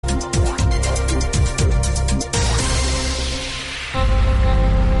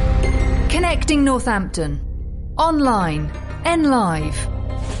Connecting Northampton. Online. NLive.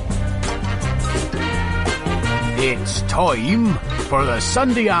 It's time for the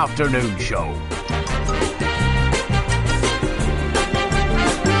Sunday afternoon show.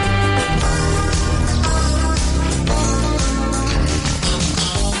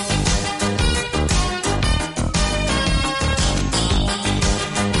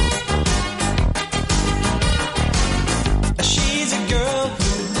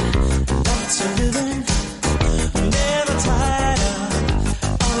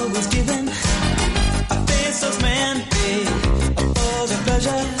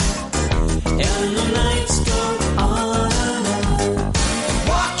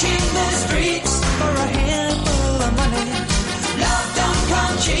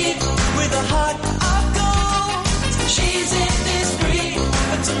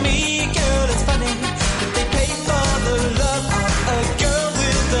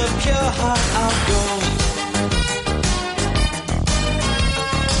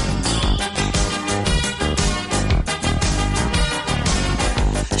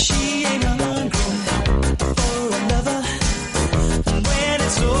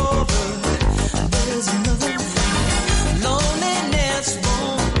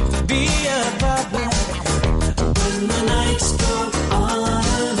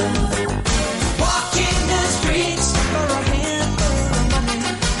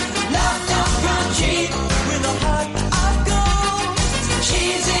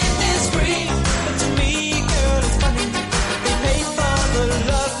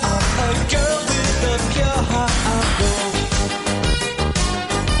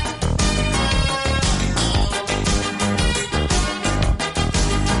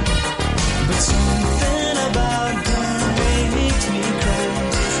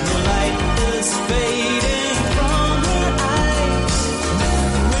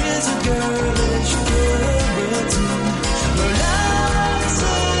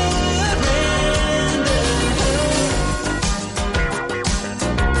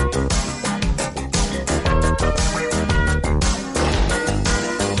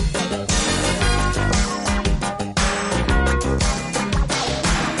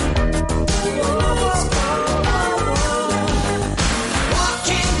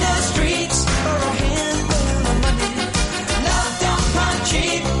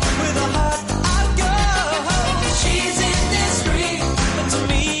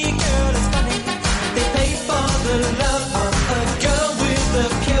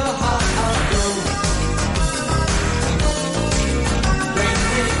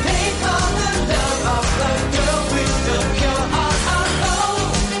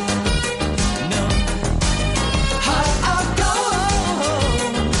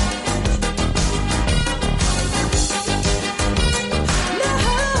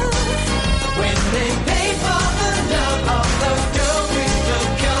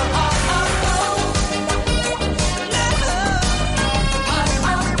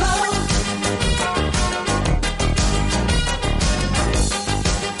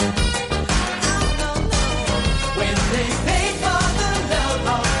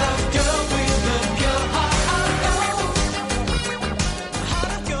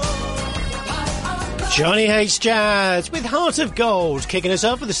 Johnny Hates Jazz with Heart of Gold, kicking us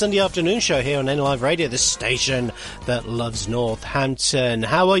off with the Sunday afternoon show here on NLive Radio, the station that loves Northampton.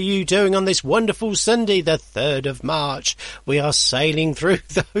 How are you doing on this wonderful Sunday, the 3rd of March? We are sailing through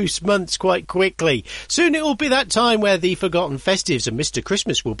those months quite quickly. Soon it will be that time where the forgotten festives and Mr.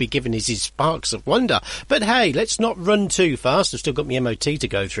 Christmas will be giving us his sparks of wonder. But hey, let's not run too fast. I've still got my MOT to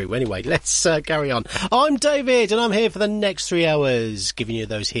go through. Anyway, let's carry on. I'm David, and I'm here for the next 3 hours, giving you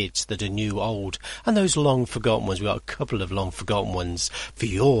those hits that are new, old, and those long forgotten ones. We've got a couple of long forgotten ones for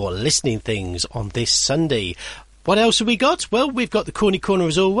your listening things on this Sunday. What else have we got? Well, we've got the Corny Corner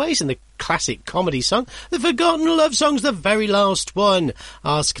as always, and the classic comedy song, the Forgotten Love Songs, the very last one.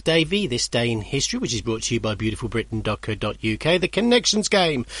 Ask Davey, This Day in History, which is brought to you by beautifulbritain.co.uk, the Connections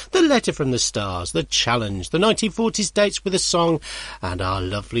Game, the Letter from the Stars, the Challenge, the 1940s Dates with a Song, and our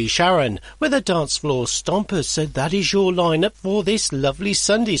lovely Sharon with a Dance Floor Stompers. So that is your lineup for this lovely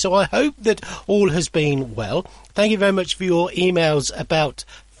Sunday. So I hope that all has been well. Thank you very much for your emails about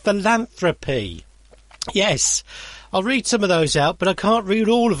philanthropy. Yes, I'll read some of those out, but I can't read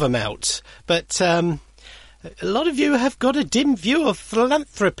all of them out. But a lot of you have got a dim view of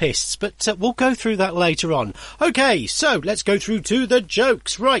philanthropists, but we'll go through that later on. OK, so let's go through to the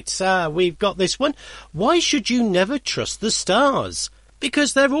jokes. Right, we've got this one. Why should you never trust the stars?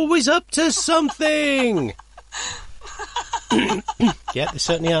 Because they're always up to something. Yeah, they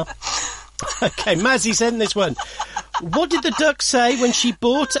certainly are. OK, Mazzy sent this one. What did the duck say when she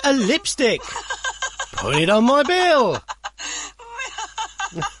bought a lipstick? Put it on my bill.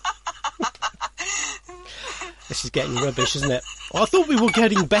 This is getting rubbish, isn't it? I thought we were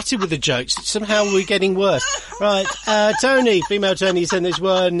getting better with the jokes. Somehow we're getting worse. Right, Tony, female Tony, sent this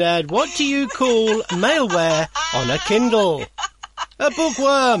one. What do you call maleware on a Kindle? A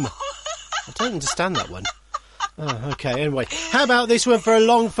bookworm. I don't understand that one. Oh, okay, anyway. How about this one for a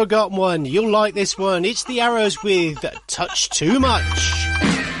long forgotten one? You'll like this one. It's the Arrows with Touch Too Much.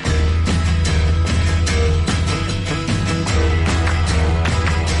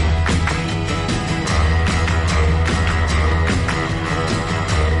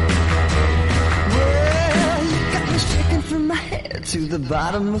 To the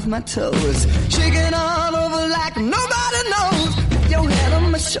bottom of my toes, shaking all over like nobody knows. With your hand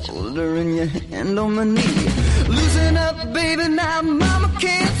on my shoulder and your hand on my knee. Loosen up, baby, now mama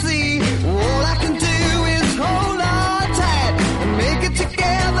can't see. All I can do is hold on tight and make it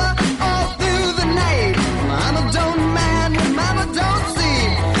together all through the night. Mama don't mind when mama don't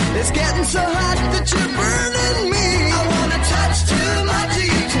see. It's getting so hot that you're burning me. I wanna touch too much of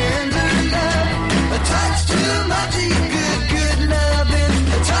your tender love. A touch too much of your good loving.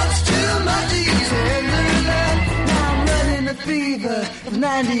 A touch too much of your tender love. Now I'm running a fever of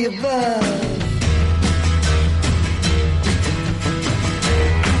 90 above.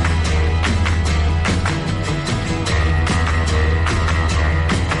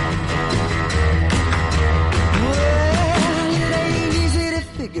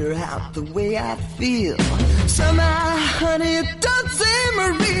 Figure out the way I feel. Somehow, honey, it don't seem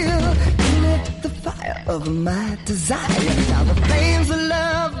real. In it, the fire of my desire. Now the flames of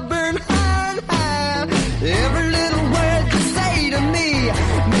love burn high and high. Every little word you say to me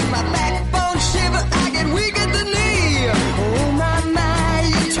make my backbone shiver. I get weak at the knee. Oh my,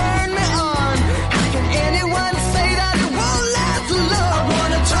 you turn me on. How can anyone say that it won't last long? I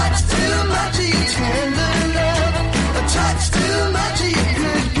wanna touch too much of your tender love. A touch too much of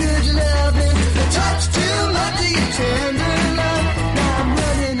your good loving. A touch too much of your tender love. Now I'm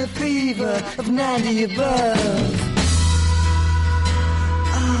running a fever of 90 above.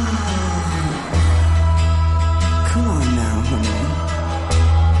 Come on now, honey.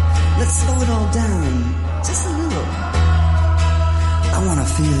 Let's slow it all down, just a little. I wanna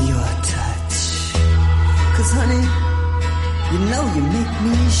feel your touch. 'Cause honey, you know you make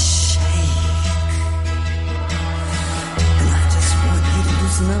me shake. And I just want you to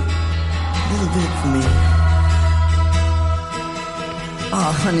loosen up a little bit for me.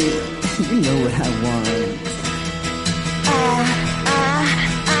 Oh, honey, you know what I want.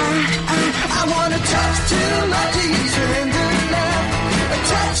 I wanna touch too much of your tender love. A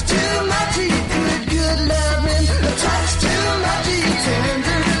touch too much of your good loving. A touch too much of your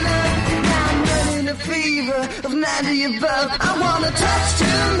tender love. Now I'm running a fever of 90 above. I wanna touch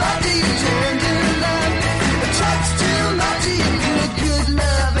too much of your tender love. A touch too much of your good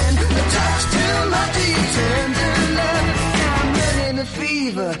loving. A touch too much of your tender love. Now I'm running a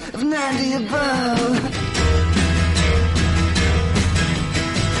fever of 90 above.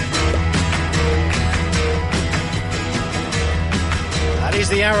 That is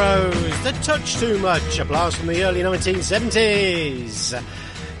the Arrows, The Touch Too Much, a blast from the early 1970s.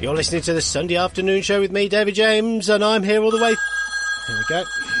 You're listening to the Sunday afternoon show with me, David James, and I'm here all the way... Here we go.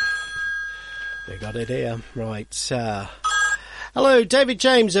 We got it here. Right. Hello, David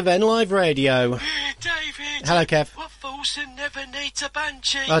James of NLive Radio. David. Hello, Kev. What fools and never needs a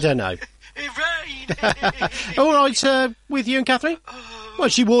banshee? I don't know. It rained. All right, with you and Catherine? Well,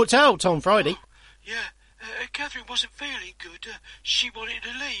 she walked out on Friday. Yeah. Catherine wasn't feeling good. She wanted to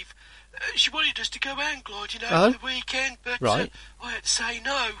leave. She wanted us to go hang gliding over the weekend, but right. I had to say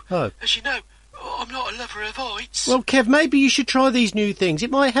no. Oh. As you know, I'm not a lover of heights. Well, Kev, maybe you should try these new things.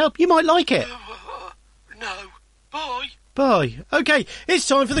 It might help. You might like it. No. Bye. Bye. OK, it's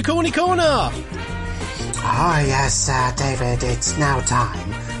time for the Corny Corner. Oh, yes, David, it's now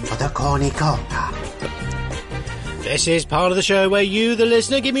time for the Corny Corner. This is part of the show where you, the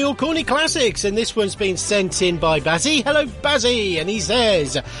listener, give me your corny classics, and this one's been sent in by Bazzy. Hello, Bazzy, and he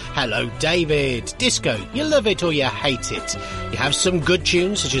says, hello, David. Disco, you love it or you hate it. You have some good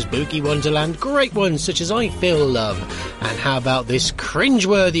tunes, such as Boogie Wonderland, great ones, such as I Feel Love, and how about this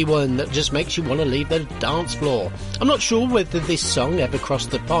cringeworthy one that just makes you want to leave the dance floor? I'm not sure whether this song ever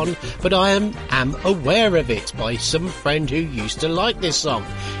crossed the pond, but I am aware of it by some friend who used to like this song.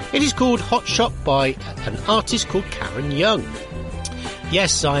 It is called Hot Shot by an artist called Karen Young.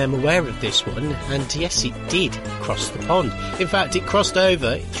 Yes, I am aware of this one, and yes, it did cross the pond. In fact, it crossed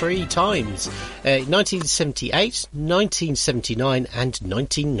over 3 times. 1978, 1979 and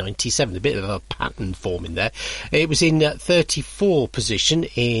 1997. A bit of a pattern forming there. It was in 34 position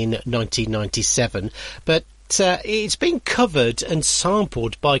in 1997, but it's been covered and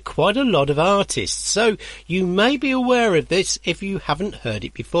sampled by quite a lot of artists, so you may be aware of this if you haven't heard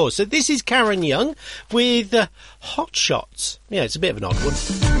it before. So this is Karen Young with Hot Shots. Yeah, it's a bit of an odd one.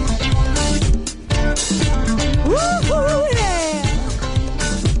 Woo-hoo, yeah.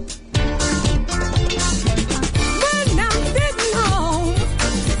 When I'm sitting home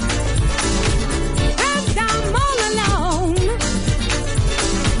and I'm all alone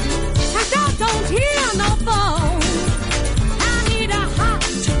and I don't hear no phone, I need a hot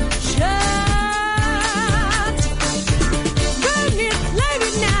shot. When it's late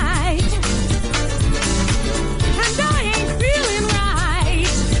at night and I ain't feeling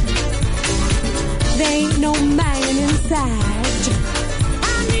right, there ain't no man inside.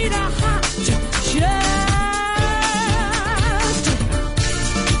 I need a hot shot.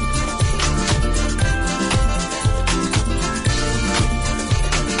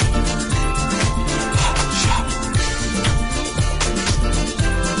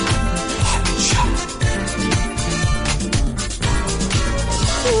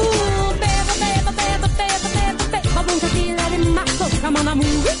 Ooh, baby, baby, baby, baby, baby, baby, I want to feel it in my soul. Come on, I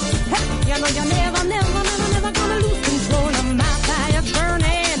move it. Hey, you know you're never, never, never, never gonna lose control of my fire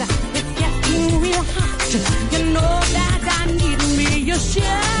burning. It's getting real hot. You know that I need me a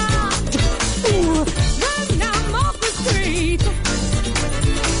shot. Ooh, when I'm off the street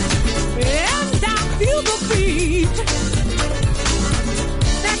and I feel the beat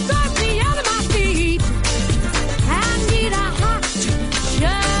that starts me out of my feet, I need a hot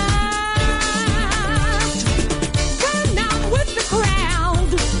shot. When I'm with the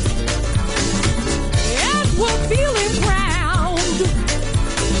crowd and we're feeling proud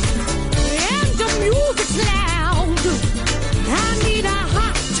and the music's loud, I need a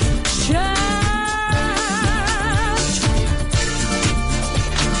hot shot.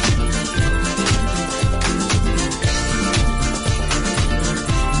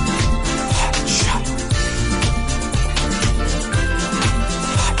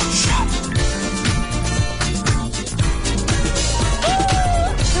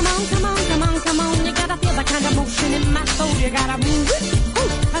 Come on, come on, come on, come on. You gotta feel the kind of motion in my soul. You gotta move it.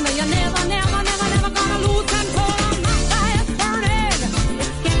 Ooh, I know you're never, never, never, never gonna lose control of my fire burning.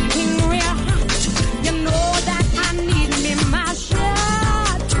 It's getting real hot. You know that I need me my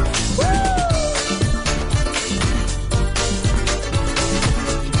shot. Woo!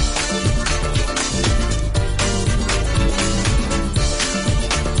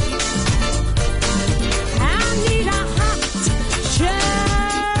 I need a hot shot.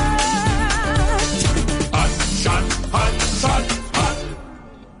 Hot shot, hot shot, hot.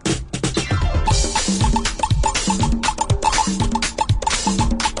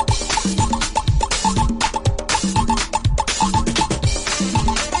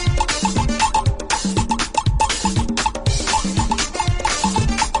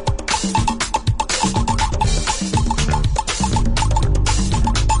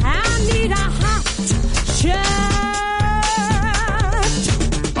 I need a hot shot.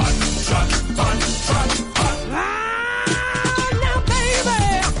 Hot shot, hot shot, hot. Now, baby,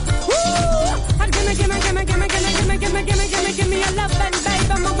 woo! Give me a lovin',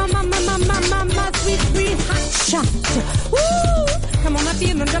 baby, my sweet, sweet hot shot. Woo! Come on, I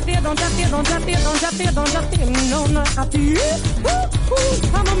feel, don't you feel, don't you feel, don't you feel, don't you feel, don't you feel, no, no, I feel. Woo, woo!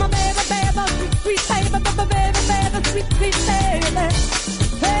 Come on, my baby, baby, sweet, sweet baby, baby, baby, sweet, sweet baby.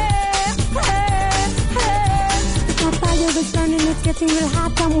 Hey, hey, hey. My fire is burning, it's getting real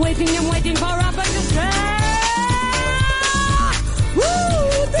hot. I'm waiting for a better shot. Woo!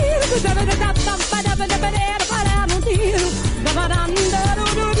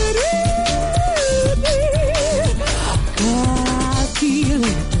 I feel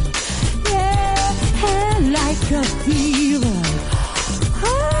it, yeah, like a fever.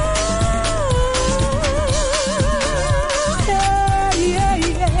 Yeah, yeah,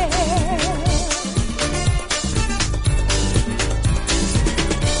 yeah.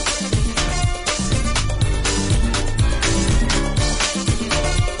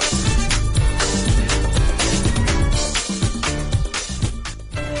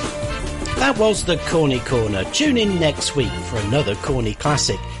 That was the Corny Corner. Tune in next week for another Corny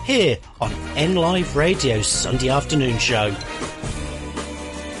Classic here on NLive Radio's Sunday afternoon show.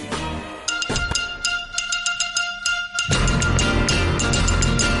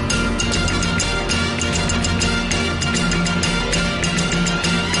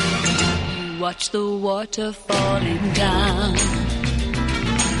 watch the water falling down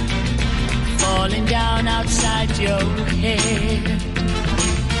outside your head.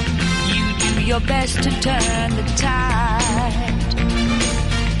 You do your best to turn the tide,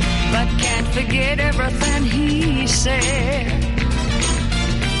 but can't forget everything he said.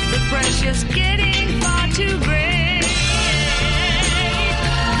 The pressure's getting far too great.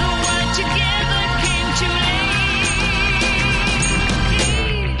 The world together came too late.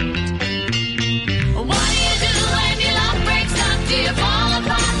 What do you do when your love breaks up? Do you fall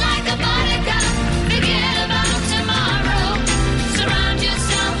apart like a buttercup? Forget about tomorrow. Surround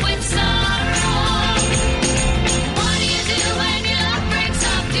yourself with sorrow. What do you do when your love breaks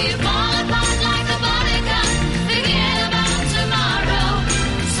up? Do you fall apart like a buttercup? Forget about tomorrow.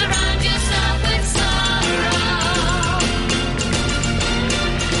 Surround yourself with sorrow.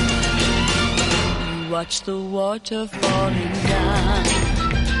 You watch the water falling down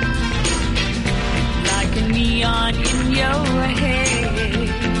like a neon in your head.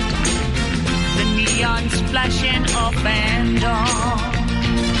 The neon's flashing up and on,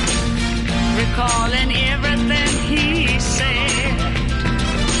 recalling everything he said.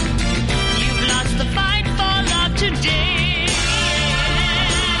 You've lost the fight for love today.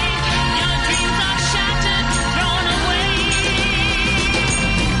 Your dreams are shattered, thrown away.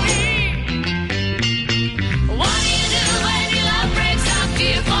 What do you do when your love breaks up? Do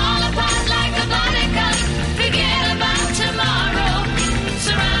you fall apart like a buttercup? Forget about tomorrow.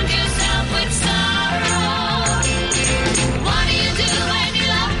 Surround yourself with sorrow. What do you do when your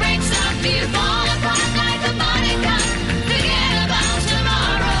love breaks up? Do you fall apart like a buttercup? Forget about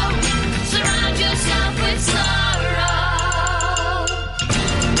tomorrow. Surround yourself with sorrow.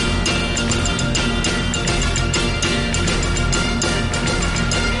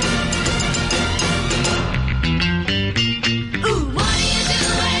 Ooh, what do you do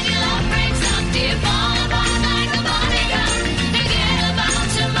when your love breaks up? Do you fall apart like a buttercup? Forget about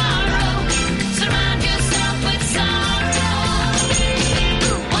tomorrow. Surround yourself with sorrow.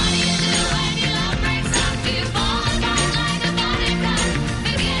 What do you do when your love breaks up? Do you fall apart like a buttercup?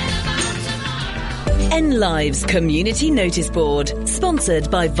 Forget about tomorrow. NLive's Community Notice Board, sponsored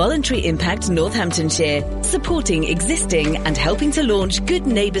by Voluntary Impact Northamptonshire, supporting existing and helping to launch good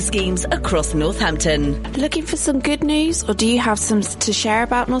neighbour schemes across Northampton. Looking for some good news, or do you have some to share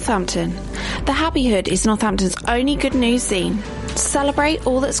about Northampton? The Happy Hood is Northampton's only good news zine. Celebrate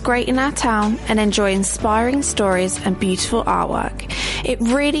all that's great in our town and enjoy inspiring stories and beautiful artwork. It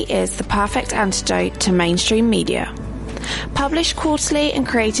really is the perfect antidote to mainstream media. Published quarterly and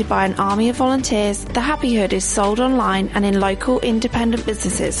created by an army of volunteers, The Happy Hood is sold online and in local independent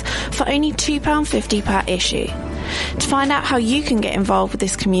businesses for only £2.50 per issue. To find out how you can get involved with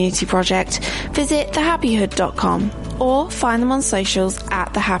this community project, visit thehappyhood.com or find them on socials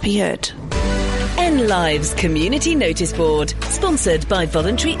at The Happy Hood. NLive's Community Notice Board, sponsored by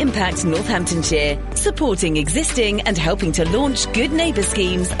Voluntary Impact Northamptonshire, supporting existing and helping to launch good neighbour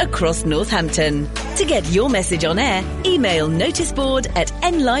schemes across Northampton. To get your message on air, email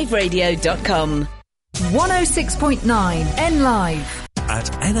noticeboard@nliveradio.com. 106.9 NLive.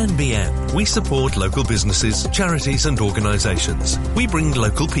 At NNBN, we support local businesses, charities and organisations. We bring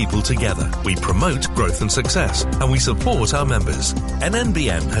local people together. We promote growth and success, and we support our members.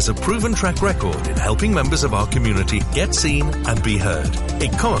 NNBN has a proven track record in helping members of our community get seen and be heard.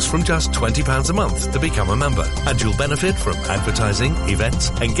 It costs from just £20 a month to become a member, and you'll benefit from advertising, events,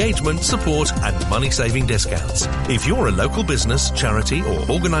 engagement, support and money-saving discounts. If you're a local business, charity or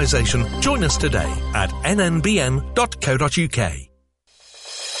organisation, join us today at nnbn.co.uk.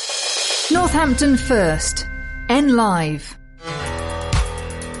 Northampton First. NLive.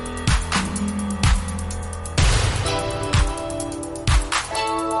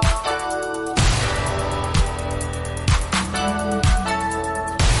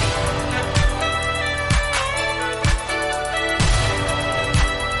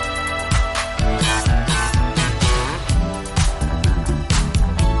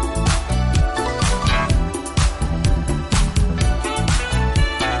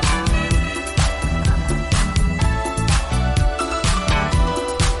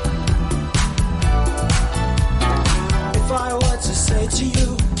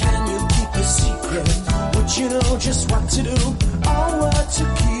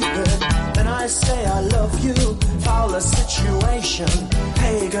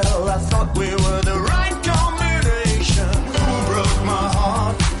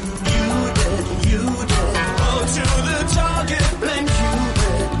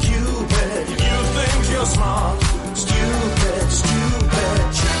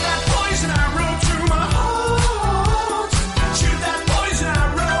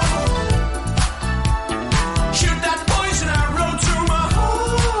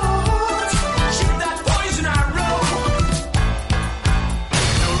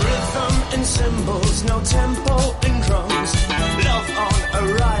 in cymbals, no tempo in drums. Love on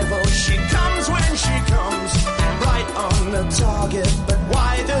arrival, she comes when she comes. Right on the target, but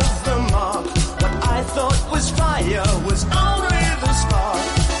wide of the mark. What I thought was fire was only the spark.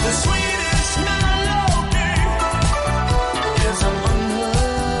 The sweetest melody is an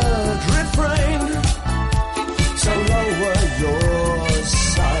unheard refrain. So lower your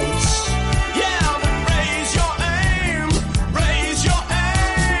sights. Yeah, but raise your aim, raise your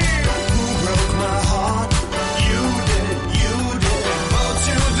aim. Who broke my heart? You did, you did. Go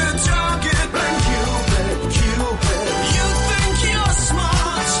to the target, and Cupid, Cupid. You think you're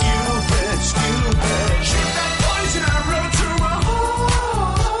smart, stupid, stupid. Shoot that poison arrow to my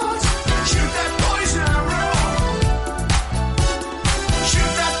heart. Shoot that poison arrow.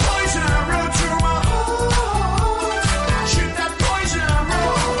 Shoot that poison arrow to my heart. Shoot that poison arrow.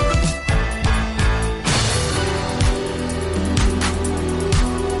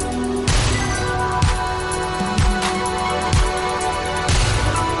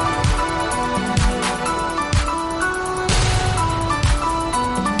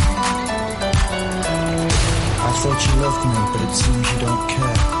 I thought you loved me, but it seems you don't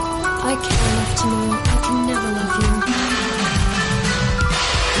care. I care enough to know I can never love you.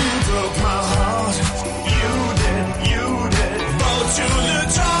 Who broke my heart? You did, you did. Go to the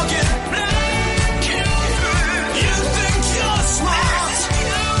target, blame Cupid. You think you're smart,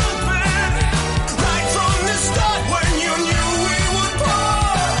 stupid. Right from the start when you knew we would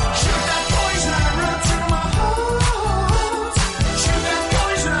part. Shoot that poison arrow to my heart. Shoot that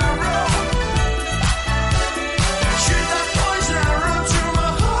poison arrow. Shoot that poison arrow to my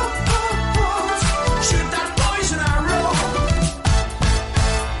heart. Shoot that poison arrow.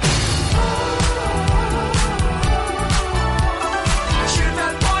 Shoot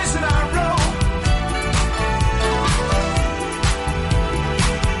that poison arrow.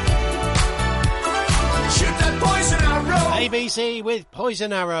 Shoot that poison arrow. ABC with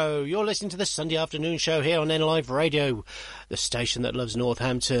Poison Arrow. You're listening to the Sunday afternoon show here on NLive Radio, the station that loves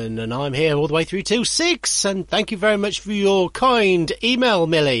Northampton, and I'm here all the way through till 6. And thank you very much for your kind email,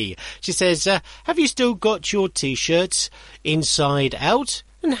 Millie. She says, have you still got your T-shirts inside out?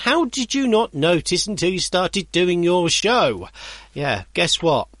 And how did you not notice until you started doing your show? Yeah, guess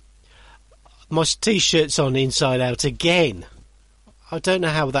what? My T-shirt's on inside out again. I don't know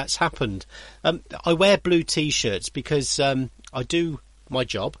how that's happened. I wear blue T-shirts because I do my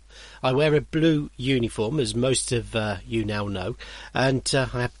job. I wear a blue uniform, as most of you now know, and I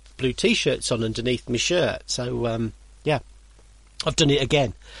have blue T-shirts on underneath my shirt. So, yeah, I've done it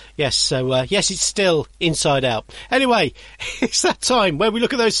again. Yes, so, yes, it's still inside out. Anyway, it's that time where we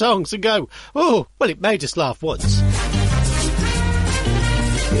look at those songs and go, oh, well, it made us laugh once.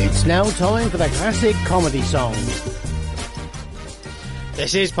 It's now time for the classic comedy song.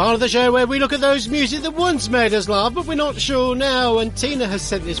 This is part of the show where we look at those music that once made us laugh, but we're not sure now. And Tina has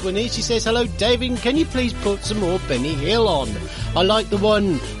sent this one in. She says, hello, David, can you please put some more Benny Hill on? I like the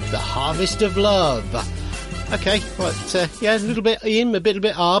one, The Harvest of Love. Okay, right, yeah, a little bit in, a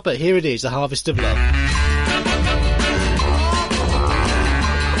bit R, but here it is, The Harvest of Love.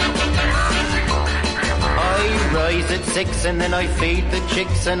 I rise at 6 and then I feed the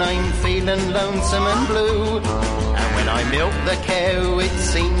chicks and I'm feeling lonesome and blue. And when I milk the cow, it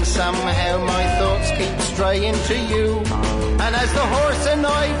seems somehow my thoughts keep straying to you. And as the horse and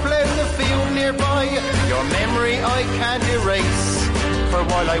I plough the field nearby, your memory I can't erase. For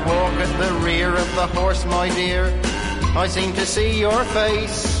while I walk at the rear of the horse, my dear, I seem to see your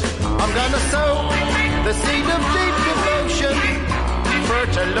face. I'm gonna sow the seed of deep devotion,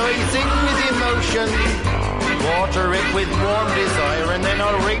 fertilize it with emotion, water it with warm desire, and then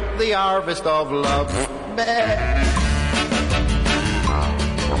I'll reap the harvest of love.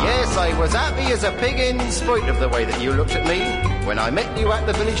 Yes, I was happy as a pig in spite of the way that you looked at me when I met you at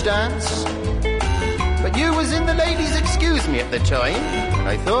the village dance. But you was in the ladies' excuse me at the time, and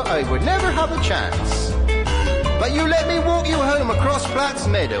I thought I would never have a chance. But you let me walk you home across Platt's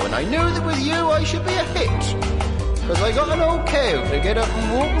Meadow, and I knew that with you I should be a hit. Cause I got an old cow to get up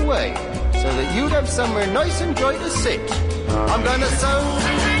and walk away, so that you'd have somewhere nice and dry to sit. I'm gonna sow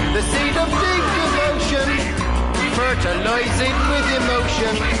the seed of deep devotion, fertilize it with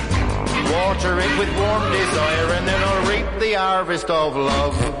emotion, water it with warm desire, and then I'll reap the harvest of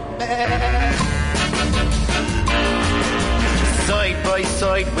love. Side by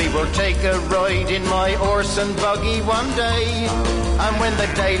side we will take a ride in my horse and buggy one day. And when the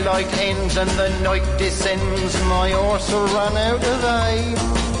daylight ends and the night descends, my horse will run out of hay.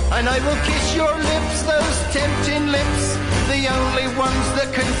 And I will kiss your lips, those tempting lips the only ones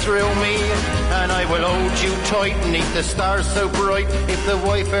that can thrill me. And I will hold you tight neath the stars so bright. If the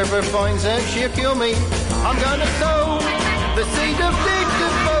wife ever finds out, she'll kill me. I'm gonna sow the seed of deep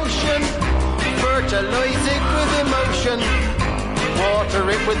devotion, fertilize it with emotion, water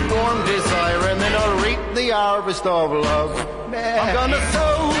it with warm desire, and then I'll reap the harvest of love. I'm gonna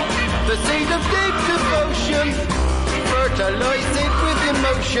sow the seed of deep devotion, fertilize it with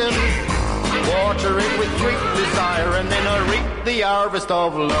emotion, water it with sweet desire, and then I'll reap the harvest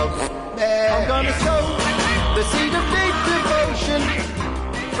of love. I'm gonna sow the seed of deep devotion,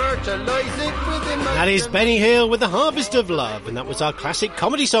 fertilize it with emotion. That is Benny Hill with The Harvest of Love, and that was our classic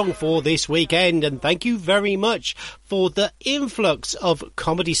comedy song for this weekend. And thank you very much for the influx of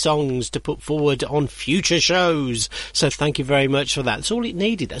comedy songs to put forward on future shows. So thank you very much for that. That's all it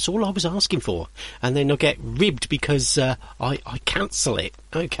needed. That's all I was asking for. And then I'll get ribbed because I cancel it.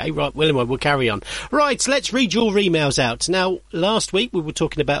 Okay, right, William, we'll carry on. Right, let's read your emails out. Now, last week we were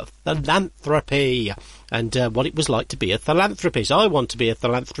talking about philanthropy and what it was like to be a philanthropist. I want to be a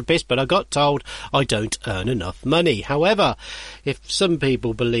philanthropist, but I got told I don't earn enough money. However, if some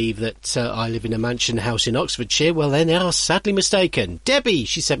people believe that I live in a mansion house in Oxfordshire, well, then they are sadly mistaken. Debbie,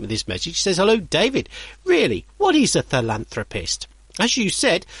 she sent me this message. She says, hello, David. Really, what is a philanthropist? As you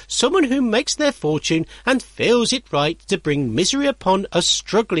said, someone who makes their fortune and feels it right to bring misery upon us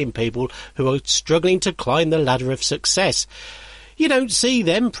struggling people who are struggling to climb the ladder of success. You don't see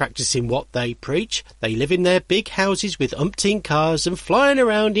them practising what they preach. They live in their big houses with umpteen cars and flying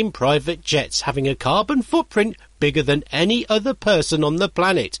around in private jets, having a carbon footprint bigger than any other person on the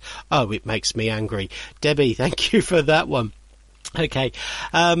planet. Oh, it makes me angry. Debbie, thank you for that one. Okay,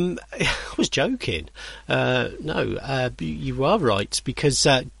 I was joking. No, you are right, because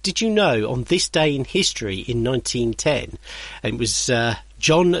did you know on this day in history in 1910, it was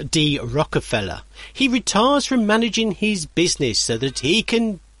John D. Rockefeller. He retires from managing his business so that he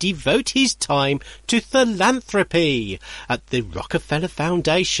can devote his time to philanthropy at the Rockefeller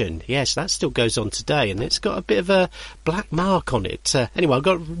Foundation. Yes, that still goes on today, and it's got a bit of a black mark on it. Anyway, I've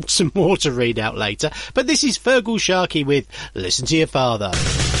got some more to read out later, but this is Fergal Sharkey with Listen to Your Father. So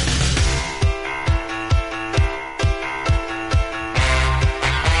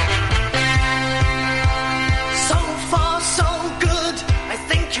far, so good. I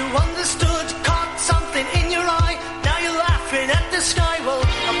think you understood. Caught something in your eye. Now you're laughing at the sky. Well,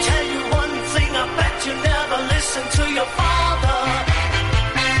 I'll tell you one thing, I bet you never listen to your father.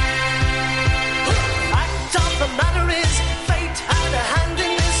 Fact of the matter is, fate had a hand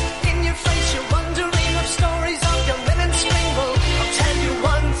in this. In your face, you're wondering of stories of young men in spring. Well, I'll tell you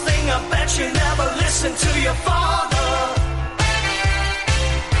one thing.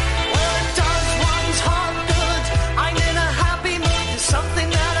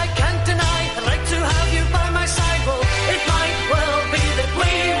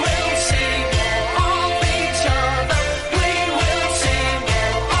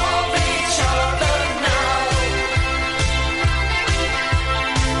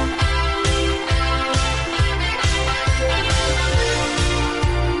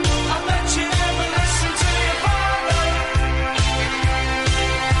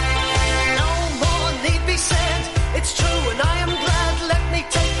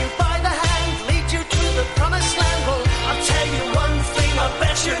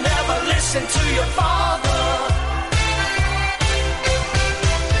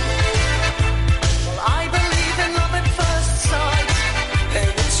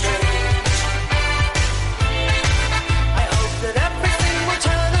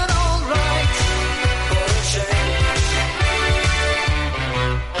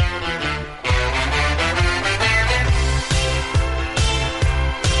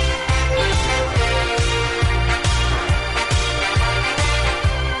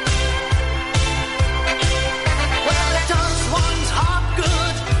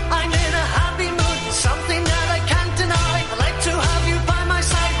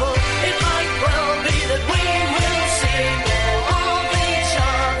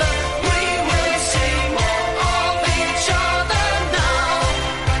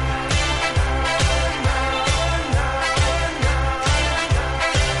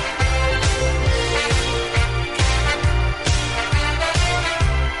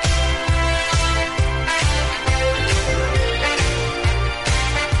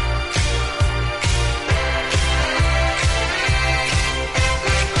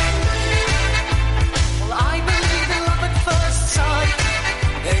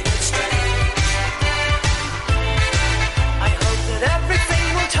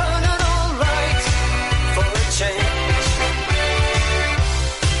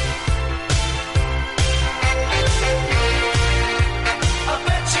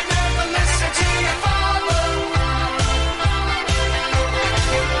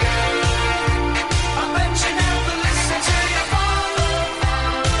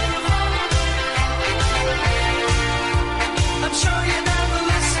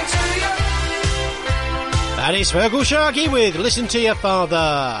 And it's Virgil Sharkey with Listen to Your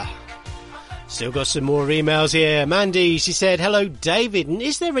Father. Still got some more emails here. Mandy, she said, hello, David, and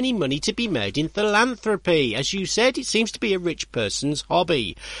is there any money to be made in philanthropy? As you said, it seems to be a rich person's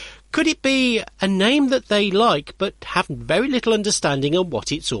hobby. Could it be a name that they like but have very little understanding of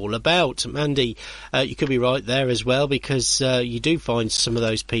what it's all about? Mandy, you could be right there as well, because you do find some of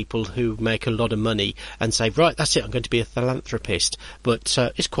those people who make a lot of money and say, right, that's it, I'm going to be a philanthropist. But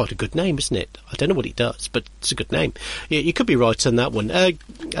it's quite a good name, isn't it? I don't know what it does, but it's a good name. You could be right on that one.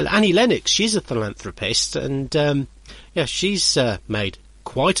 Annie Lennox, she's a philanthropist, and she's made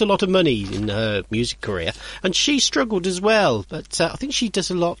quite a lot of money in her music career, and she struggled as well, but I think she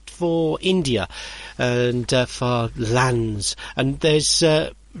does a lot for India and for lands. And there's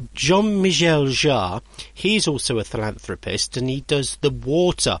Jean-Michel Jarre, he's also a philanthropist, and he does the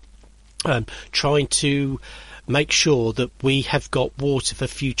water, trying to make sure that we have got water for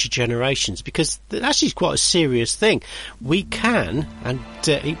future generations, because that actually is quite a serious thing. We can, and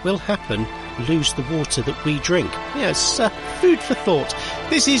it will happen, lose the water that we drink. Yes, food for thought.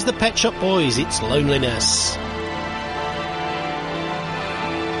 This is the Pet Shop Boys, it's Loneliness.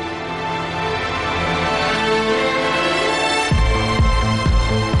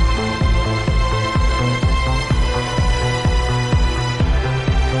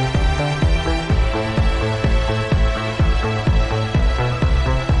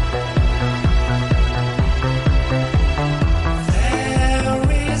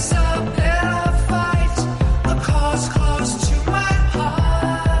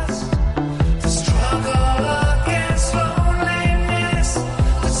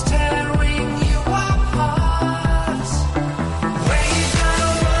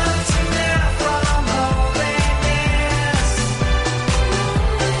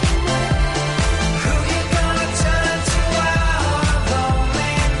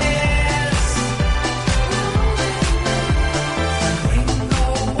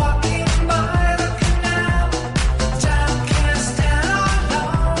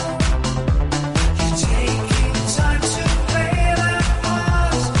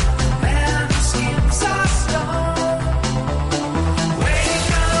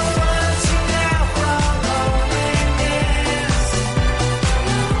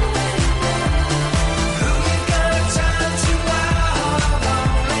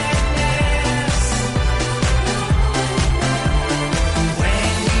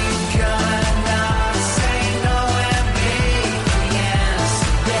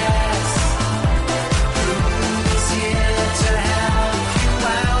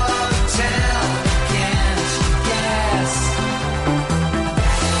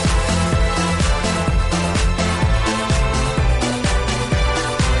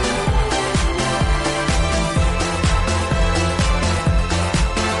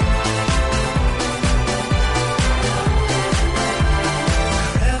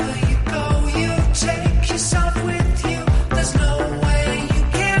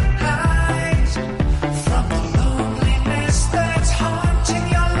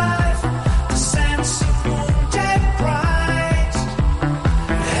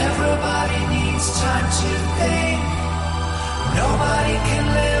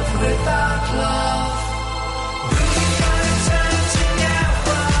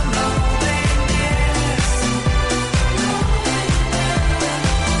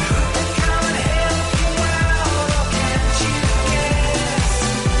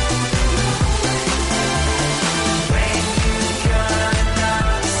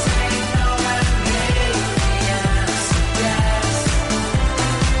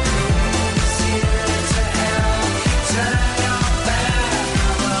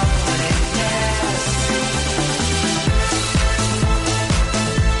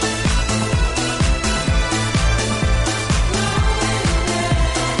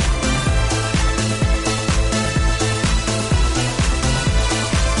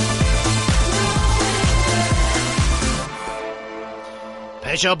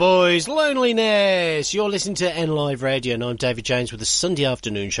 Pet Shop Boys, Loneliness. You're listening to N Live Radio, and I'm David James with the Sunday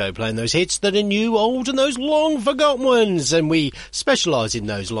afternoon show, playing those hits that are new, old, and those long forgotten ones. And we specialise in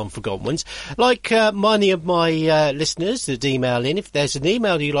those long forgotten ones. Like many of my listeners that email in, if there's an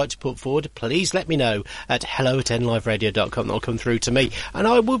email you'd like to put forward, please let me know at hello@nliveradio.com. That'll come through to me, and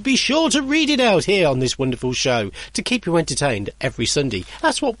I will be sure to read it out here on this wonderful show to keep you entertained every Sunday.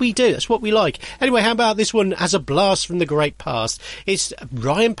 That's what we do. That's what we like. Anyway, how about this one as a blast from the great past? It's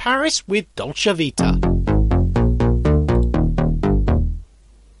Ryan Paris with Dolce Vita.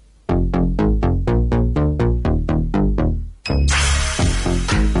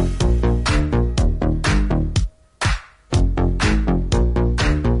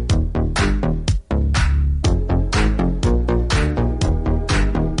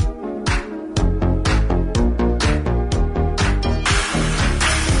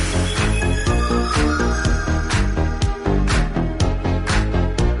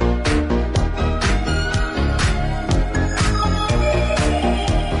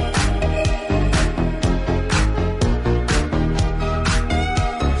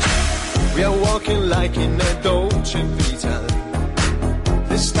 like in a Dolce Vita.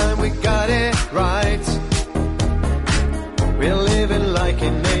 This time we got it right. We're living like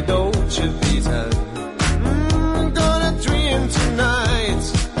in a Dolce Vita. Gonna dream tonight.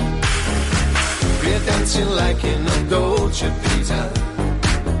 We're dancing like in a Dolce Vita.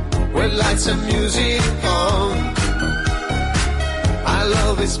 With lights and music on. Our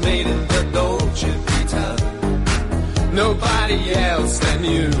love is made in the Dolce Vita. Nobody else than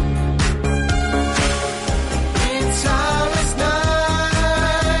you. It's ours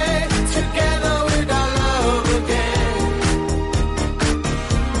night, together with our love again.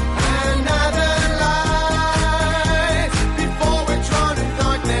 Another light, before we're drawn in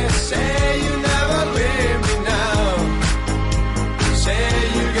darkness. Say you never leave me now. Say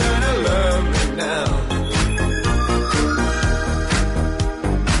you're gonna love me now.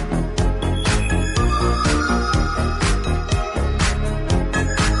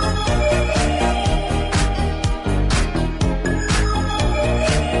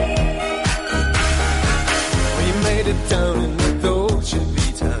 Down in the Dolce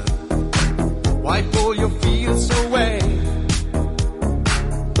Vita, wipe all your fears away.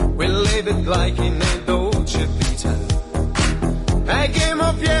 We'll live it like in a Dolce Vita, a game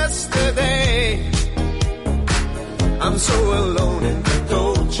of yesterday. I'm so alone in the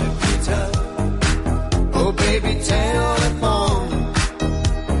Dolce Vita. Oh baby, telephone.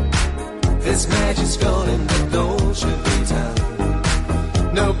 This magic's gone in the Dolce Vita.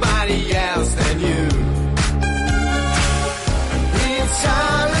 Nobody else than you.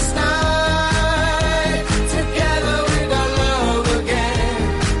 Starless night, together with our love again.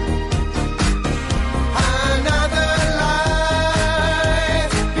 Another light,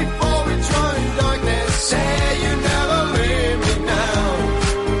 before we join darkness. Say you never leave me now.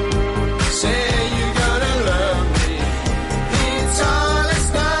 Say you're gonna love me. It's starless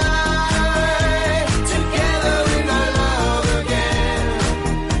night, together with our love again.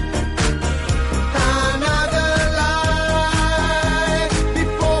 Another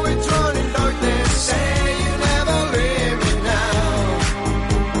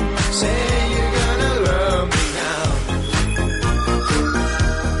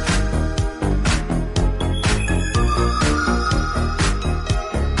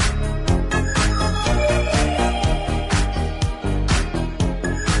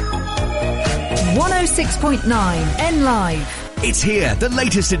N Live. It's here. The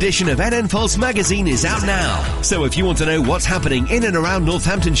latest edition of NN Pulse magazine is out now. So if you want to know what's happening in and around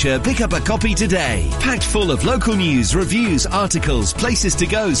Northamptonshire, pick up a copy today. Packed full of local news, reviews, articles, places to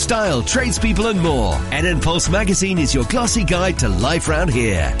go, style, tradespeople and more. NN Pulse magazine is your glossy guide to life round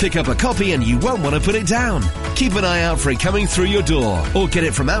here. Pick up a copy and you won't want to put it down. Keep an eye out for it coming through your door or get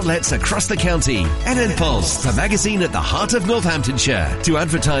it from outlets across the county. NN Pulse, the magazine at the heart of Northamptonshire. To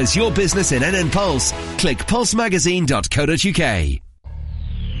advertise your business in NN Pulse, click pulsemagazine.co.uk.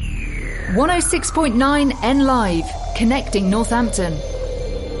 106.9 N Live, connecting Northampton.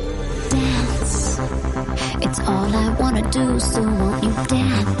 Dance, it's all I wanna do, so won't you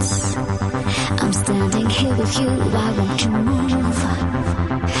dance? I'm standing here with you, why won't you move?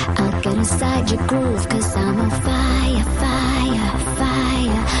 I'll get inside your groove, 'cause I'm on fire, fire,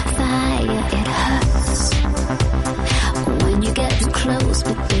 fire, fire. It hurts when you get too close,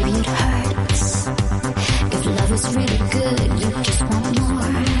 but baby it hurts. If love is really good, you just want more.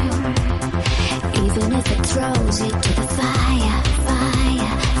 Even if it throws you to the fire,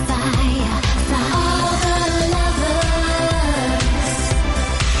 fire, fire, fire. All the lovers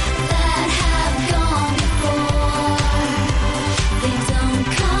that have gone before, they don't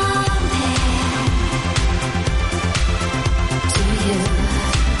compare to you.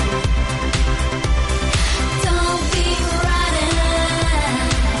 Don't be running,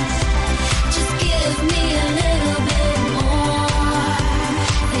 just give me a little bit more.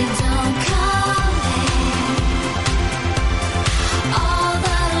 They don't compare. All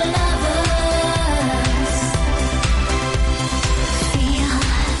the lovers feel.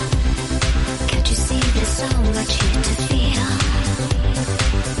 Can't you see there's so much here to feel?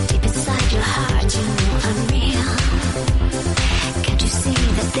 Deep inside your heart, you know I'm real. Can't you see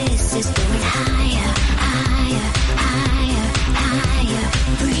that this is going higher, higher, higher, higher?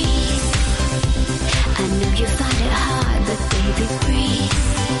 Breathe. I know you find it hard, but baby, breathe.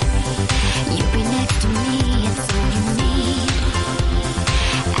 You'll be next to me, it's all you need.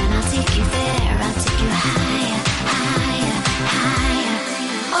 And I'll take you there, I'll take you higher, higher, higher.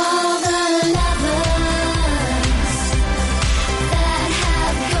 All the lovers that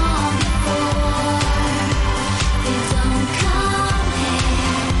have gone before, they don't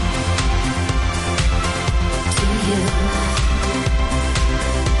compare to you.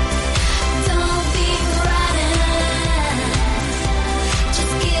 Don't be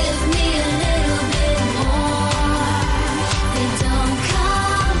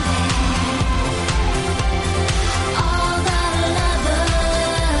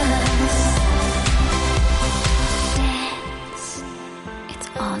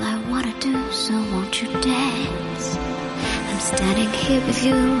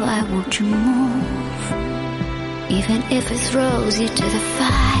why won't you move? Even if it throws you to the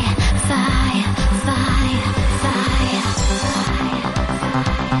fire, fire, fire, fire,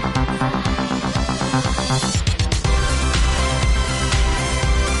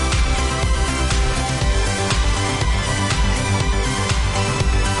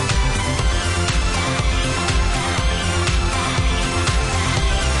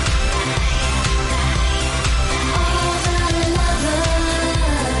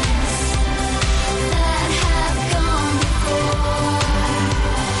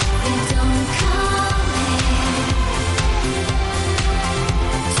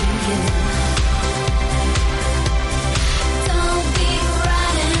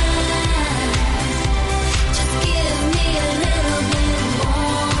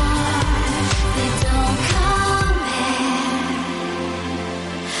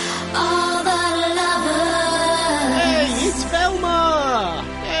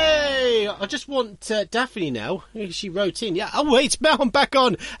 Daphne now. She wrote in. Yeah. Oh, wait, I'm back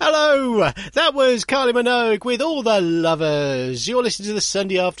on. Hello. That was Kylie Minogue with All the Lovers. You're listening to the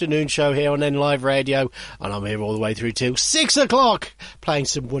Sunday afternoon show here on N Live Radio, and I'm here all the way through till 6 o'clock, playing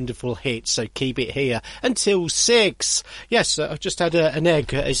some wonderful hits. So keep it here until 6. Yes, I've just had an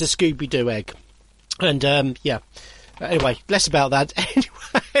egg. It's a Scooby-Doo egg, and yeah. Anyway, less about that. Anyway.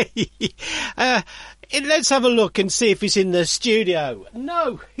 Let's have a look and see if he's in the studio.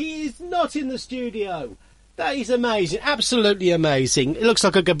 No, he is not in the studio. That is amazing. Absolutely amazing. It looks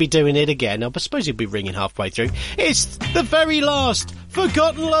like I'm going to be doing it again. I suppose he'll be ringing halfway through. It's the very last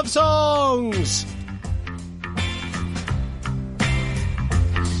Forgotten Love Songs.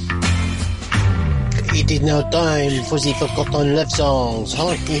 It is now time for the Forgotten Love Songs.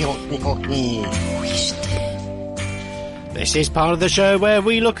 This is part of the show where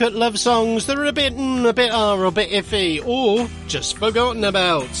we look at love songs that are a bit iffy, or just forgotten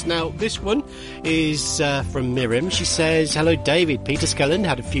about. Now, this one is from Miriam. She says, "Hello, David. Peter Skelland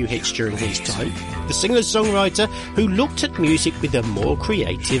had a few hits during his time. The singer-songwriter who looked at music with a more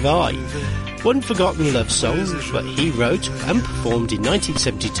creative eye. One forgotten love song that he wrote and performed in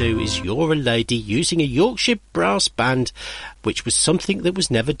 1972 is You're a Lady, using a Yorkshire brass band, which was something that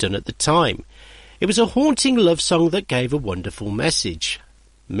was never done at the time. It was a haunting love song that gave a wonderful message."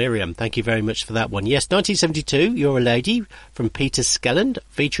 Miriam, thank you very much for that one. Yes, 1972, You're a Lady, from Peter Skelland,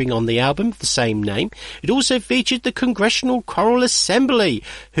 featuring on the album of the same name. It also featured the Congressional Choral Assembly,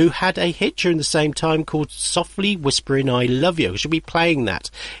 who had a hit during the same time called Softly Whispering I Love You. I shall be playing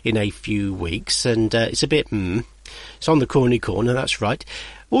that in a few weeks, and it's a bit, it's on the corny corner, that's right.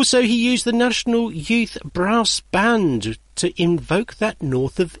 Also, he used the National Youth Brass Band to invoke that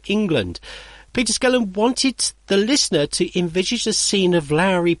north of England. Peter Skelland wanted the listener to envisage a scene of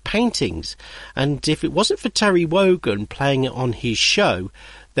Lowry paintings, and if it wasn't for Terry Wogan playing it on his show,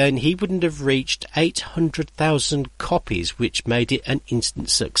 then he wouldn't have reached 800,000 copies, which made it an instant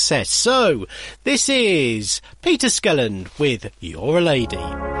success. So, this is Peter Skelland with You're a Lady,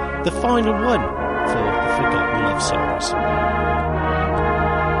 the final one for the Forgotten Love Songs.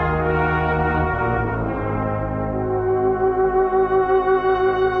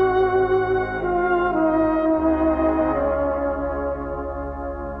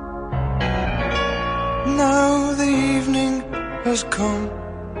 Now the evening has come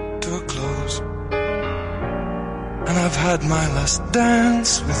to a close, and I've had my last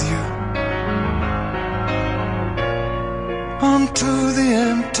dance with you. Onto the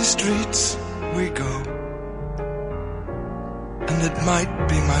empty streets we go, and it might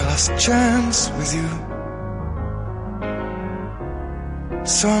be my last chance with you.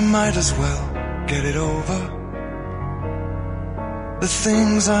 So I might as well get it over. The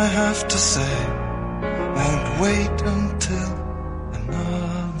things I have to say won't wait until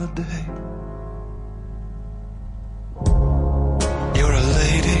another day. You're a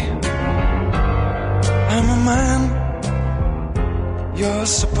lady, I'm a man. You're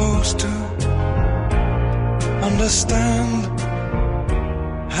supposed to understand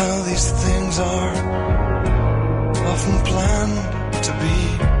how these things are often planned to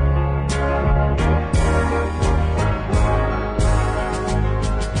be.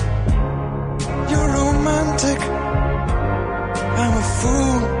 I'm a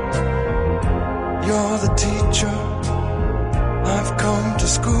fool. You're the teacher. I've come to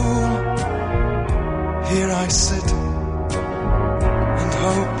school. Here I sit and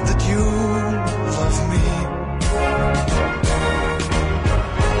hope that you'll love me.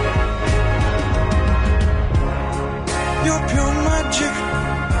 You're pure magic.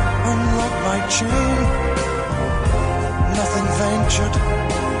 Unlock my chain. Nothing ventured,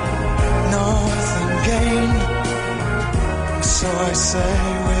 nothing gained. So I say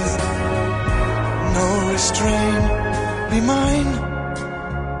with no restraint, be mine,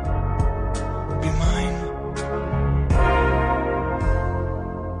 be mine.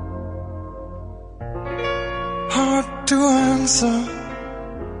 Hard to answer,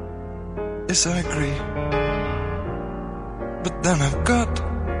 yes I agree, but then I've got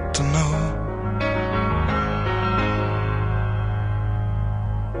to know.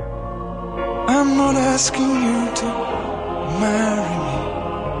 I'm not asking you to marry me,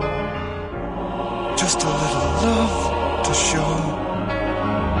 just a little love to show.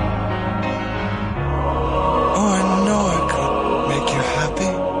 Oh, I know I could make you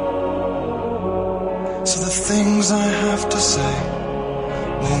happy, so the things I have to say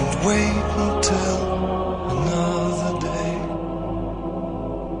won't wait until another day.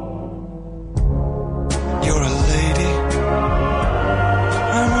 You're a lady,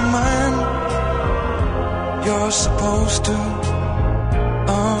 I'm a man. You're supposed to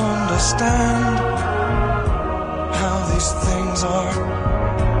understand how these things are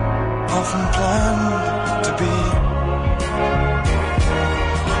often planned to be.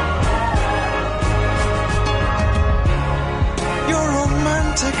 You're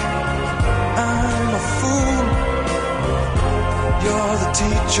romantic, I'm a fool. You're the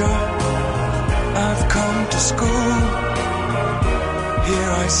teacher, I've come to school.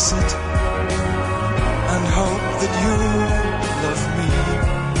 Here I sit and hope that you love me.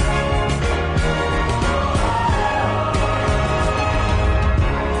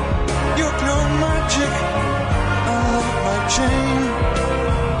 You're pure magic, I love my chain.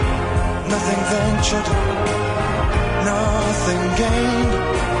 Nothing ventured, nothing gained.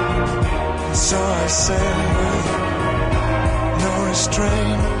 And so I say with no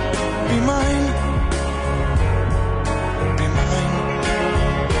restraint, be mine, be mine.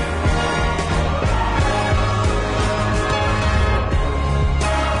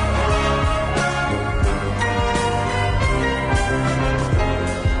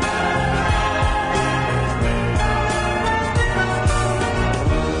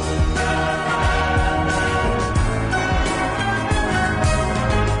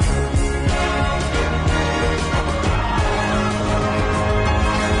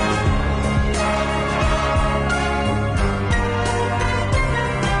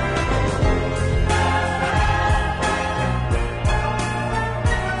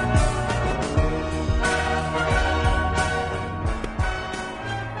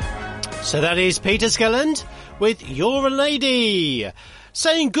 So that is Peter Skelland with You're a Lady,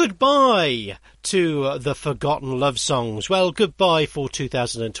 saying goodbye to the forgotten love songs. Well, goodbye for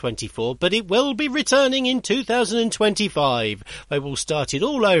 2024, but it will be returning in 2025. They will start it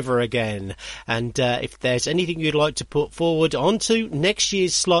all over again. And if there's anything you'd like to put forward onto next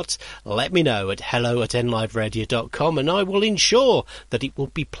year's slot, let me know at hello@nliveradio.com, and I will ensure that it will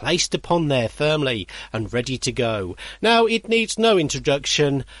be placed upon there firmly and ready to go. Now, it needs no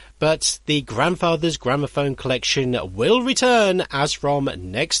introduction, but the Grandfather's Gramophone Collection will return as from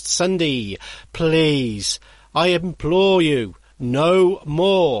next Sunday. Please, I implore you, no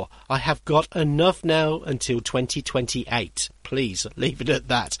more. I have got enough now until 2028. Please, leave it at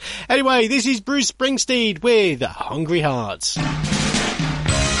that. Anyway, this is Bruce Springsteen with Hungry Hearts.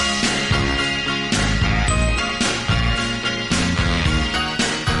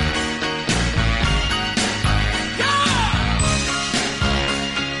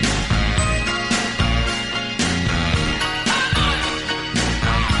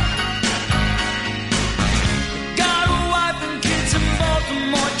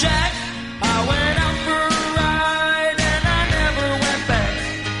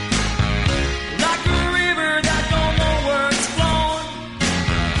 Like a river that don't know where it's flowing.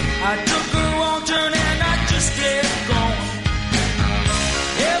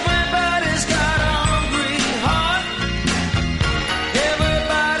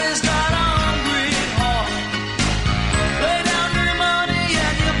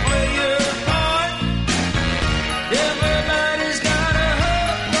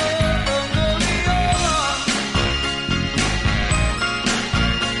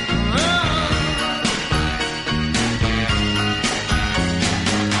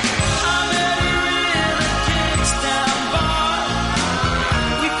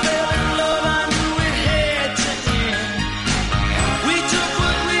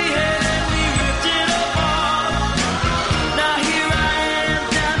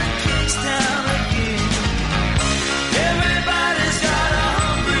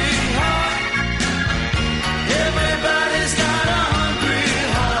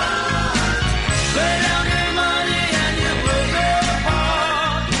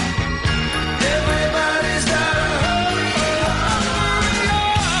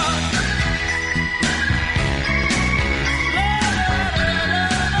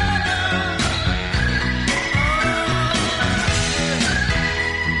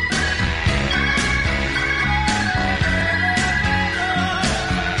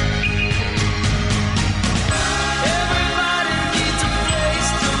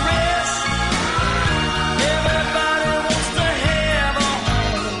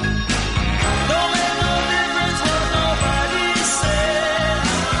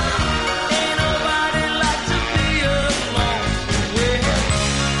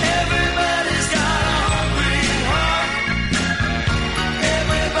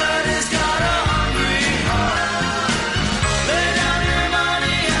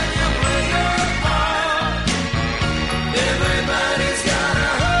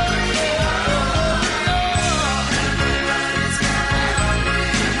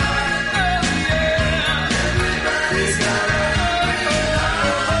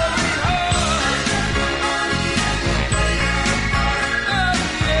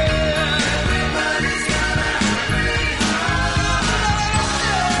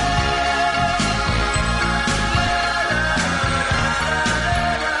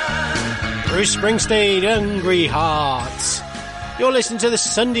 Bruce Springsteen, Hungry Hearts. You're listening to the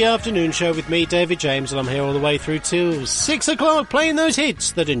Sunday afternoon show with me, David James, and I'm here all the way through till 6 o'clock playing those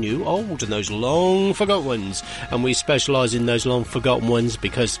hits that are new, old, and those long forgotten ones. And we specialise in those long forgotten ones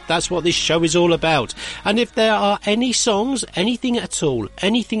because that's what this show is all about. And if there are any songs, anything at all,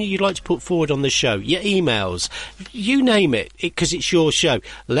 anything that you'd like to put forward on the show, your emails, you name it, because it's your show,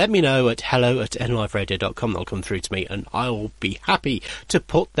 let me know at hello@nliveradio.com. They'll come through to me and I'll be happy to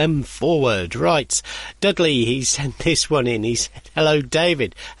put them forward. Right, Dudley, he sent this one in. He said, "Hello,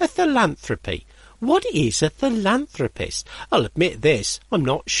 David. A philanthropy. What is a philanthropist? I'll admit this, I'm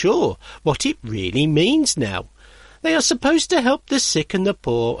not sure what it really means now. They are supposed to help the sick and the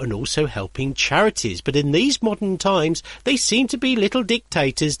poor and also helping charities, but in these modern times they seem to be little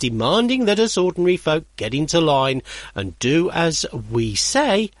dictators demanding that us ordinary folk get into line and do as we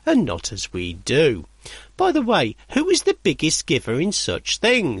say and not as we do. By the way, who is the biggest giver in such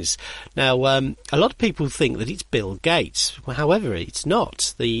things?" Now, a lot of people think that it's Bill Gates. However, it's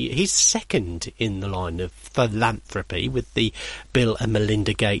not. He's second in the line of philanthropy with the Bill and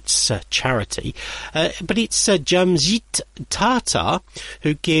Melinda Gates charity. But it's Jamshid Tata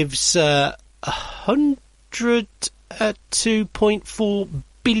who gives $102.4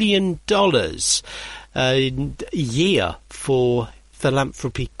 billion a year for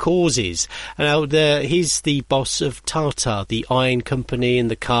philanthropy causes. Now, he's the boss of Tata, the iron company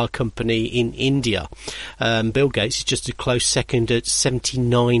and the car company in India. Bill Gates is just a close second at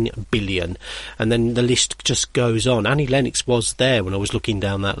 79 billion. And then the list just goes on. Annie Lennox was there when I was looking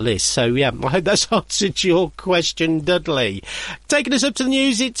down that list. So, yeah, I hope that's answered your question, Dudley. Taking us up to the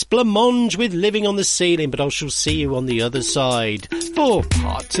news, it's Blancmange with Living on the Ceiling, but I shall see you on the other side for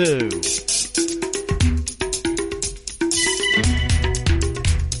part 2.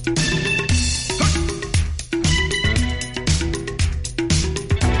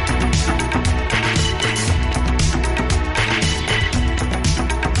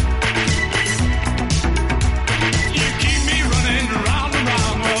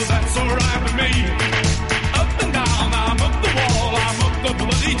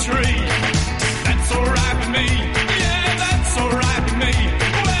 That's alright with me. Yeah, that's alright with me.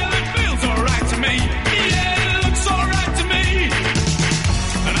 Well, it feels alright to me. Yeah, it looks alright to me.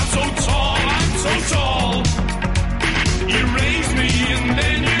 And I'm so tall, you raise me and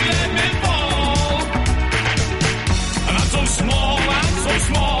then you let me fall. And I'm so small,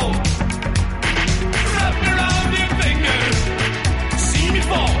 wrap me around your finger, see me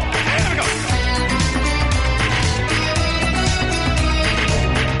fall. Here we go.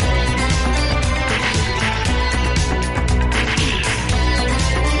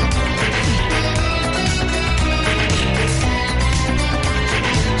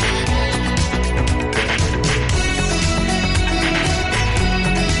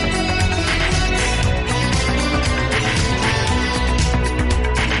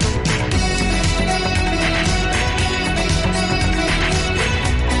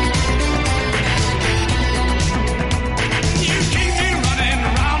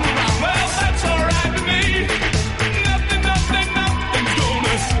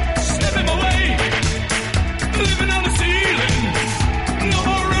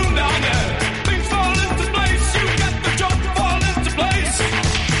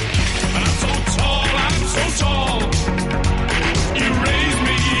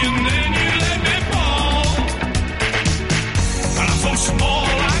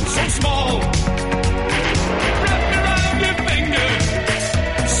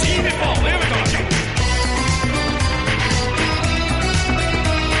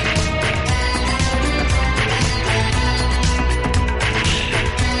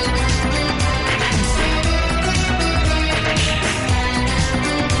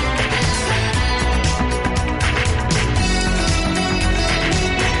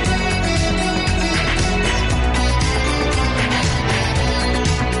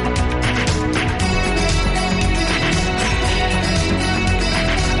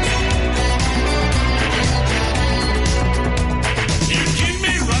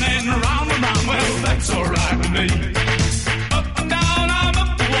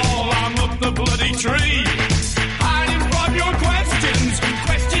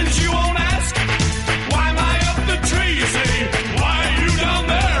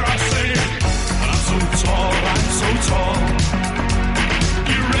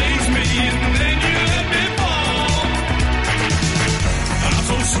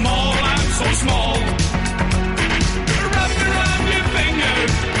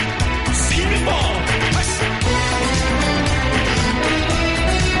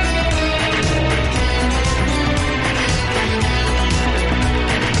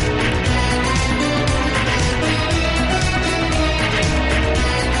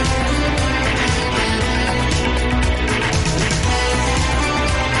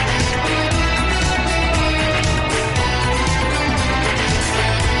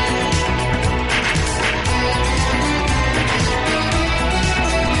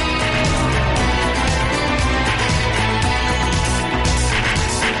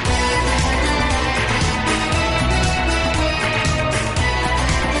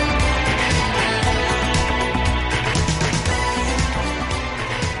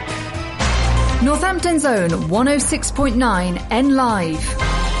 Northampton's own 106.9 N Live.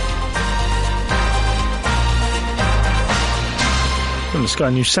 From the Sky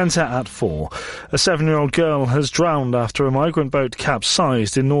News Centre at 4. A 7-year-old girl has drowned after a migrant boat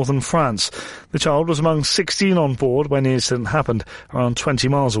capsized in northern France. The child was among 16 on board when the incident happened around 20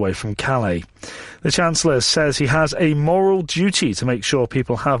 miles away from Calais. The Chancellor says he has a moral duty to make sure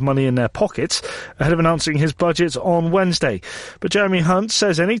people have money in their pockets ahead of announcing his budget on Wednesday. But Jeremy Hunt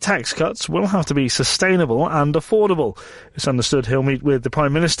says any tax cuts will have to be sustainable and affordable. It's understood he'll meet with the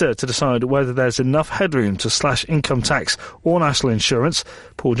Prime Minister to decide whether there's enough headroom to slash income tax or national insurance.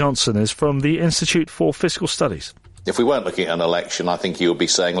 Paul Johnson is from the Institute for Fiscal Studies. If we weren't looking at an election, I think you would be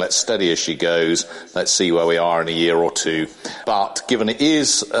saying, let's steady as she goes, let's see where we are in a year or two. But given it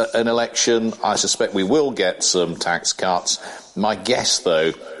is an election, I suspect we will get some tax cuts. My guess,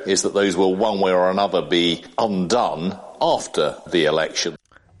 though, is that those will one way or another be undone after the election.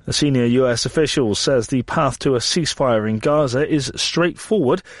 A senior US official says the path to a ceasefire in Gaza is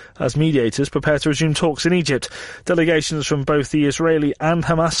straightforward as mediators prepare to resume talks in Egypt. Delegations from both the Israeli and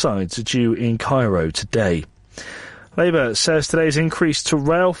Hamas sides are due in Cairo today. Labour says today's increase to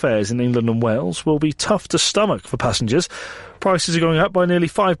rail fares in England and Wales will be tough to stomach for passengers. Prices are going up by nearly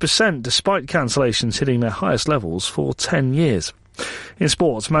 5% despite cancellations hitting their highest levels for 10 years. In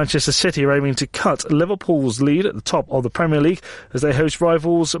sports, Manchester City are aiming to cut Liverpool's lead at the top of the Premier League as they host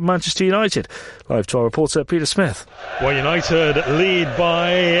rivals Manchester United. Live to our reporter Peter Smith. Well, United lead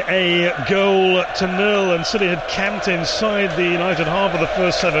by a goal to nil, and City had camped inside the United half of the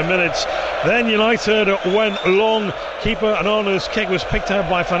first 7 minutes. Then United went long. Keeper Onana's kick was picked out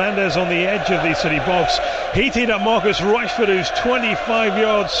by Fernandes on the edge of the City box. He teed up Marcus Rashford, whose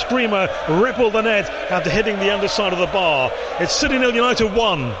 25-yard screamer rippled the net after hitting the underside of the bar. It's City 0, United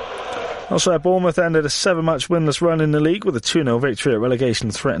 1. Also, Bournemouth ended a 7-match winless run in the league with a 2-0 victory at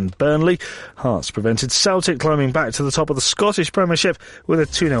relegation-threatened Burnley. Hearts prevented Celtic climbing back to the top of the Scottish Premiership with a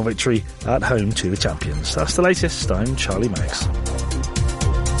 2-0 victory at home to the champions. That's the latest. I'm Charlie Max.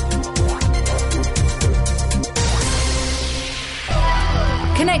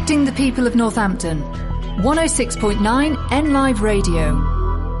 Connecting the people of Northampton. 106.9 N Live Radio.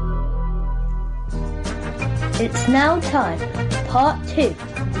 It's now time for part 2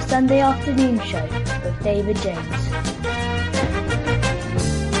 of the Sunday afternoon show with David James.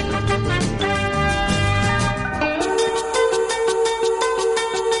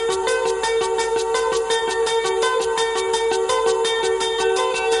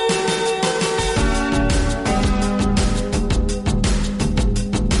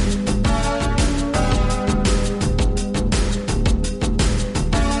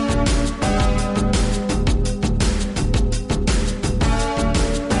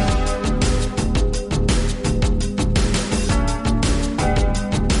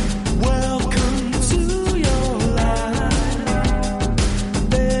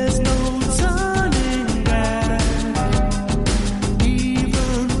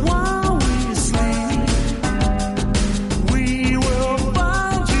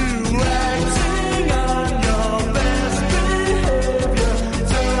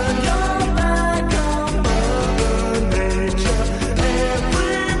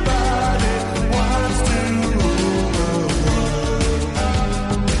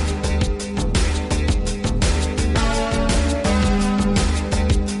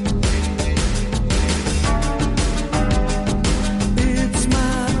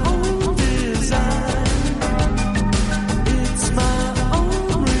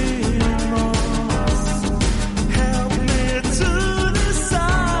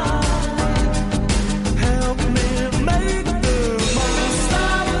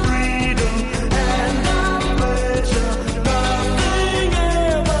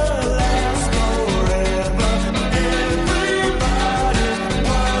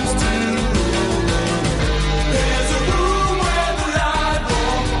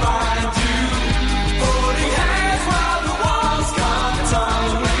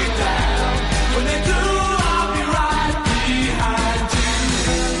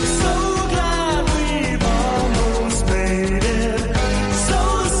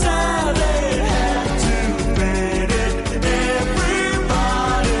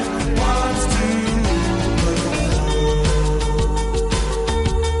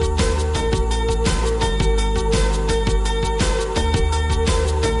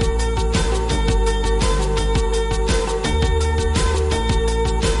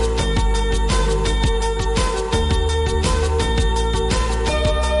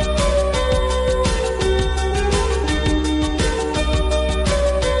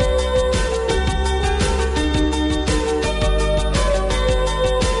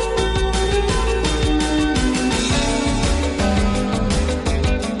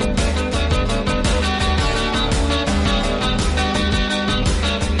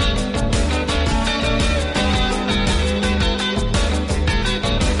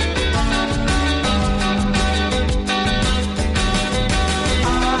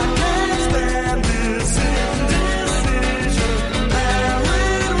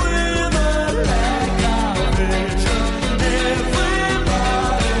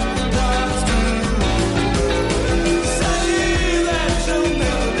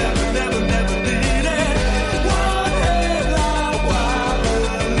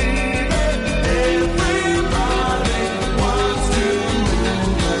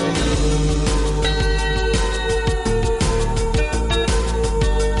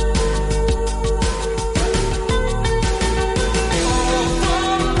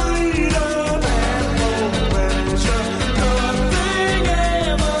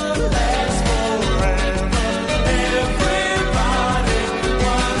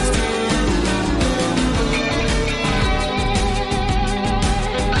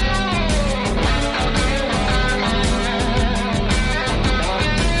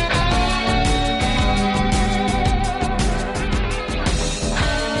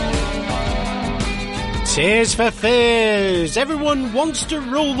 Tears for Fears. Everyone wants to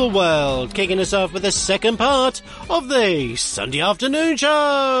rule the world. Kicking us off with the second part of the Sunday afternoon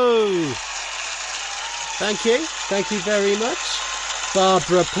show. Thank you. Thank you very much.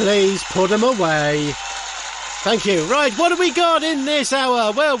 Barbara, please put them away. Thank you. Right, what have we got in this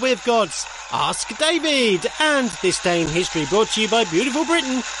hour? Well, we've got Ask David and This Day in History, brought to you by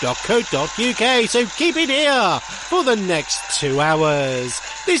beautifulbritain.co.uk. So keep it here for the next 2 hours.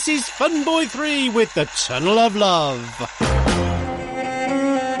 This is Fun Boy 3 with The Tunnel of Love.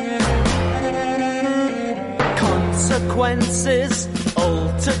 Consequences,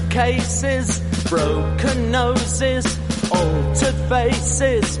 altered cases, broken noses, altered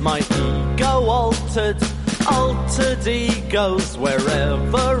faces, my ego altered. Altered egos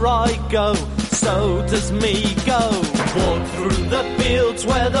wherever I go, so does me go. Walk through the fields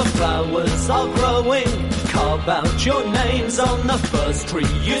where the flowers are growing. Carve out your names on the first tree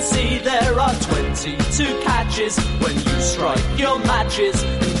you see. There are 22 catches when you strike your matches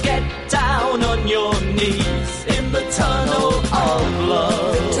and get down on your knees in the tunnel of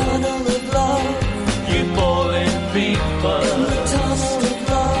love. The tunnel of love. You fall in fever. In the tunnel of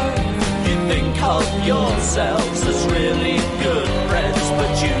love. You think of yourselves as really good friends,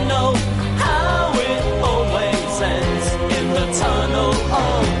 but you know how it always ends in the tunnel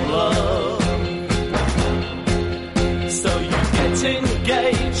of love. So you get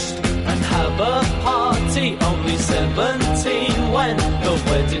engaged and have a party, only 17 when the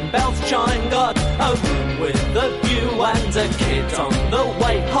wedding bells chime. Got a room with a view and a kid on the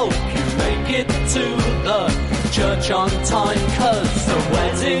way. Hope you make it to the church on time, 'cause the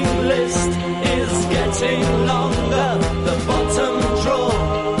wedding list is getting longer. The bottom drawer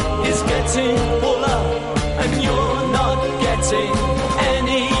is getting fuller, and you're not getting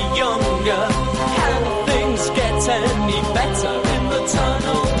any younger. Can things get any better in the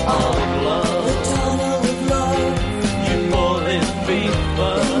tunnel of love? The tunnel of love. You fall in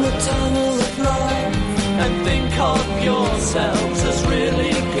fever in the tunnel of love, and think of yourselves as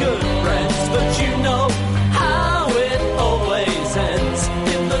really good friends, but you know how it always ends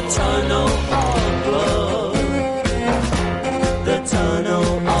in the tunnel of love. The tunnel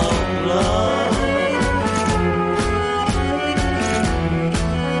of love.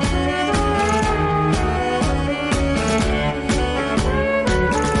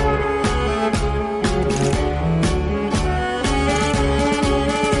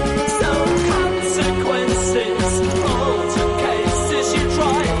 So consequences, altered cases, you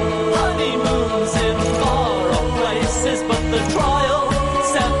try honeymoons in far-off places, but the trial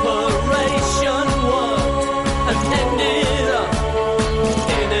separation worked and ended up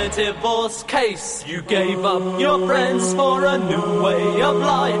in a divorce case. You gave up your friends for a new way of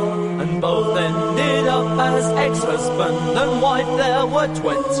life, and both ended up as ex-husband and wife. There were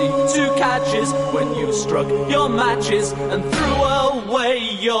 22 catches when you struck your matches and threw away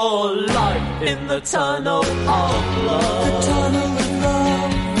your life in the tunnel of love. The tunnel of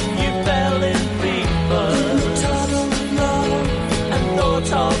love. You fell in fever in the tunnel of love, and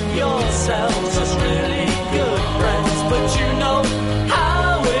thought of yourselves as really good friends, but you know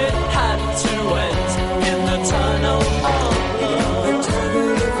how it had to end in the tunnel of love. The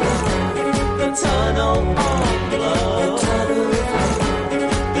tunnel of love. The tunnel of love.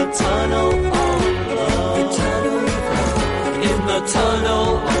 The tunnel of love. The tunnel of love. In the tunnel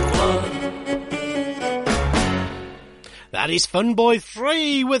of love. That is Fun Boy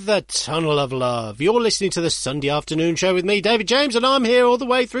 3 with The Tunnel of Love. You're listening to the Sunday afternoon show with me, David James, and I'm here all the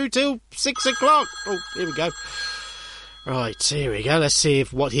way through till 6 o'clock. Oh, here we go. Right, here we go. Let's see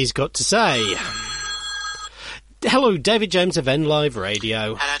what he's got to say. Hello, David James of N Live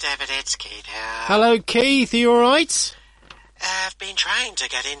Radio. Hello, David. It's Keith here. Hello, Keith. Are you all right? I've been trying to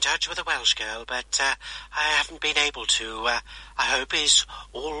get in touch with a Welsh girl, but I haven't been able to. I hope he's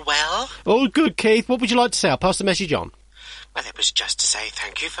all well. All good, Keith. What would you like to say? I'll pass the message on. Well, it was just to say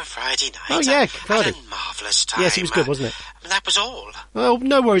thank you for Friday night. Oh, yeah, I Friday. had a marvellous time. Yes, it was good, wasn't it? That was all. Well,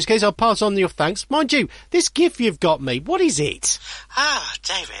 no worries, Keith. I'll pass on your thanks. Mind you, this gift you've got me, what is it? Ah,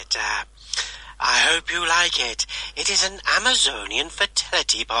 David, I hope you like it. It is an Amazonian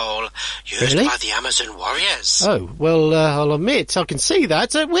fertility bowl used Really? by the Amazon warriors. Oh, well, I'll admit, I can see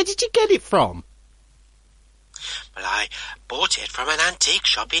that. Where did you get it from? Well, I bought it from an antique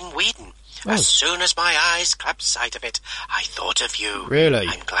shop in Whedon. Oh. As soon as my eyes clapped sight of it, I thought of you. Really?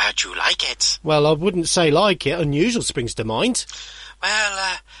 I'm glad you like it. Well, I wouldn't say like it. Unusual springs to mind.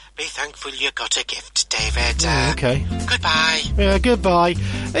 Well, be thankful you got a gift, David. Okay. Goodbye. Yeah, goodbye.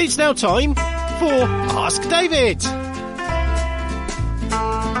 It's now time for Ask David.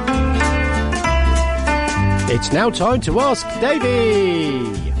 It's now time to Ask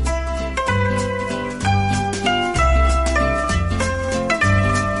Davey.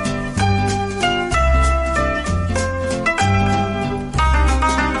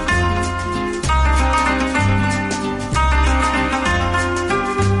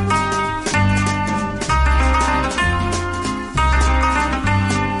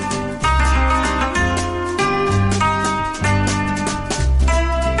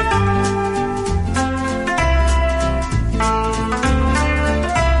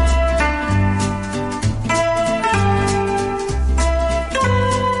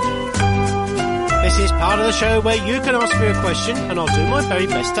 Part of the show where you can ask me a question and I'll do my very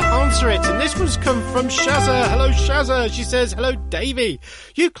best to answer it. And this one's come from Shazza. Hello, Shazza. She says, hello, Davey.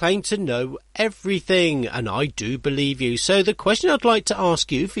 You claim to know everything, and I do believe you. So the question I'd like to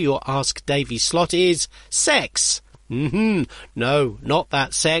ask you for your Ask Davey slot is sex. No, not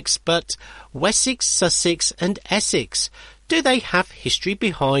that sex, but Wessex, Sussex and Essex. Do they have history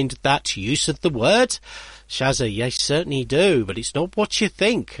behind that use of the word? Shazza, yes, certainly do, but it's not what you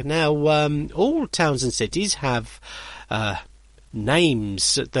think. Now, all towns and cities have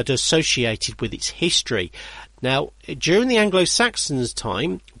names that are associated with its history. Now, during the Anglo-Saxons'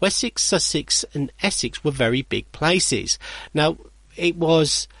 time, Wessex, Sussex and Essex were very big places. Now, it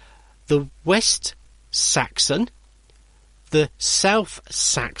was the West Saxon, the South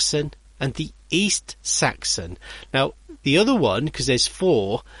Saxon and the East Saxon. Now, the other one, because there's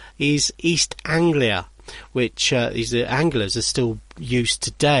 4, is East Anglia, which is the Anglers are still used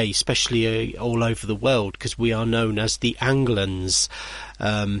today, especially all over the world, because we are known as the Anglans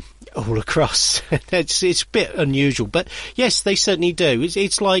all across. It's a bit unusual, but yes, they certainly do.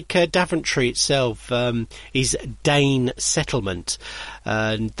 It's like Daventry itself is Dane settlement,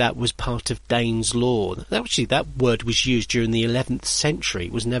 and that was part of Dane's law. Actually, that word was used during the 11th century.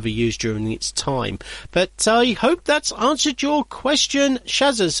 It was never used during its time. But I hope that's answered your question,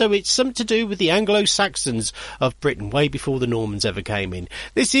 Shazza. So it's something to do with the Anglo-Saxons of Britain, way before the Normans ever came in.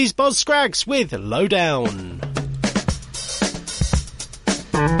 This is Boz Scraggs with Lowdown.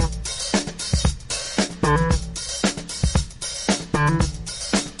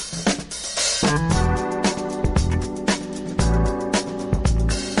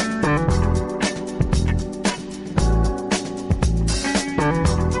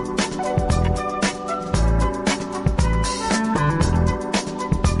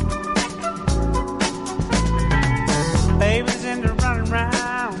 Babies into running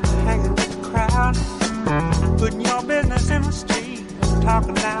round, hanging with the crowd, putting your business in the street,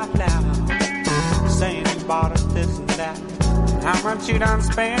 talking out loud, saying you bought us this and that, and how much you done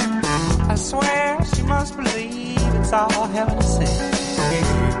spent. I swear she must believe it's all heaven sent. Hey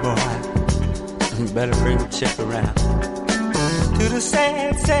boy, you better bring the check around to the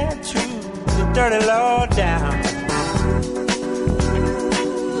sad, sad truth, the dirty low down.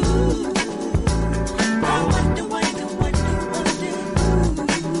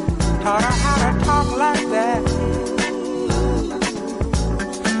 Taught her how to talk like that.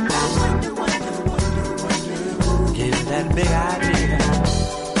 Gave her that big idea.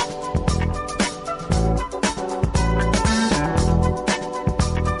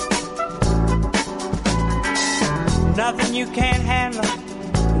 Nothing you can't handle,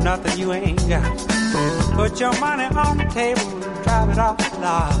 nothing you ain't got. Put your money on the table and drive it off the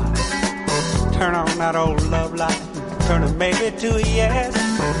lot. Turn on that old love light, turn a maybe to a yes.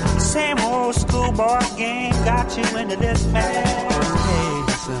 Same old schoolboy game got you into this mess.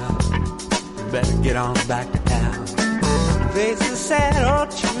 Hey, son, you better get on back to town. Face the sad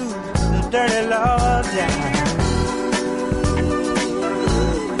old truth, the dirty law down.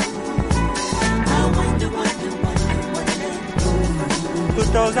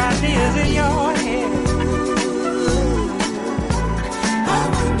 Put those ideas in your head.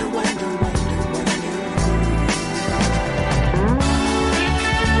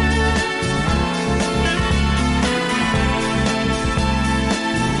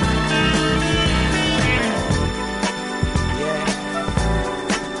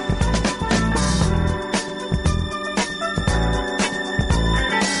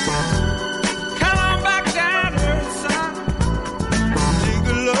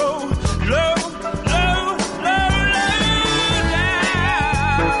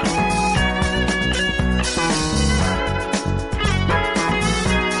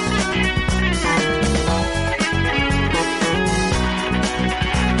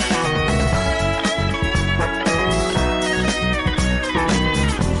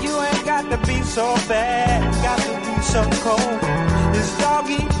 So bad, got to be so cold. This dog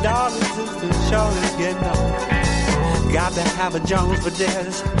eat dog is the shortest getting old. Got to have a Jones for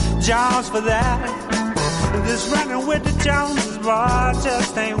this, Jones for that. This running with the Joneses, boy,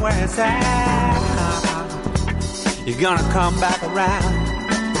 just ain't where it's at. You're gonna come back around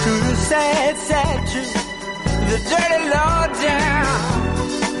to the sad, sad truth, the dirty low down.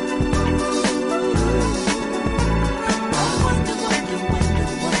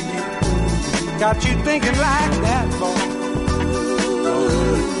 Got you thinking like that, boy.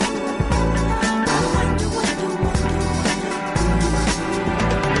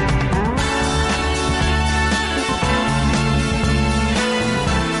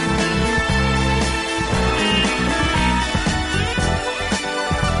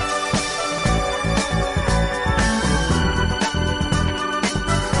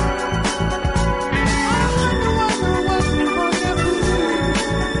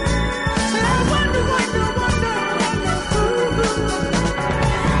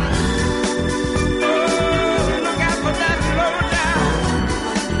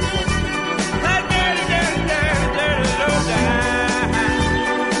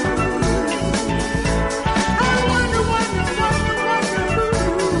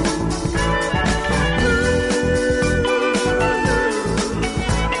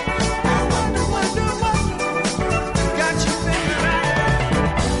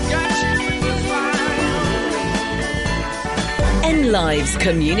 Lives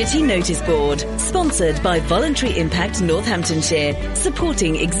Community Notice Board, sponsored by Voluntary Impact Northamptonshire,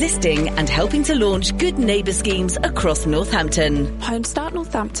 supporting existing and helping to launch good neighbour schemes across Northampton. Homestart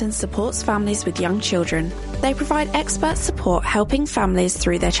Northampton supports families with young children. They provide expert support helping families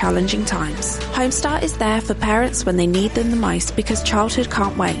through their challenging times. Homestart is there for parents when they need them the most because childhood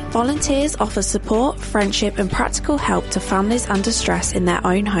can't wait. Volunteers offer support, friendship and practical help to families under stress in their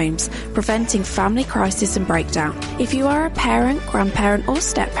own homes, preventing family crisis and breakdown. If you are a parent, grandparent or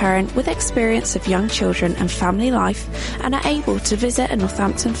step-parent with experience of young children and family life and are able to visit a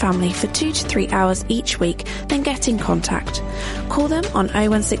Northampton family for 2 to 3 hours each week, then get in contact. Call them on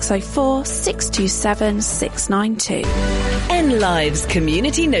 01604 627 692. N Lives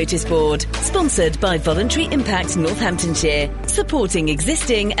Community Notice Board, sponsored by Voluntary Impact Northamptonshire, supporting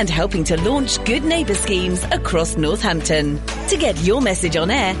existing and helping to launch good neighbour schemes across Northampton. To get your message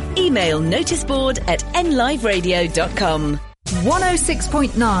on air, email noticeboard@nliveradio.com.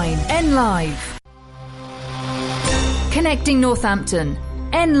 106.9 N Live. Connecting Northampton.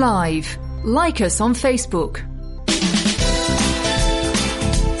 N Live. Like us on Facebook.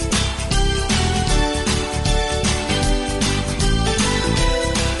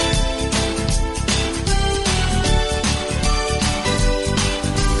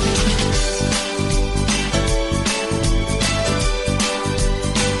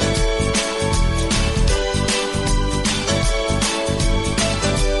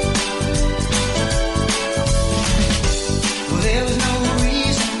 There was no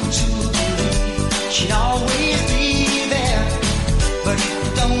reason to believe she'd always be there. But if you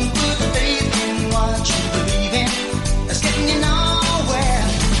don't put faith in what you believe in, that's getting you nowhere.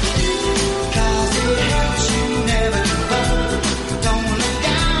 'Cause it helps you never give up. Don't look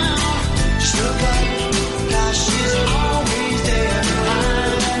down, just look up. 'Cause she's always there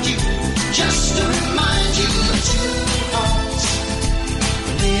behind you, just to remind you of two hearts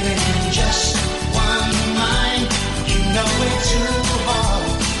living in just one mind. You know it's too hard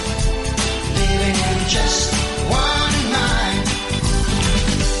living in just one mind.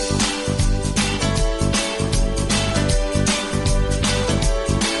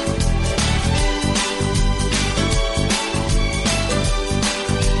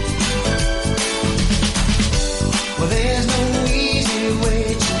 Well, there's no easy way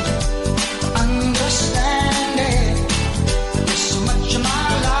to understand it. There's so much of my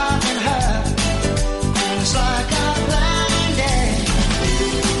life in her, and it's like I planned it.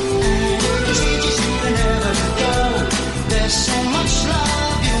 And it teaches you to never let go. There's so much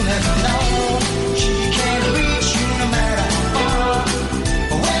love you'll never know. She can't reach you no matter how far,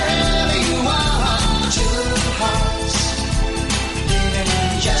 or wherever you are. Two hearts living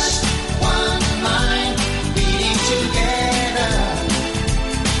in just one mind, beating together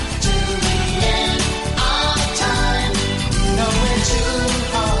till the end of time. You know we're two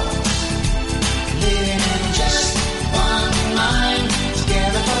hearts living in just one mind,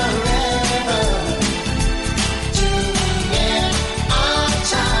 together forever till the end of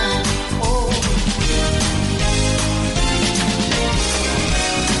time. Oh,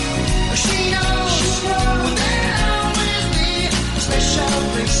 she knows there'll always be a special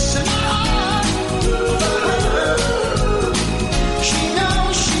place in my heart for her. She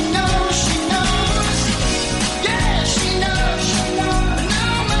knows, yeah, she knows, no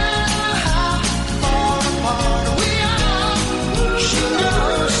matter how far apart we are, she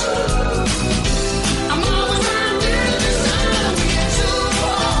knows. I'm always right there beside we are two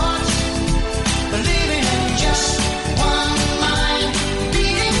hearts, living in just one mind,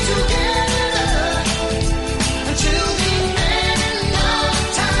 beating together until the end of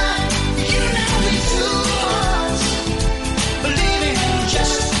time. You know we're two hearts, living in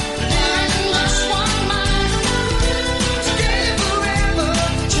just one mind, together forever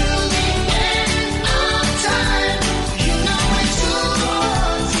till the end of time. You know we're two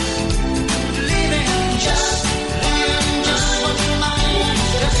hearts, living in just one mind,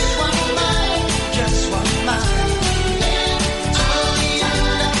 just one mind, just one mind. Till the end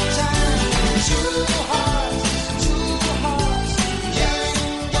of time, two hearts,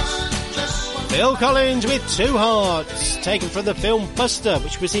 just one. Phil Collins with Two Hearts, taken from the film Buster,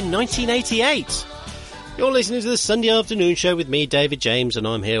 which was in 1988. You're listening to the Sunday afternoon show with me, David James, and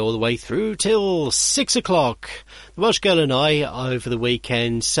I'm here all the way through till 6 o'clock. The Welsh girl and I, over the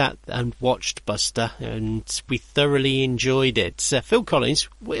weekend, sat and watched Buster, and we thoroughly enjoyed it. Phil Collins,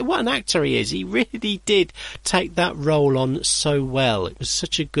 what an actor he is. He really did take that role on so well. It was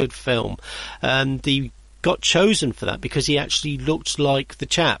such a good film. And he got chosen for that because he actually looked like the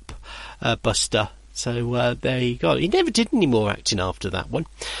chap, Buster, So there you go. He never did any more acting after that one.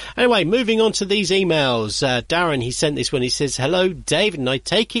 Anyway, moving on to these emails. Darren, he sent this one. He says, hello, David, and I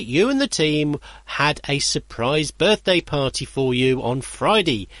take it you and the team had a surprise birthday party for you on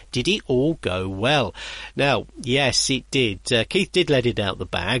Friday. Did it all go well? Now, yes, it did. Keith did let it out the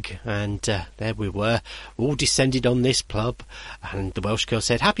bag, and there we were, all descended on this pub, and the Welsh girl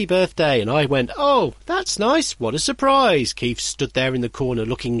said, happy birthday, and I went, oh, that's nice, what a surprise. Keith stood there in the corner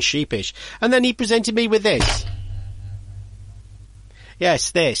looking sheepish, and then he presented me with this.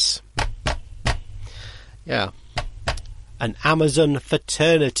 Yes, this. Yeah. An Amazon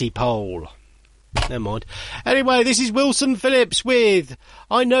fraternity pole. Never mind. Anyway, this is Wilson Phillips with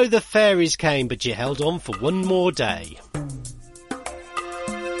I Know the Fairies Came, but you held on for one more day.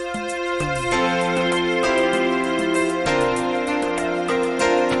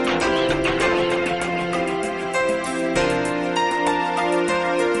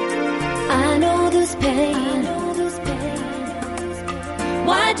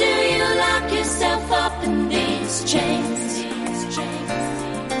 Why do you lock yourself up in these chains?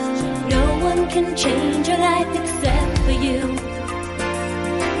 No one can change your life except for you.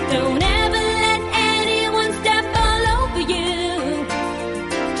 Don't ever let anyone step all over you.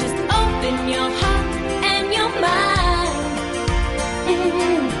 Just open your heart and your mind.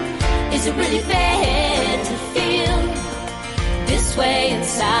 Is it really fair to feel this way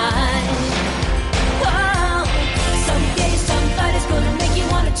inside?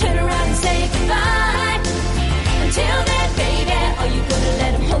 Turn around and say goodbye. Until then, baby, are you gonna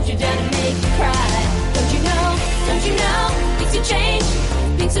let him hold you down and make you cry? Don't you know, things will change,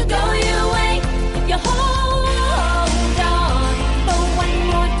 things will go your way if you hold on for one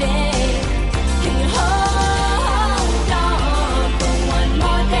more day. Can you hold on for one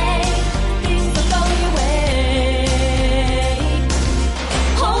more day? Things will go your way.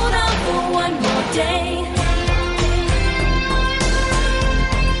 Hold on for one more day.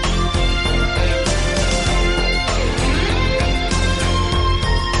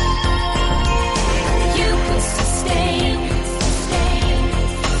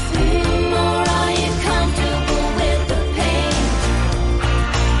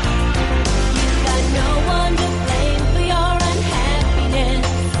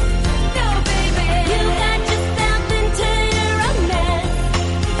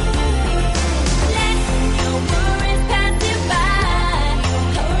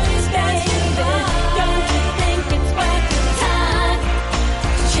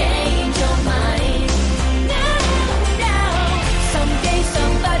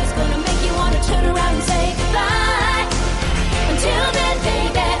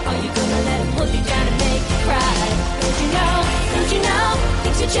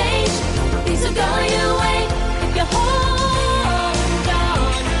 Change, things will go your way if you hold on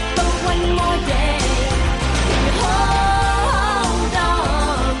for one more day. If you hold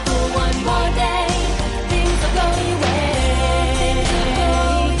on for one more day, things will go your way.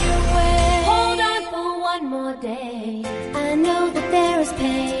 Hold on for one more day. I know that there is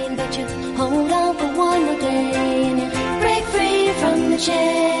pain, but you hold on for one more day and you break free from the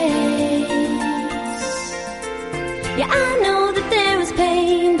chains. Yeah, I know that there is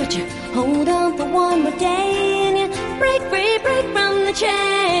pain, but you hold on for one more day and you break free, break from the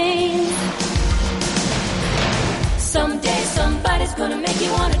chains. Someday somebody's gonna make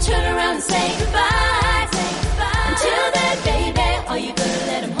you wanna turn around and say goodbye. Until then, baby, are you gonna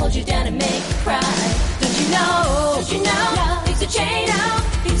let him hold you down and make you cry? Don't you know, things will change,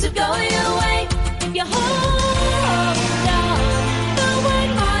 things will go your way if you hold on for one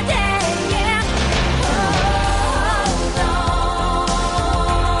more day, yeah.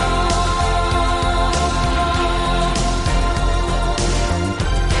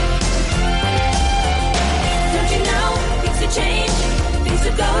 Change, things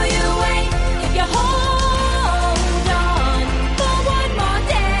will go your way if you hold on for one more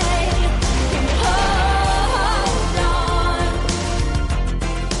day.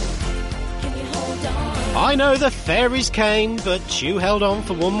 Can you hold on? I know the fairies came, but you held on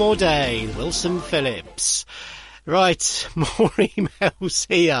for one more day. Wilson Phillips. Right, more emails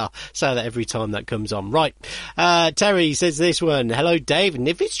here. Say that every time that comes on. Right, Terry says this one. Hello, Dave, and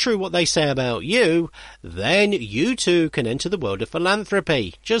if it's true what they say about you, then you too can enter the world of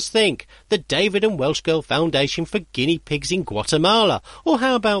philanthropy. Just think, the David and Welsh Girl Foundation for Guinea Pigs in Guatemala. Or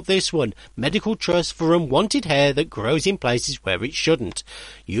how about this one? Medical Trust for Unwanted Hair that grows in places where it shouldn't.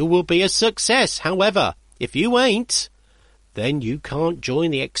 You will be a success. However, if you ain't, then you can't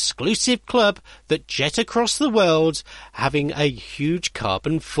join the exclusive club that jet across the world having a huge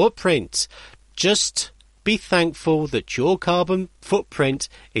carbon footprint. Just be thankful that your carbon footprint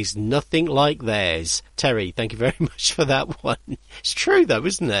is nothing like theirs. Terry, thank you very much for that one. It's true though,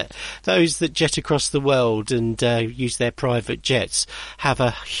 isn't it? Those that jet across the world and use their private jets have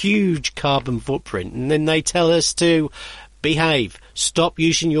a huge carbon footprint, and then they tell us to behave, stop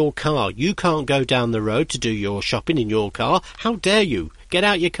using your car. You can't go down the road to do your shopping in your car. How dare you? Get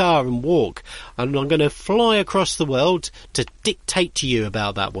out your car and walk. And I'm going to fly across the world to dictate to you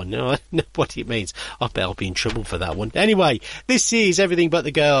about that one. Now, I know what it means. I bet I'll be in trouble for that one. Anyway, this is Everything But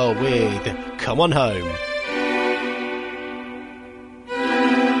the Girl with Come On Home.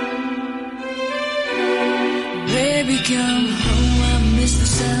 Baby, come home, I miss the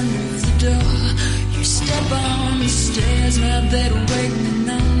sound of the door. You step on the stairs, now they don't wake me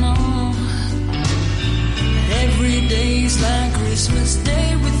no more. Every day's like Christmas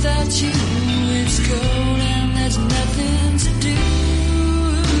Day without you. It's cold and there's nothing to do.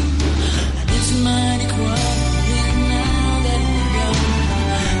 And it's mighty quiet here now that you're gone.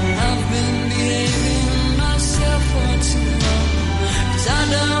 I've been behaving myself for too long. 'Cause I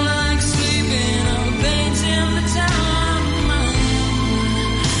don't like sleeping on the bed till the time of my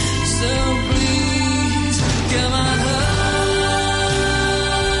own. So please, come on home.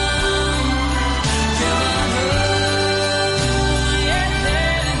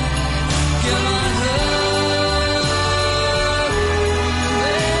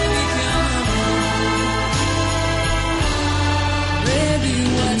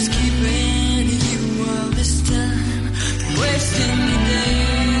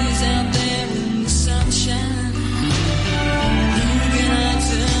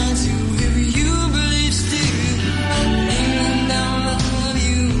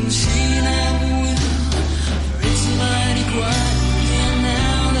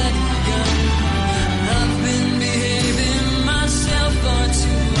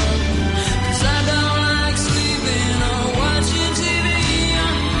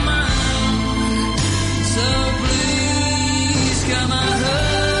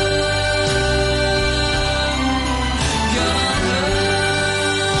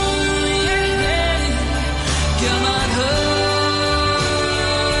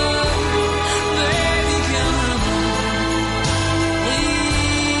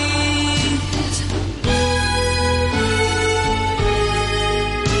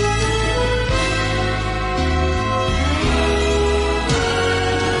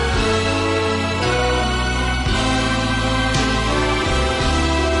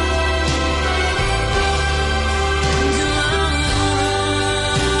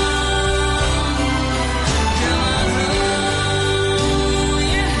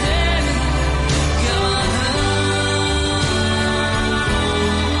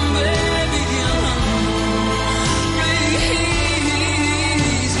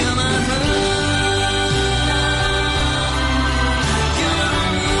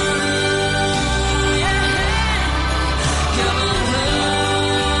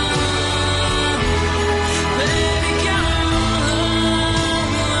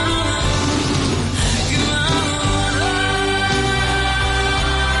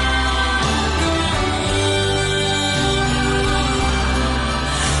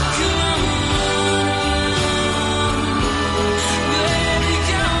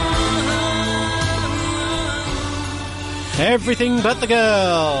 Everything But the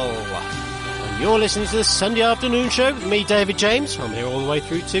Girl. And you're listening to the Sunday Afternoon Show with me, David James. I'm here all the way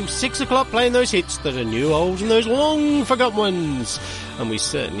through to 6 o'clock playing those hits that are new, old and those long forgotten ones. And we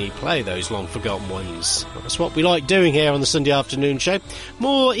certainly play those long forgotten ones. That's what we like doing here on the Sunday Afternoon Show.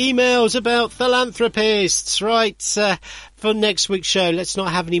 More emails about philanthropists. Right, for next week's show, let's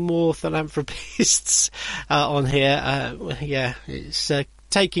not have any more philanthropists on here. Yeah, it's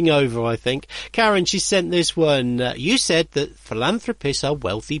taking over, I think. Karen, she sent this one. You said that philanthropists are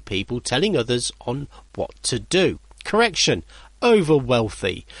wealthy people telling others on what to do. Correction. Over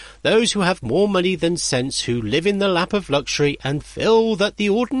wealthy. Those who have more money than sense, who live in the lap of luxury and feel that the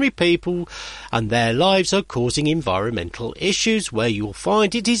ordinary people and their lives are causing environmental issues, where you'll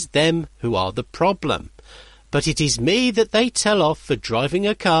find it is them who are the problem. But it is me that they tell off for driving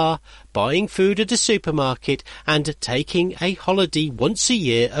a car, buying food at a supermarket and taking a holiday once a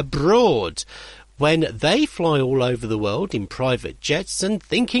year abroad, when they fly all over the world in private jets and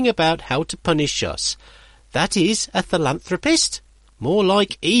thinking about how to punish us. That is a philanthropist? More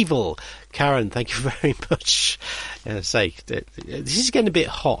like evil. Karen, thank you very much. This is getting a bit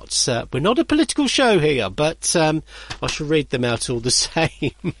hot. We're not a political show here, but I shall read them out all the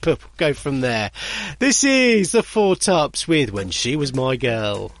same. But we'll go from there. This is the Four Tops with When She Was My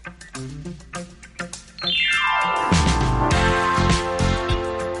Girl.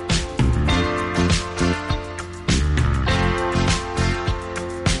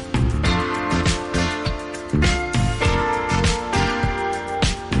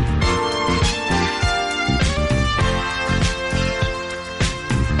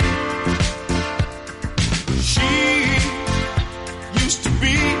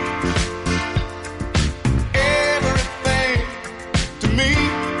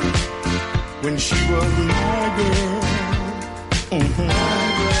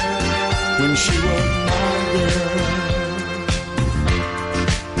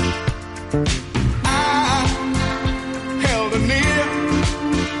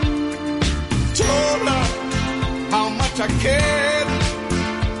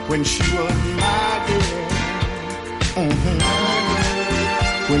 when she was my girl.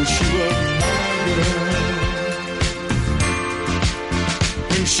 When she was my girl.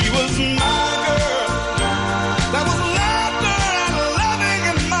 When she was my girl, there was laughter and loving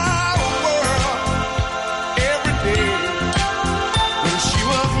in my world every day. When she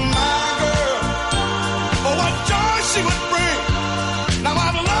was my girl, oh what joy she would bring. Now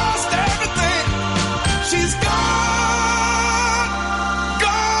I've lost everything. She's gone,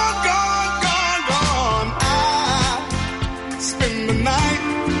 gone, gone, gone, gone. I spend the night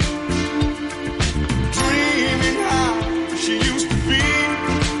dreaming how she used to be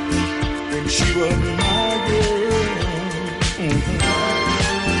when she was my girl.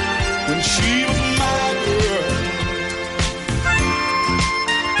 When she was my girl.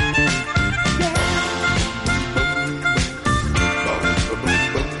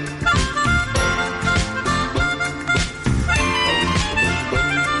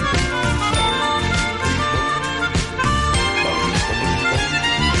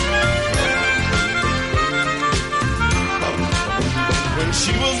 When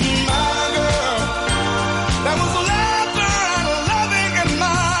she was my girl, there was laughter and loving in my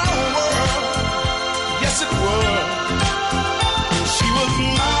world. Yes, it was. When she was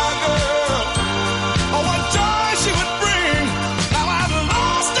my girl, oh, what joy she would bring. Now I've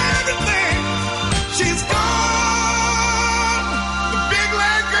lost everything. She's gone. The big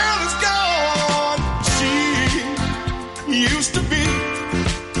leg girl is gone. She used to be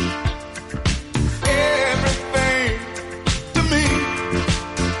everything to me.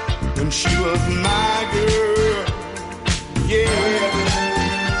 When she was my girl, yeah,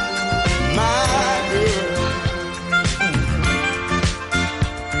 my girl.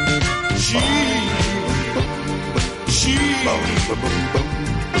 She,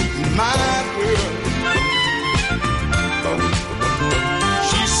 my girl.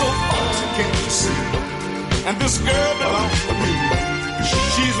 She's so foxy, can't you see? And this girl belongs to me.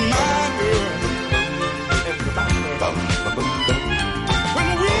 She's my girl. When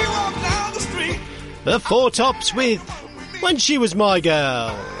we walk down the street. The Four Tops with When She Was My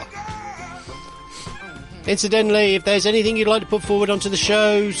Girl. Incidentally, if there's anything you'd like to put forward onto the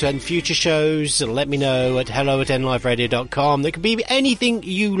shows and future shows, let me know at hello@nliveradio.com. There can be anything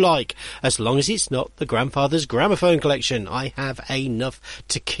you like, as long as it's not the Grandfather's Gramophone Collection. I have enough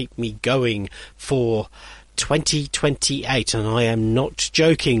to keep me going for 2028, and I am not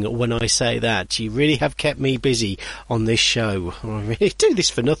joking when I say that. You really have kept me busy on this show. I really do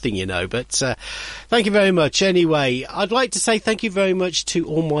this for nothing, you know, but thank you very much. Anyway, I'd like to say thank you very much to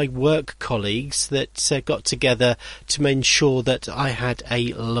all my work colleagues that got together to ensure that I had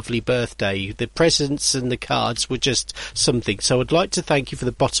a lovely birthday. The presents and the cards were just something, so I'd like to thank you for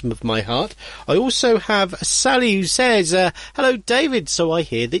the bottom of my heart. I also have Sally who says, hello David, so I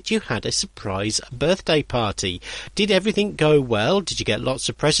hear that you had a surprise birthday party. Did everything go well? Did you get lots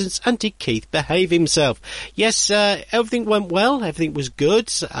of presents? And did Keith behave himself? Yes, everything went well. Everything was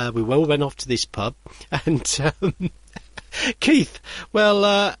good. We well went off to this pub. And Keith, well,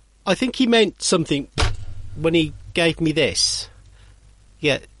 I think he meant something when he gave me this.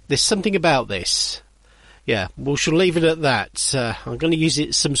 Yeah, there's something about this. Yeah, we shall leave it at that. I'm going to use it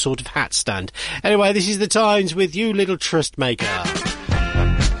as some sort of hat stand. Anyway, this is The Times with You Little Trust Maker.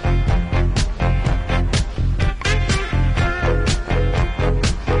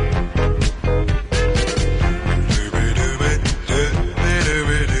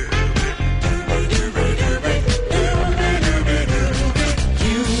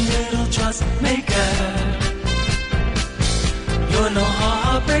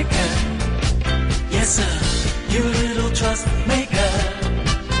 You little trust maker.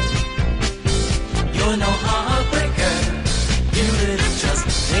 You're no heartbreaker. You little trust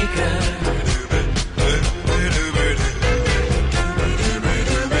maker.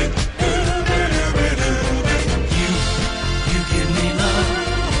 You give me love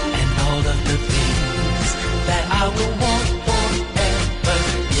and all of the things that I will want forever.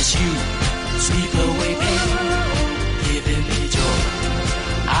 Yes, you sweep away pain, giving me joy.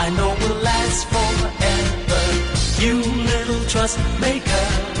 I know will last forever. You little trust maker.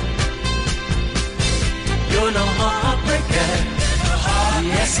 You're no heartbreaker.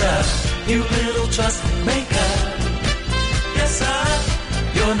 Yes, sir. You little trust maker. Yes, sir.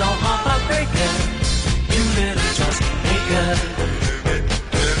 You're no heartbreaker. You little trust maker.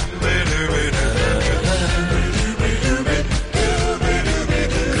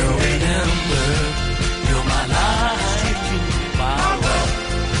 Girl, remember, you're my life, my world.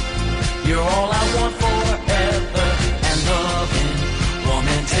 You're all I want forever, and loving, warm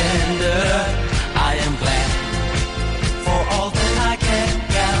and tender. I am glad for all that I can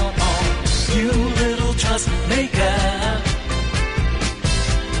count.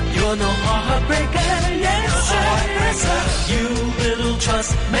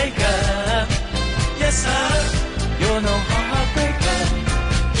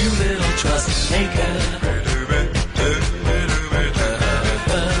 trust maker.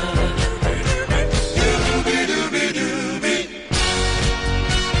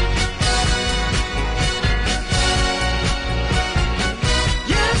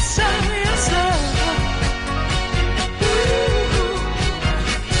 Yes, sir, yes, sir.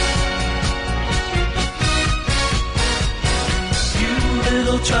 You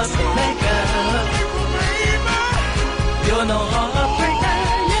little trust maker. You're no heartbreaker.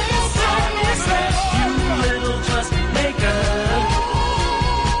 Yes, sir, yes, sir. You little trust maker.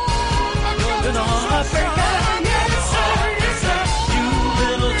 You're no heartbreaker. Yes, sir, yes, sir. You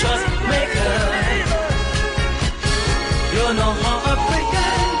little trust maker. You're no heartbreaker.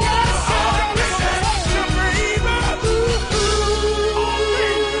 Yes, sir, yes, sir.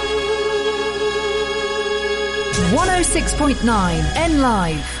 106.9 N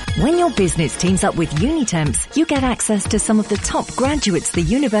Live. When your business teams up with Unitemps, you get access to some of the top graduates the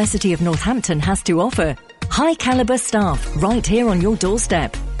University of Northampton has to offer. High caliber staff right here on your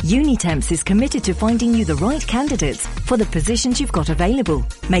doorstep. Unitemps is committed to finding you the right candidates for the positions you've got available,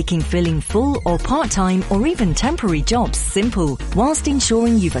 making filling full or part-time or even temporary jobs simple, whilst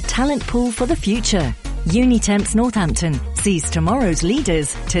ensuring you've a talent pool for the future. Unitemps Northampton sees tomorrow's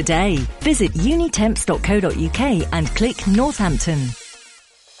leaders today. Visit unitemps.co.uk and click Northampton.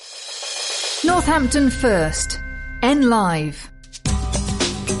 Northampton First. N Live.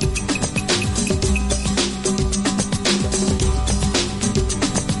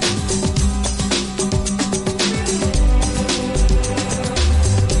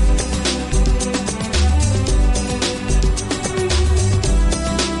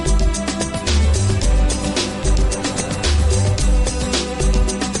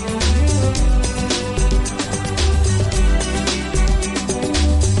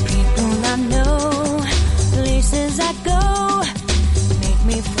 People I know, places I go.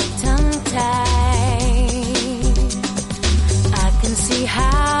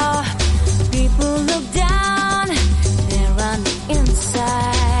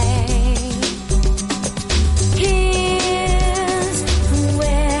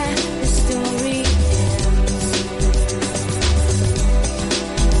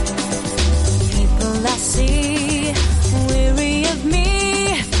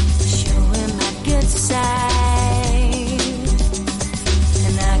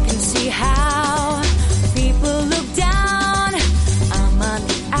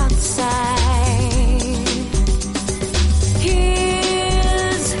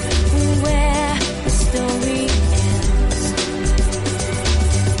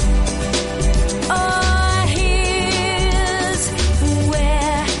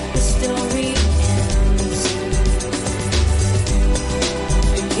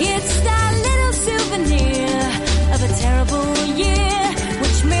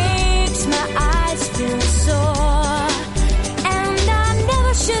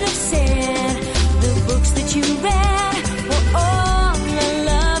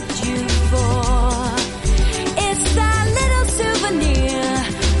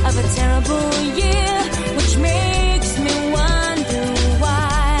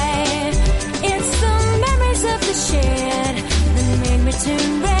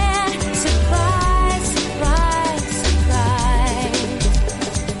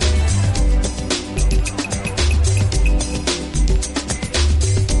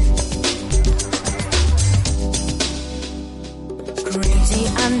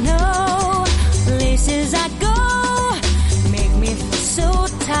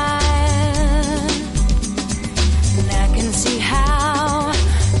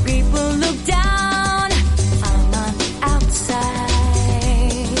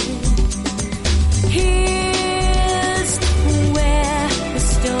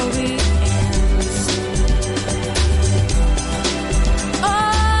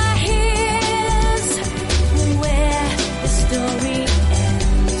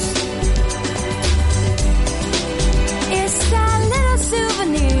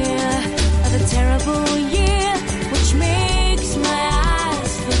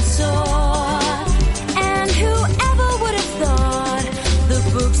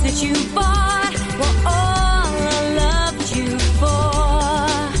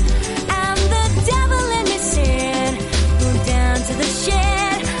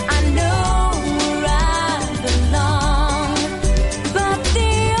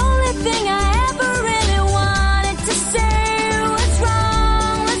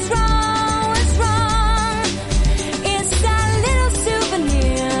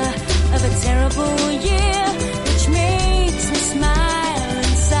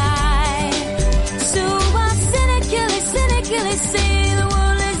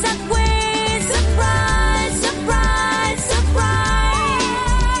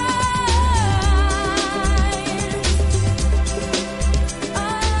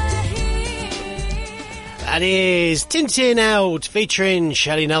 That is Tintin Out featuring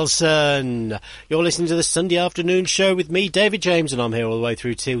Shelley Nelson. You're listening to the Sunday afternoon show with me, David James, and I'm here all the way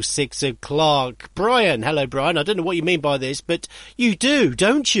through till 6 o'clock. Brian, hello Brian, I don't know what you mean by this, but you do,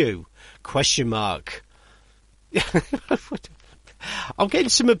 don't you? Question mark. I'm getting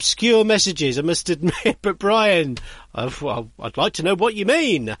some obscure messages, I must admit, but Brian, well, I'd like to know what you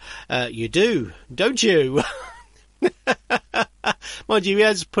mean. You do, don't you? Mind you, he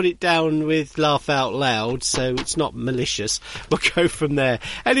has put it down with laugh out loud, so it's not malicious. We'll go from there.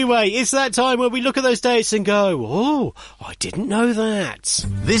 Anyway, it's that time where we look at those dates and go, oh, I didn't know that.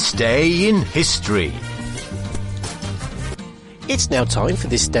 This day in history. It's now time for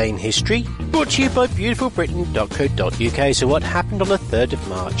This Day in History, brought to you by beautifulbritain.co.uk. So what happened on the 3rd of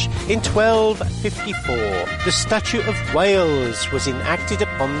March? In 1254, the Statute of Wales was enacted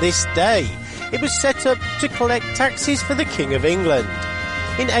upon this day. It was set up to collect taxes for the King of England.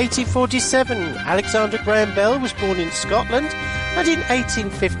 In 1847, Alexander Graham Bell was born in Scotland, and in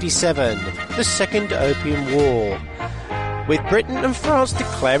 1857, the Second Opium War, with Britain and France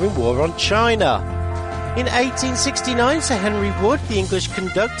declaring war on China. In 1869, Sir Henry Wood, the English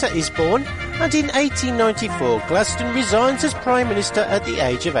conductor, is born, and in 1894, Gladstone resigns as Prime Minister at the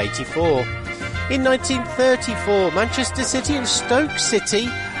age of 84. In 1934, Manchester City and Stoke City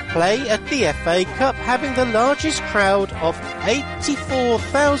play at the FA Cup, having the largest crowd of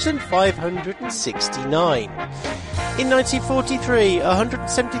 84,569. In 1943,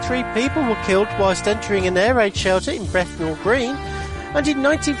 173 people were killed whilst entering an air raid shelter in Bethnal Green, and in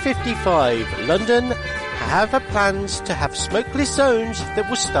 1955, London have plans to have smokeless zones that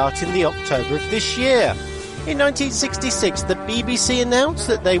will start in the October of this year. In 1966, the BBC announced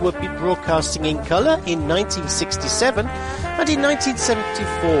that they would be broadcasting in colour in 1967, and in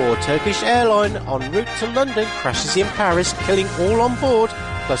 1974, Turkish airline en route to London crashes in Paris, killing all on board,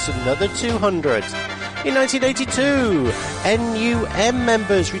 plus another 200. In 1982, NUM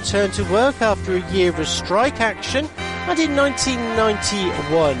members returned to work after a year of strike action, and in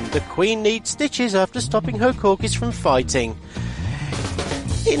 1991, the Queen needs stitches after stopping her corgis from fighting.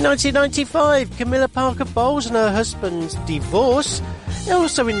 In 1995, Camilla Parker Bowles and her husband's divorce.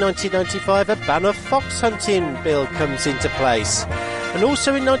 Also in 1995, a ban of fox hunting bill comes into place. And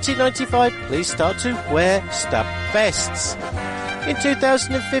also in 1995, police start to wear stab vests. In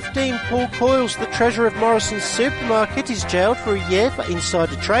 2015, Paul Coyles, the treasurer of Morrison's supermarket, is jailed for a year for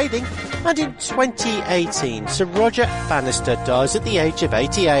insider trading. And in 2018, Sir Roger Bannister dies at the age of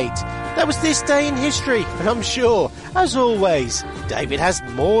 88. That was This Day in History, and I'm sure, as always, David has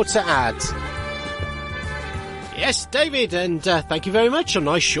more to add. Yes, David, and thank you very much, and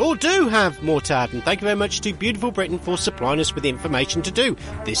I sure do have more to add, and thank you very much to Beautiful Britain for supplying us with information to do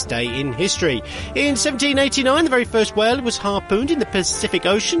This Day in History. In 1789, the very first whale was harpooned in the Pacific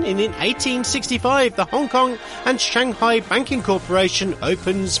Ocean, and in 1865, the Hong Kong and Shanghai Banking Corporation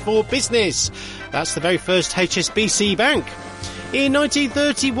opens for business. That's the very first HSBC bank. In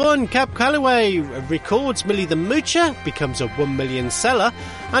 1931, Cab Calloway records Millie the Moocher, becomes a 1 million seller,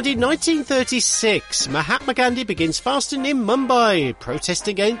 and in 1936, Mahatma Gandhi begins fasting in Mumbai,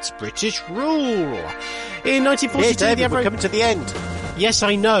 protesting against British rule. In 1942, David, we're coming to the end. Yes,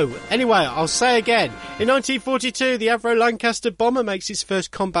 I know. Anyway, I'll say again. In 1942, the Avro Lancaster bomber makes its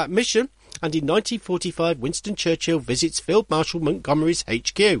first combat mission. And in 1945, Winston Churchill visits Field Marshal Montgomery's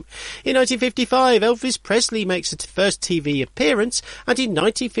HQ. In 1955, Elvis Presley makes its first TV appearance, and in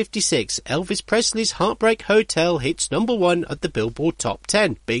 1956, Elvis Presley's Heartbreak Hotel hits #1 at the Billboard Top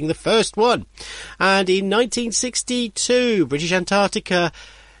 10, being the first one. And in 1962, British Antarctica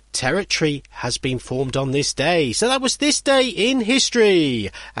Territory has been formed on this day. So that was This Day in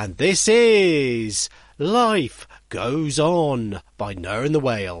History, and this is Life Goes On by Noah and the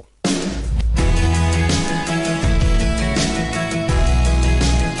Whale.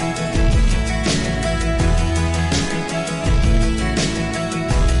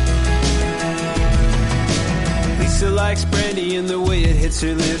 Lisa likes brandy and the way it hits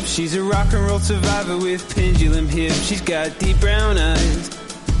her lips. She's a rock and roll survivor with pendulum hips. She's got deep brown eyes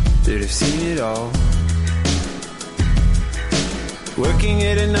that have seen it all. Working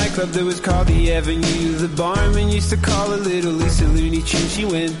at a nightclub that was called the Avenue, the barman used to call her Little Lisa Looney Tune. She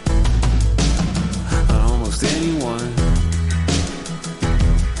went on almost anyone.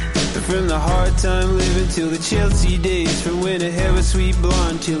 From the hard time living till the Chelsea days, from when her hair was sweet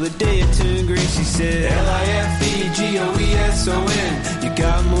blonde till the day it turned green. She said LIFEGOESON, you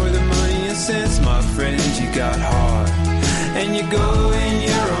got more than money and sense, my friend. You got heart and you go in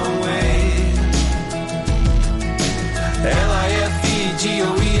your own way.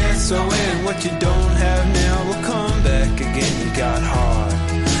 LIFEGOESON, what you don't have now will come back again. You got heart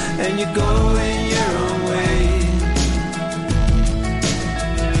and you go in your own way.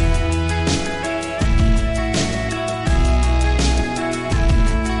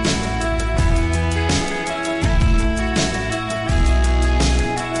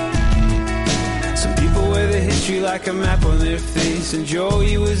 like a map on their face. And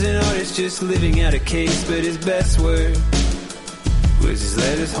Joey was an artist just living out a case, but his best work was his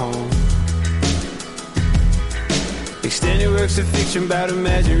letters home. Extended works of fiction about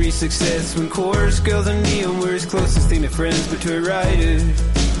imaginary success, when chorus girls and neon were his closest thing to friends. But to a writer,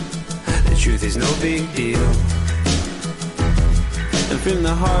 the truth is no big deal. And from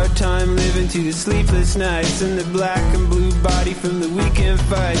the hard time living to the sleepless nights, and the black and blue body from the weekend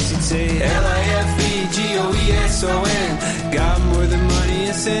fights, you'd say L-I-F-E-G-O-E-S-O-N. Got more than money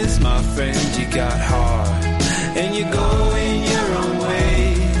and sense, my friend. You got heart, and you go in your own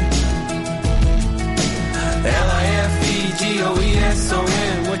way. L-I-F-E-G-O-E-S-O-N.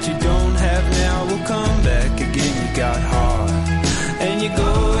 What you don't have now will come back again. You got heart, and you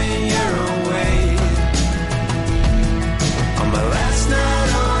go in your own way. On my last night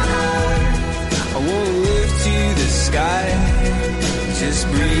on earth, I won't live to the sky. Just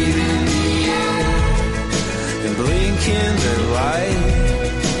breathe in the air and blink in the light.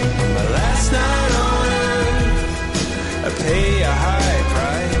 On my last night on earth, I pay a high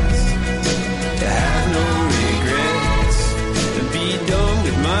price to have no regrets and be done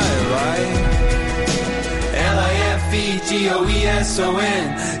with my life. L-I-F-E-G-O-E-S-O-N.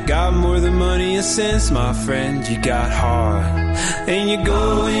 Got more than money and sense, my friend. You got heart, and you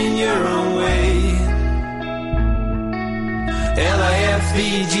go in your own way.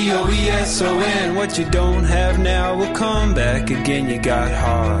 L-I-F-E-G-O-E-S-O-N. What you don't have now will come back again. You got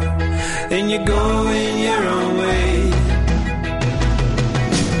heart, and you go in your own way.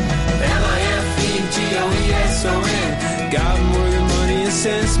 L-I-F-E-G-O-E-S-O-N. Got more than money and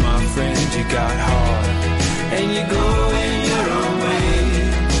sense, my friend. You got heart, and you go in your own way.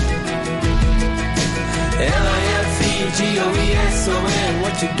 L-I-F-E-G-O-E-S-O-N.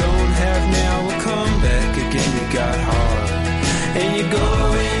 What you don't have now will come back again. You got heart, and you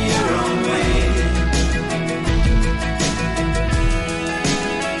go in your own way.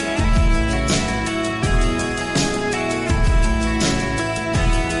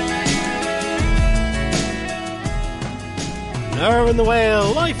 Noah and the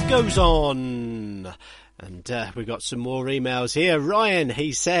Whale, life goes on. And we've got some more emails here. Ryan,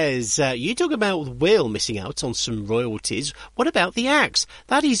 he says, you talk about Will missing out on some royalties. What about the axe?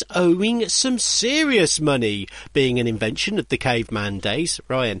 That is owing some serious money, being an invention of the caveman days.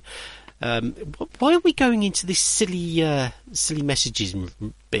 Ryan, why are we going into this silly messages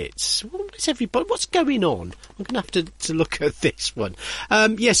bits? What's going on? I'm going to have to look at this one.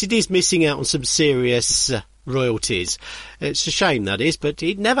 Yes, it is missing out on some serious royalties. It's a shame, that is, but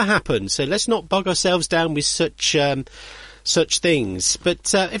it never happened, so let's not bog ourselves down with such things.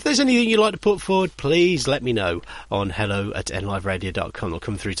 But if there's anything you'd like to put forward, please let me know on hello@nliveradio.com. It'll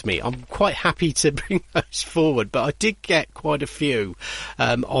come through to me. I'm quite happy to bring those forward, but I did get quite a few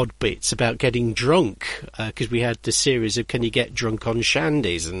odd bits about getting drunk, because we had the series of Can You Get Drunk on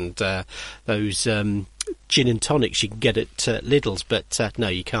Shandies, and those gin and tonics you can get at Lidl's, but no,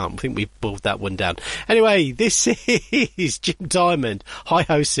 you can't. I think we've boiled that one down. Anyway, this is Jim Diamond,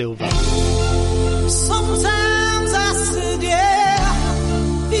 Hi-Ho Silver. Sometimes I sit,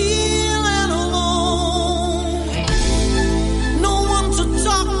 feeling alone. No one to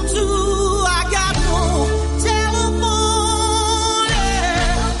talk to, I got no telephone,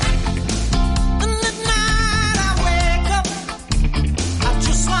 And at night I wake up, I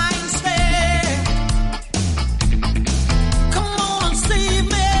just lie and stare. Come on and save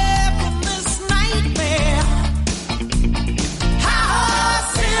me from this nightmare. Hi-ho,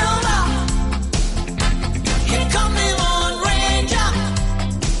 Silver.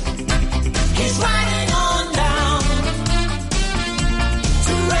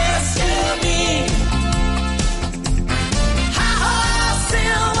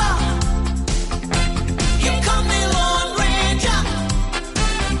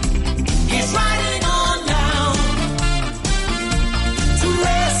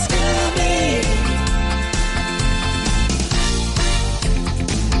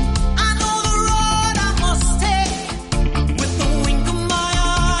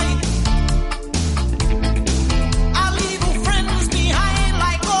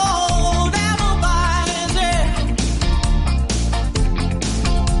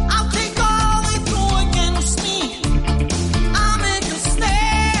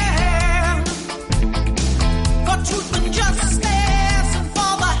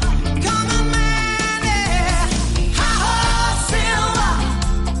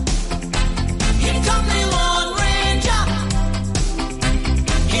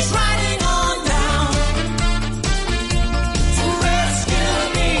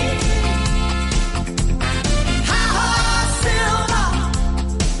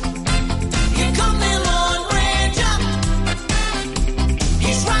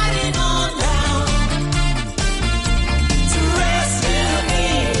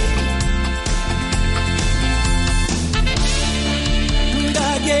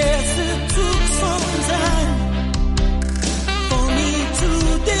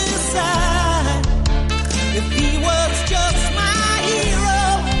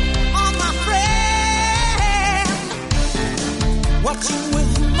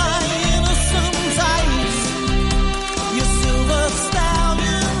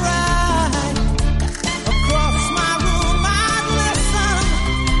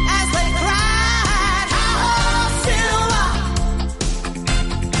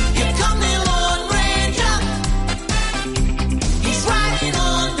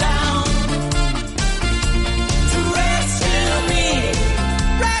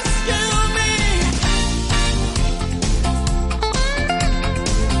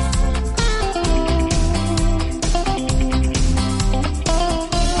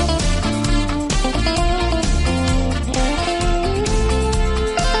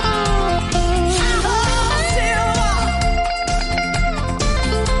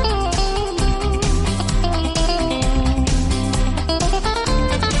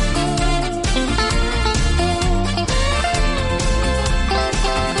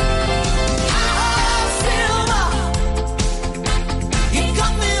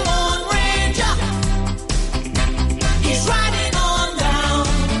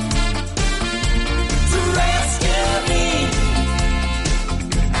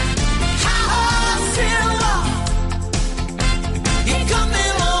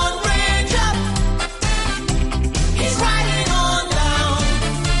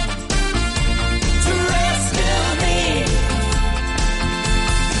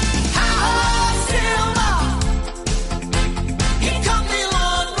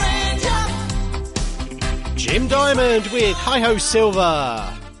 Hammond with Hi-Ho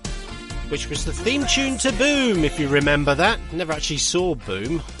Silver, which was the theme tune to Boom, if you remember that. Never actually saw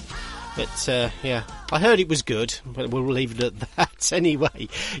Boom, but yeah, I heard it was good, but we'll leave it at that anyway.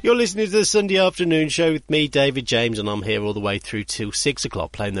 You're listening to the Sunday afternoon show with me, David James, and I'm here all the way through till 6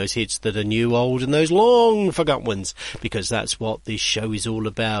 o'clock, playing those hits that are new, old, and those long forgotten ones, because that's what this show is all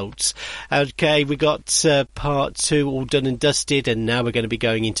about. Okay, we got part 2 all done and dusted, and now we're going to be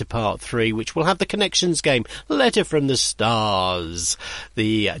going into part 3, which will have the Connections game, Letter from the Stars,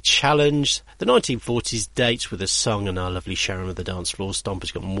 the challenge, the 1940s dates with a song, and our lovely Sharon of the Dance Floor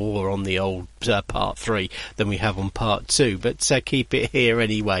Stomper's got more on the old part 3 than we have on part 2, but keep it here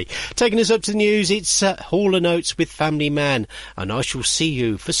anyway. Taking us up to the news, it's Hall & Oates with Family Man, and I shall see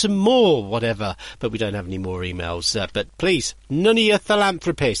you for some more whatever, but we don't have any more emails, but please, none of your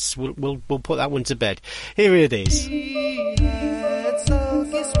philanthropists, we'll put that one to bed. Here it is. She had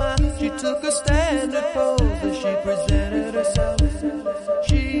sulky smile. She took a standard pose as she presented herself.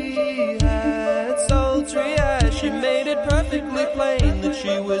 She had sultry eyes. She made it perfectly plain that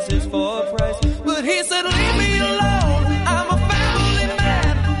she was his for a price. But he said, leave me alone. I'm a family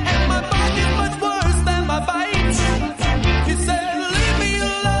man, and my bite is much worse than my bite. He said, leave me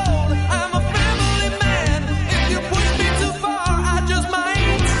alone. I'm a family man. If you push me too far, I just might.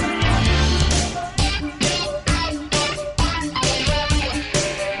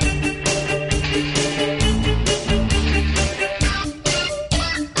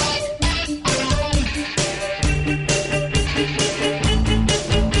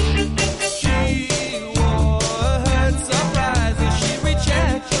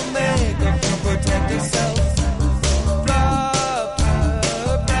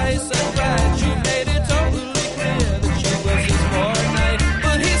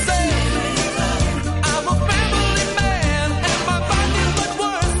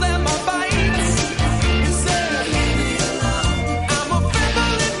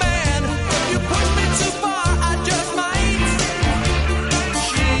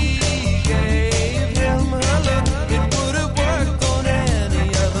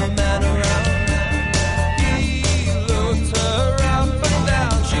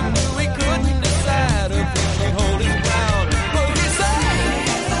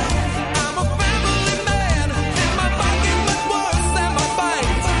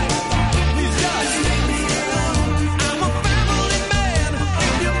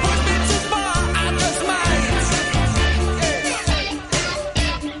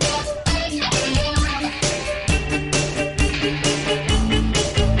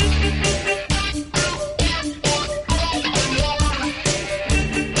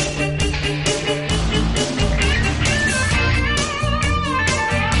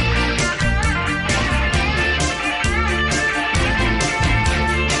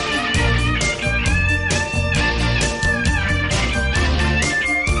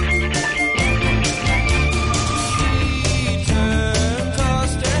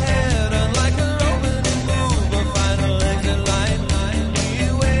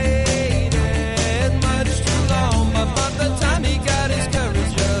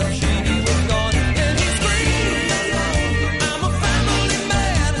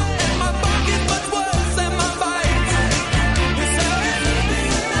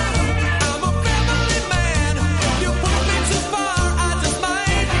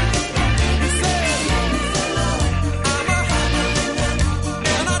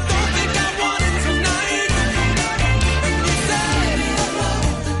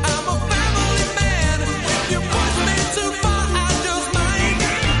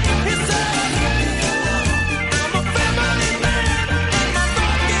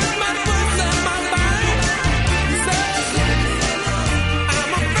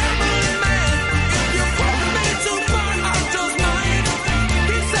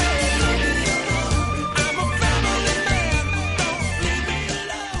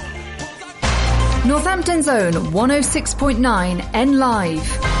 Northampton Zone 106.9 N Live.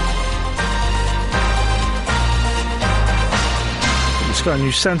 Sky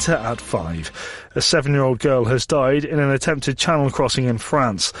News Centre at 5. A 7-year-old girl has died in an attempted channel crossing in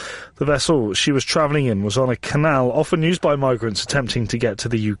France. The vessel she was travelling in was on a canal often used by migrants attempting to get to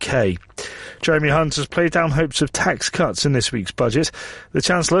the UK. Jeremy Hunt has played down hopes of tax cuts in this week's budget. The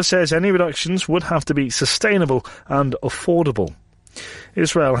Chancellor says any reductions would have to be sustainable and affordable.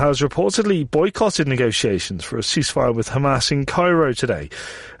 Israel has reportedly boycotted negotiations for a ceasefire with Hamas in Cairo today.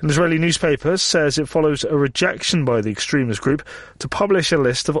 An Israeli newspaper says it follows a rejection by the extremist group to publish a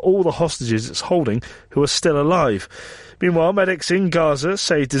list of all the hostages it's holding who are still alive. Meanwhile, medics in Gaza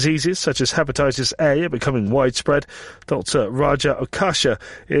say diseases such as hepatitis A are becoming widespread. Dr. Raja Okasha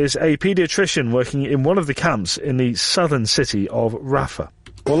is a paediatrician working in one of the camps in the southern city of Rafah.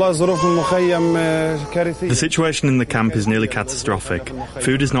 The situation in the camp is nearly catastrophic.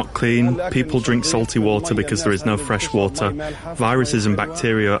 Food is not clean, people drink salty water because there is no fresh water. Viruses and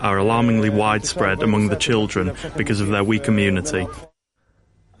bacteria are alarmingly widespread among the children because of their weak immunity.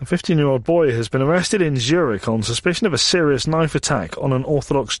 A 15-year-old boy has been arrested in Zurich on suspicion of a serious knife attack on an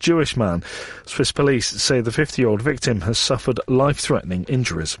Orthodox Jewish man. Swiss police say the 50-year-old victim has suffered life-threatening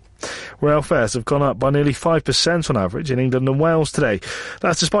injuries. Rail fares have gone up by nearly 5% on average in England and Wales today.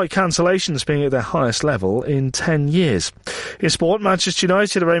 That's despite cancellations being at their highest level in 10 years. In sport, Manchester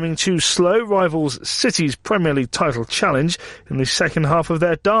United are aiming to slow rivals City's Premier League title challenge in the second half of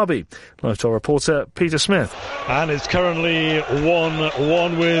their derby. Live-Tour reporter Peter Smith. And it's currently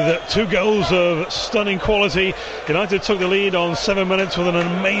 1-1 with 2 goals of stunning quality. United took the lead on 7 minutes with an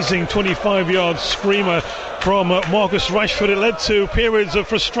amazing 25-yard screamer from Marcus Rashford. It led to periods of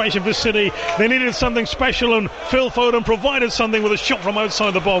frustration for City. They needed something special, and Phil Foden provided something with a shot from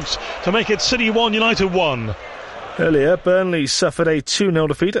outside the box to make it City 1, United 1. Earlier, Burnley suffered a 2-0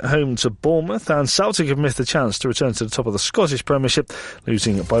 defeat at home to Bournemouth, and Celtic have missed the chance to return to the top of the Scottish Premiership,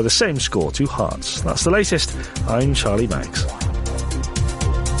 losing by the same score to Hearts. That's the latest. I'm Charlie Banks.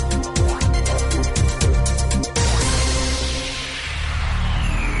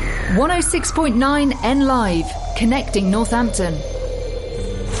 .9 N Live, connecting Northampton.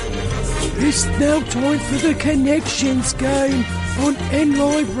 It's now time for the Connections game on N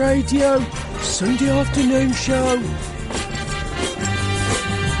Live Radio, Sunday afternoon show.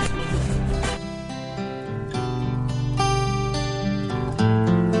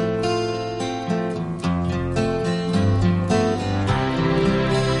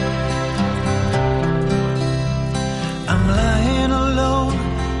 I'm lying alone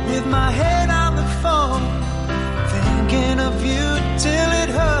with my head on the phone, thinking of you till it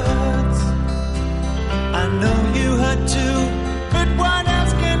hurts. I know you hurt too, but what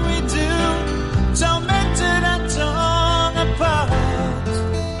else can we do? Tormented and torn apart.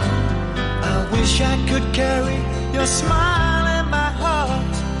 I wish I could carry your smile in my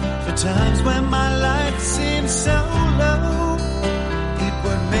heart for times when my life seems so low. It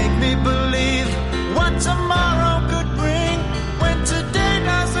would make me believe what tomorrow could bring when today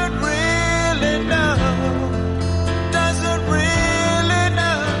doesn't really know. Doesn't really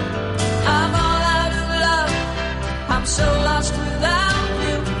know. I'm all out of love. I'm so lost without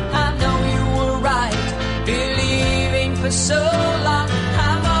you. I know you were right, believing for so long.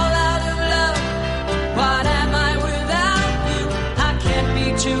 I'm all out of love. What am I without you? I can't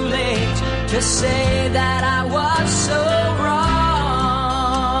be too late to say that I was so wrong.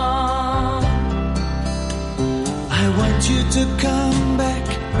 I want you to come back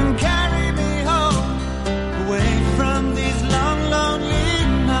and carry me home, away from these long, lonely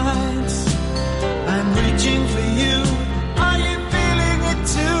nights. I'm reaching for you. Are you feeling it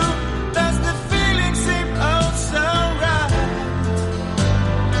too? Does the feeling seem oh so right?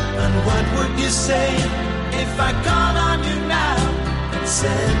 And what would you say if I called on you now and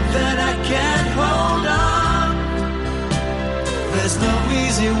said that I can't hold on? There's no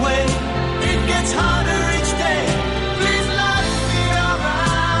easy way. It gets harder each day. Please love me or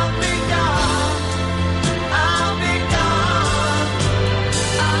I'll be gone. I'll be gone.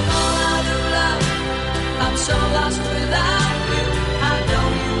 I'm all out of love. I'm so lost without you. I know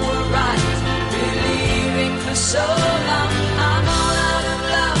you were right, believing for so long. I'm all out of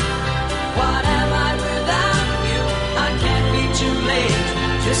love. What am I without you? I can't be too late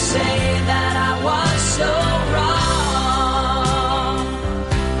to say that I was so wrong.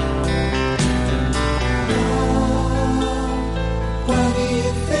 What are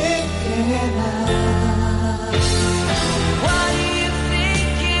you thinking of? What are you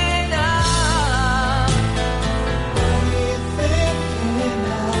thinking of? What are you thinking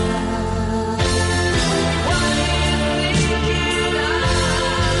of? What are you thinking of?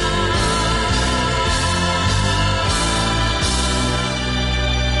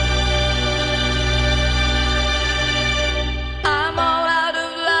 I'm all out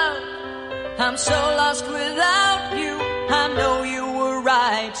of love. I'm so lost without you. I know you were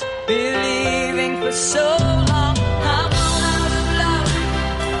right, believing for so long. I'm all out of love.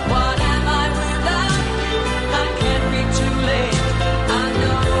 What am I without you? I can't be too late. I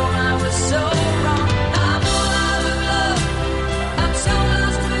know I was so wrong. I'm all out of love. I'm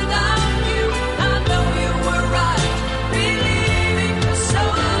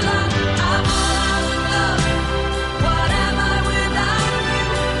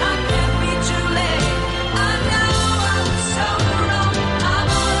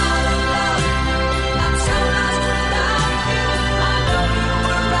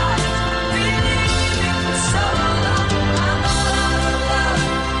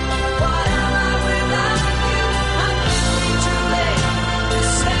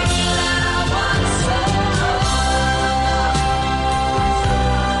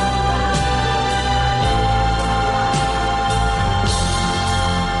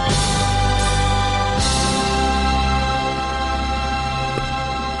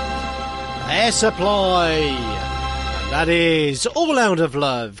Air Supply. That is All Out of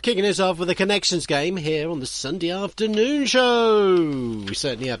Love, kicking us off with a Connections game here on the Sunday afternoon show. We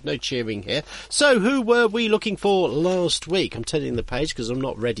certainly have no cheering here. So, who were we looking for last week? I'm turning the page because I'm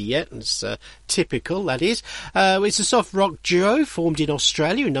not ready yet. It's typical, that is. It's a soft rock duo formed in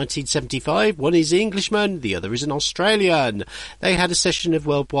Australia in 1975. One is Englishman, the other is an Australian. They had a session of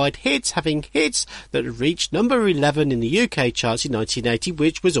worldwide hits, having hits that reached number 11 in the UK charts in 1980,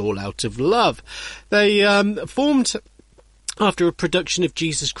 which was All Out of Love. They formed after a production of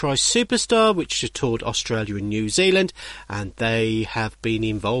Jesus Christ Superstar, which toured Australia and New Zealand, and they have been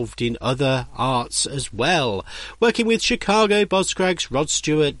involved in other arts as well, working with Chicago, Boz Scaggs, Rod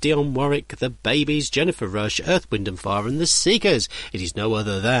Stewart, Dionne Warwick, The Babies, Jennifer Rush, Earth, Wind and Fire and The Seekers. It is no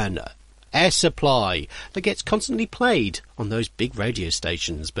other than Air Supply that gets constantly played on those big radio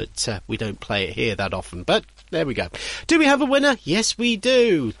stations, but we don't play it here that often. But there we go. Do we have a winner? Yes, we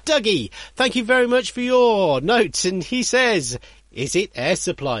do. Dougie, thank you very much for your notes. And he says, is it Air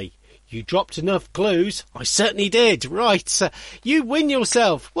Supply? You dropped enough clues. I certainly did. Right. You win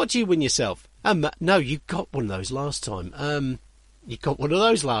yourself. What do you win yourself? No, you got one of those last time. You got one of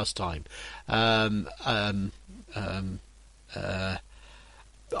those last time.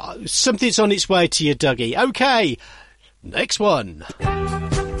 Something's on its way to you, Dougie. Okay, next one.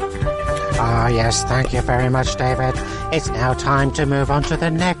 Ah, yes, thank you very much, David. It's now time to move on to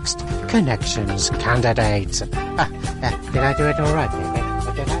the next Connections candidate. Did I do it all right,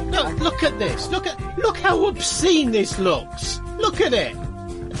 David? Did I? No, look at this. Look how obscene this looks. Look at it.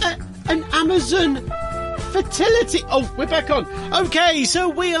 An Amazon fertility. Oh, we're back on. Okay, so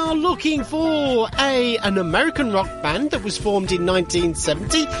we are looking for an American rock band that was formed in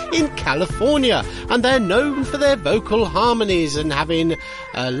 1970 in California, and they're known for their vocal harmonies and having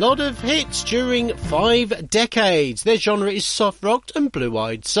a lot of hits during 5 decades. Their genre is soft rock and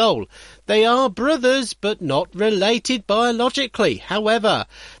blue-eyed soul. They are brothers, but not related biologically. However,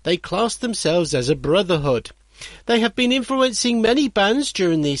 they class themselves as a brotherhood. They have been influencing many bands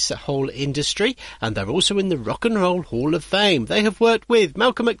during this whole industry, and they're also in the Rock and Roll Hall of Fame. They have worked with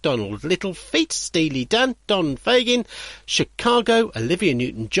Malcolm McDonald, Little Feat, Steely Dan, Don Fagen, Chicago, Olivia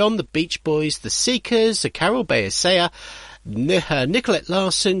Newton-John, the Beach Boys, the Seekers, Carol Bayer-Sayer, Nicolette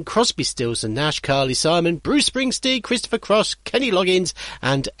Larson, Crosby, Stills and Nash, Carly Simon, Bruce Springsteen, Christopher Cross, Kenny Loggins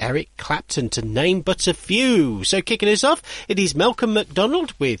and Eric Clapton, to name but a few. So kicking us off, it is Malcolm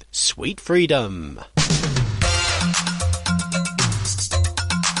McDonald with Sweet Freedom.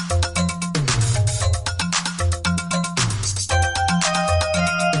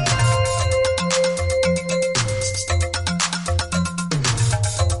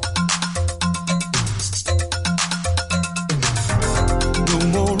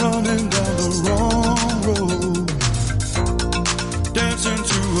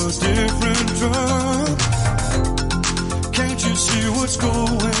 What's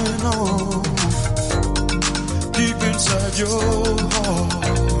going on deep inside your heart?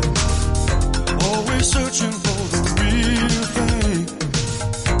 Always searching for the real thing,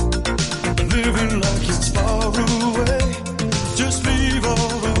 living like it's far away. Just leave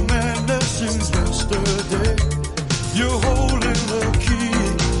all the madness since yesterday. You're holding the key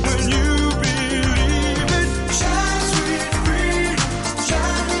when you believe it. Shine, sweet freedom,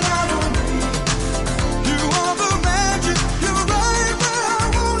 shine a light on me. You are the magic, you're right where I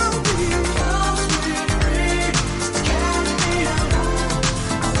wanna be. Oh, sweet freedom, carry me along.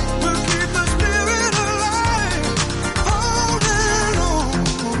 We'll keep the spirit alive.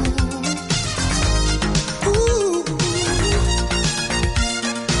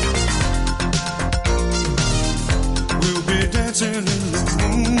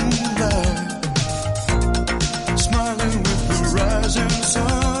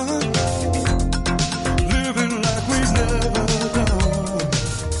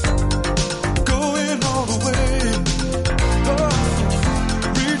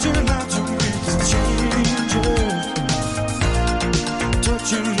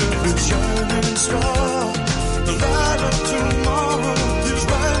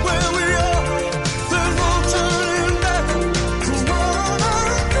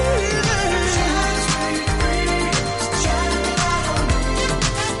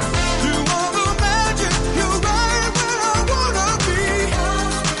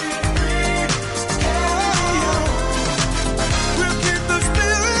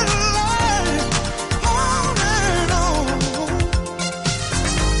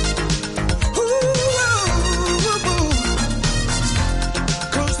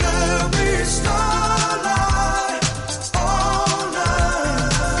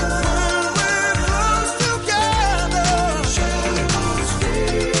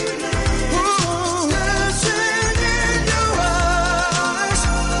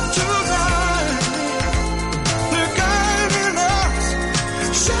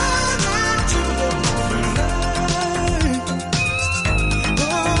 shining to the morning light.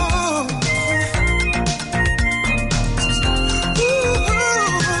 Oh.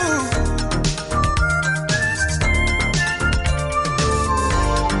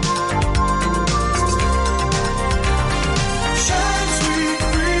 Shine, sweet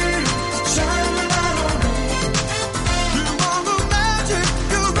breeze, shine the light on me. You are the magic,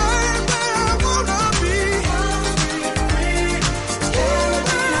 you're right where I wanna be.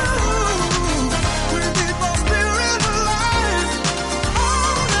 We keep our spirit alive.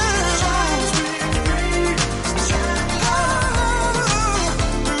 Oh, shine, sweet breeze, shine the light on me.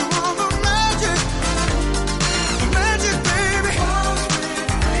 You are the magic, baby.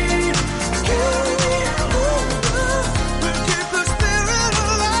 We keep the spirit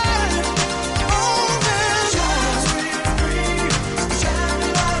alive. Oh, shine, sweet breeze, shine the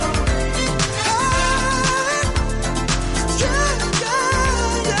light on me.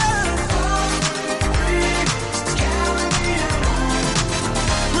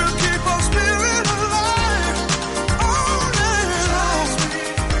 We'll keep our spirit alive. Oh,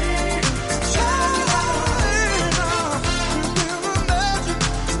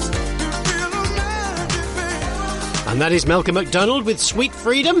 And that is Malcolm McDonald with Sweet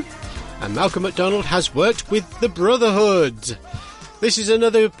Freedom. And Malcolm McDonald has worked with the Brotherhood. This is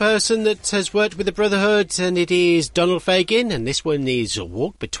another person that has worked with the Brotherhood, and it is Donald Fagen, and this one is A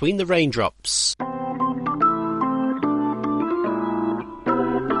Walk Between the Raindrops.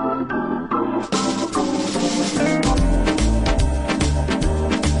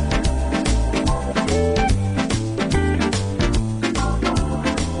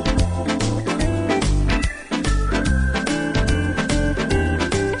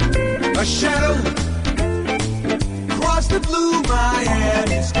 A shadow across the blue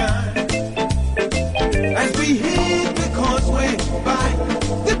Miami sky as we hit the causeway by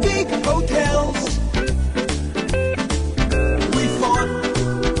the big hotels. We fought,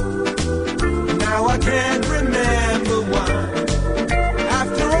 now I can't remember why.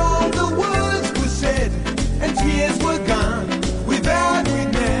 After all the words were said and tears were gone, we vowed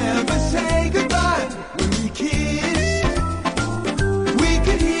we'd never say goodbye. When we kissed, we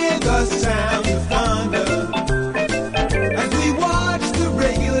could hear the sound of thunder as we watched the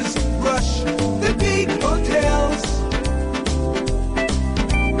regulars rush the big hotels.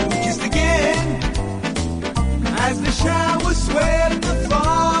 We kissed again as the shower swept the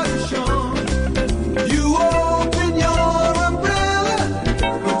Florida shore. You opened your umbrella,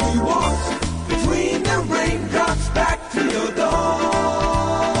 but we walked between the raindrops back to your door.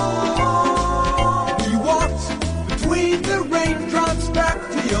 We walked between the raindrops back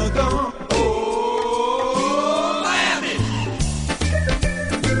to your door. Oh, Miami!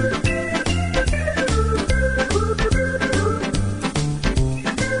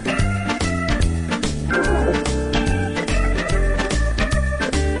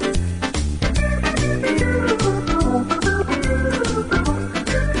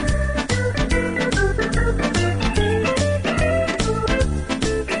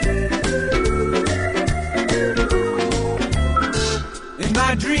 In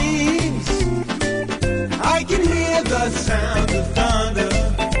my dreams, I can hear the sound of thunder.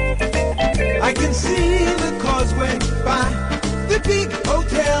 I can see the causeway by the big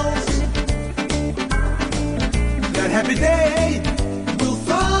hotels. That happy day, we'll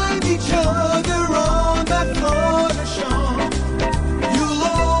find each other on that Florida shore. You'll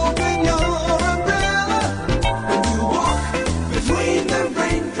open your umbrella and we'll walk between the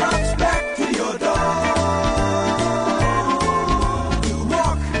raindrops back to your door. We'll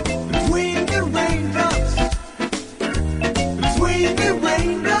walk between the raindrops, between the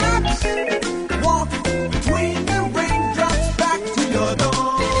raindrops, walk between the raindrops back to your door.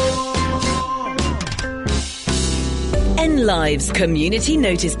 NLive's Community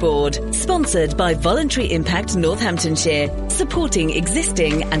Notice Board, sponsored by Voluntary Impact Northamptonshire, supporting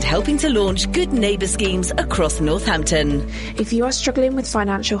existing and helping to launch good neighbour schemes across Northampton. If you are struggling with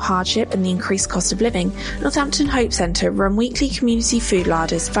financial hardship and the increased cost of living, Northampton Hope Centre run weekly community food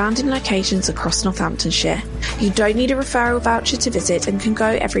larders found in locations across Northamptonshire. You don't need a referral voucher to visit and can go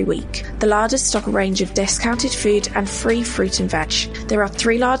every week. The larders stock a range of discounted food and free fruit and veg. There are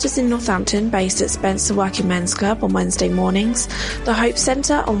 3 larders in Northampton based at Spencer Working Men's Club on Wednesday mornings, the Hope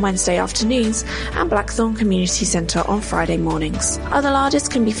Centre on Wednesday afternoons, and Blackthorn Community Centre on Friday mornings. mornings. Other larders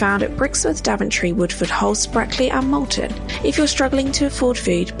can be found at Brixworth, Daventry, Woodford, Hulse, Brackley and Moulton. If you're struggling to afford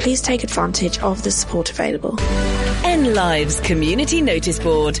food, please take advantage of the support available. N Lives Community Notice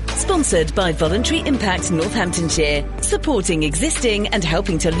Board, sponsored by Voluntary Impact Northamptonshire, supporting existing and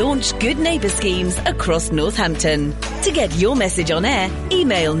helping to launch good neighbour schemes across Northampton. To get your message on air,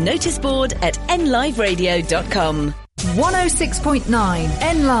 email noticeboard@nliveradio.com. 106.9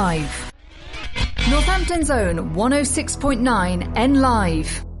 N Live. Northampton's own 106.9 N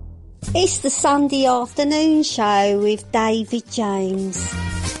Live. It's the Sunday afternoon show with David James.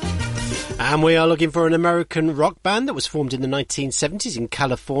 And we are looking for an American rock band that was formed in the 1970s in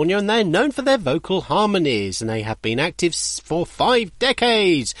California, and they're known for their vocal harmonies, and they have been active for 5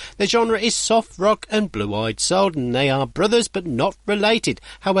 decades. Their genre is soft rock and blue-eyed soul, and they are brothers but not related.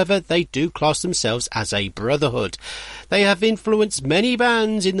 However, they do class themselves as a brotherhood. They have influenced many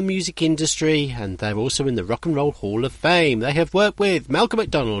bands in the music industry, and they're also in the Rock and Roll Hall of Fame. They have worked with Malcolm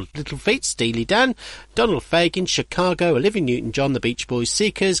McDonald, Little Feat, Steely Dan, Donald Fagen, Chicago, Olivia Newton-John, the Beach Boys,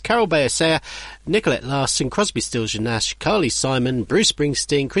 Seekers, Carol Bayer-Sayer, Nicolette Larson, Crosby, Stills and Nash, Carly Simon, Bruce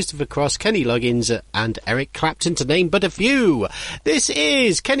Springsteen, Christopher Cross, Kenny Loggins and Eric Clapton, to name but a few. This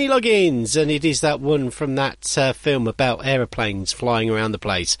is Kenny Loggins, and it is that one from that film about aeroplanes flying around the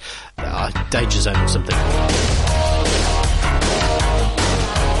place. Danger Zone or something.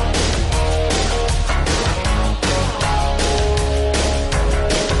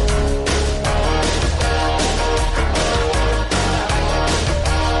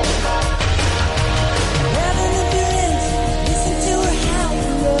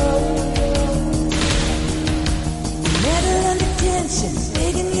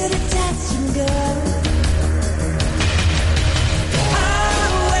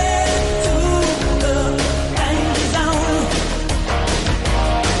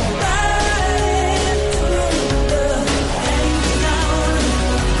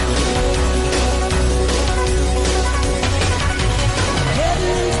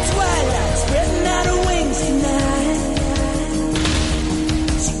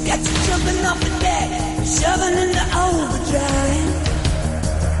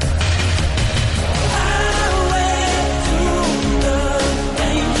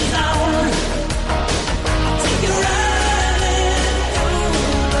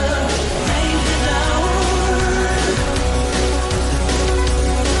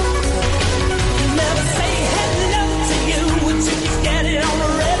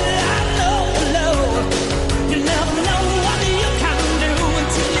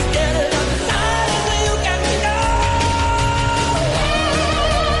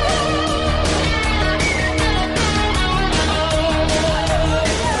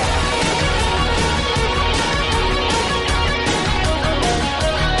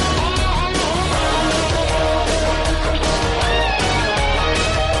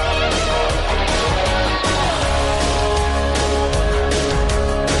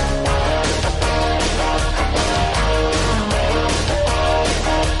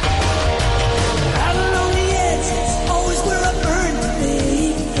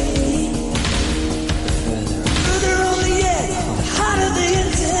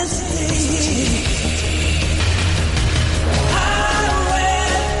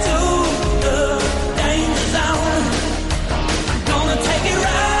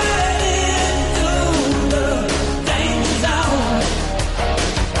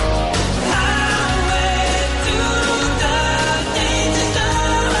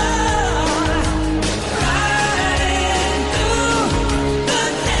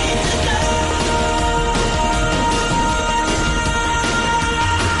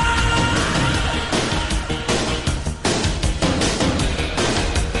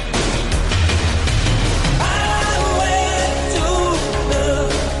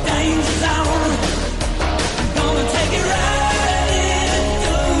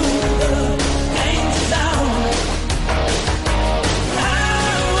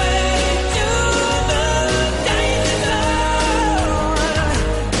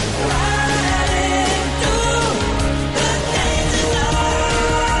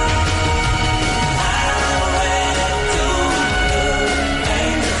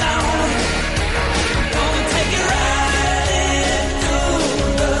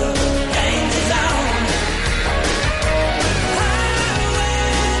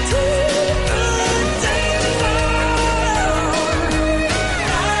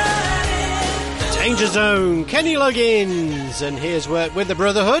 Zone, Kenny Loggins, and here's work with the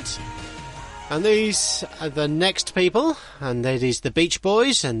Brotherhood. And these are the next people, and that is the Beach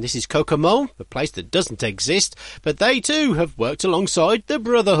Boys, and this is Kokomo, a place that doesn't exist, but they too have worked alongside the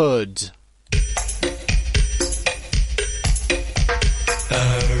Brotherhood.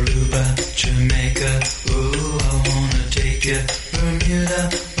 Jamaica, ooh, I wanna take you. Bermuda,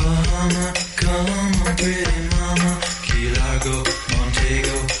 Bahama, come on, pretty mama. Key Largo,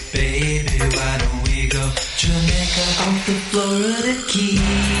 Montego, baby, why don't we go? Jamaica, off the Florida Keys.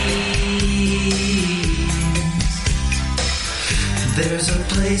 There's a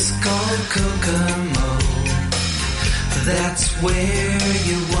place called Kokomo. That's where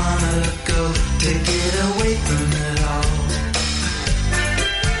you wanna go to get away from it all.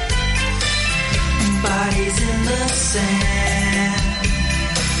 Bodies in the sand,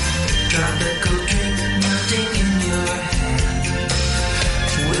 tropical drink melting in your hand.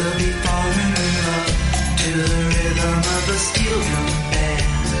 We'll be falling in love to the rhythm of a steel drum band.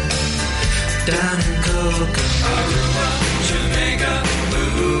 Down in Kokomo, Aruba, Jamaica,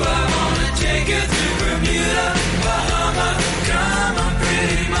 ooh, I wanna take you through Bermuda, Bahama, come on,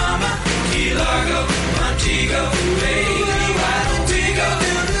 pretty mama. Key Largo, Montego, baby, why don't we go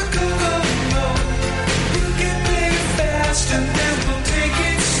down to Kokomo? You can play fast and then we'll take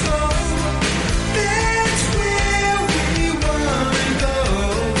it slow. That's where we wanna go.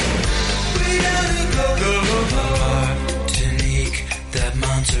 Way down to Kokomo. Martinique, that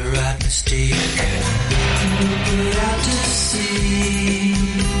Montserrat mystique. We'll put out to sea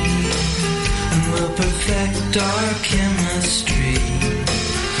and we'll perfect our chemistry.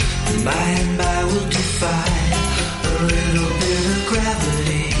 By and by we'll defy a little bit of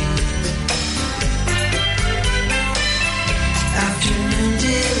gravity. Afternoon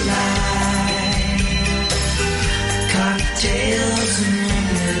delight, cocktails and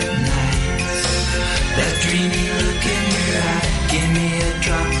moonlit nights. That dreamy look in your eye, give me a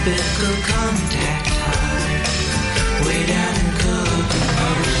tropical contact high. Way down in Kokomo,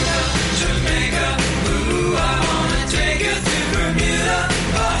 Jamaica, ooh, I wanna take you through Bermuda,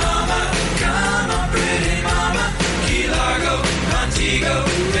 Bahama, come on, pretty mama. Key Largo, Montego,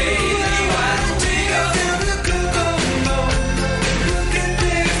 baby, why don't we go down to Kokomo? You can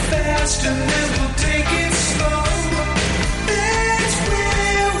play fast and then we'll take it slow. That's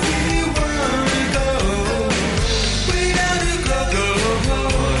where we wanna go. Way down to Kokomo.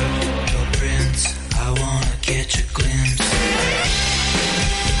 Your prince, I wanna catch a glimpse.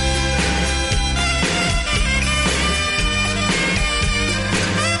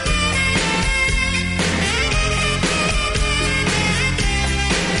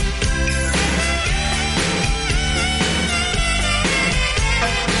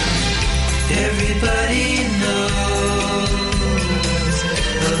 Everybody knows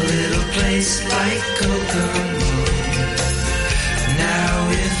a little place like Kokomo. Now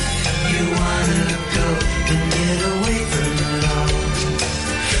if you wanna go and get away from it all,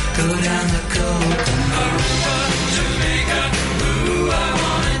 go down the Kokomo. Jamaica, ooh, I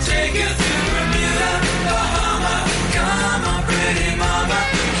wanna take you through Bermuda, Bahama, come on, pretty mama.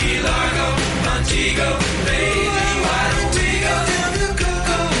 Key Largo, Montego, baby, why don't we go down to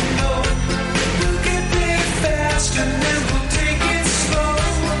Kokomo? You can play fast and then we'll take it slow.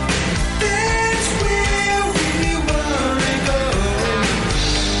 That's where we wanna go.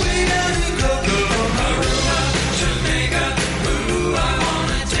 Way down to Kokomo, Aruba, Jamaica, ooh, I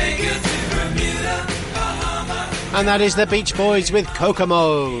wanna take you through Bermuda, Bahama. And that is the Beach Boys with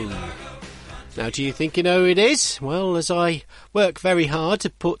Kokomo. Now, do you think you know who it is? Well, as I work very hard to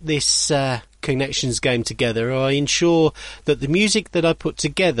put this Connections game together, I ensure that the music that I put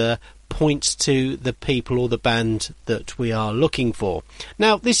together points to the people or the band that we are looking for.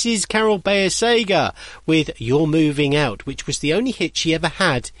 Now, this is Carol Bayer-Sager with You're Moving Out, which was the only hit she ever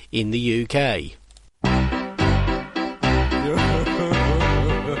had in the UK.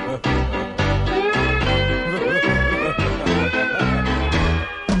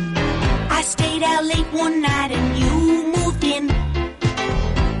 I stayed out late one night and you moved in.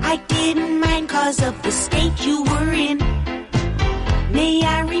 I didn't mind 'cause of the state you were in. May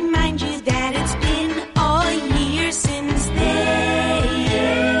I remind you that it's been a year since then.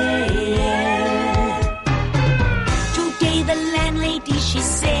 Today the landlady, she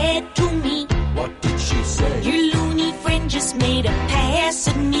said to me, what did she say? Your loony friend just made a pass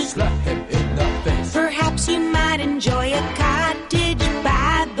at me. Slap him in the face. Perhaps you might enjoy a cottage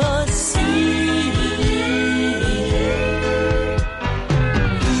by the sea.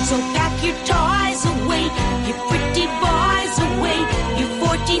 So pack your toys away, your pretty boys away, your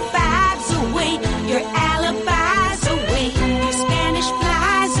 45s away, your alibis away, your Spanish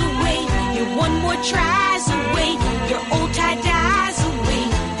flies away, your one more tries away, your old tie-dyes away.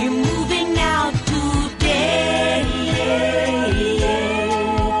 You're moving out today.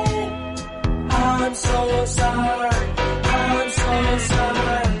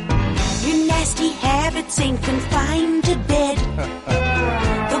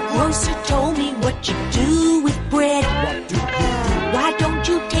 what you do with bread. Why don't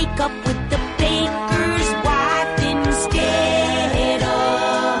you take up with the baker's wife instead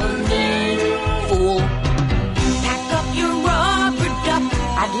of me, fool? Pack up your rubber duck,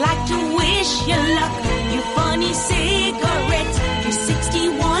 I'd like to wish you luck. Your funny cigarettes, your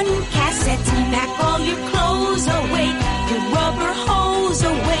 61 cassettes. Pack all your clothes away, your rubber hose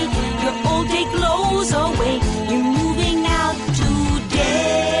away, your old day clothes away. You're moving out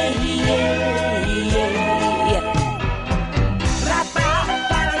today.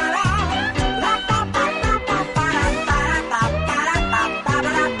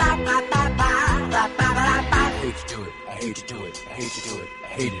 I hate to do it. I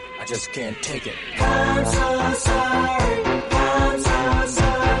hate it. I just can't take it. I'm so sorry. I'm so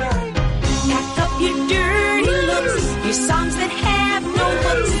sorry. Pack up your dirty looks, your songs that have no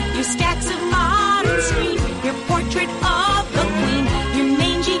hooks, your stacks of modern screen, your portrait of the queen, your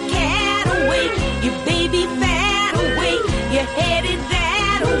mangy cat away, your baby fat away, you're headed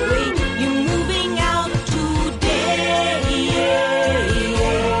that away. You're moving out today.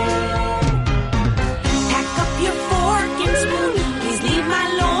 Pack up your fork and spoon, please leave my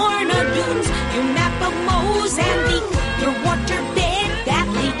Lorna Doones, your map of Mozambique, your water bed that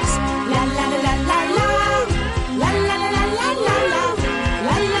leaks. La la la la la la. La la la la la la la.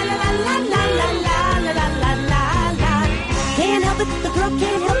 La la la la la la la la la la la la. Can't help it, the girl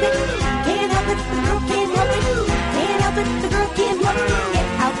can't help it. Can't help it, the girl can't help it. Can't help it, the girl can't help it. Get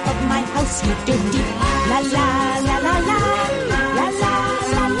out of my house, you dirty. La la la la la. La la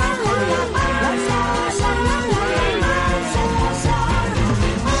la la la la. La la la la la la. I'm so sorry.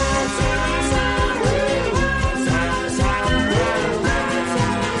 I'm so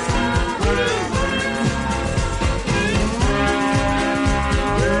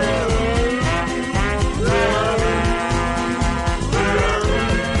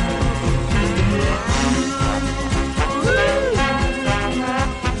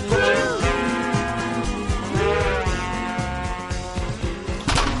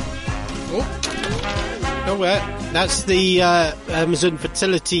Oh, that's the Amazon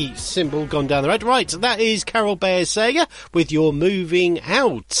fertility symbol gone down the road. Right, that is Carol Bayer Sager with You're Moving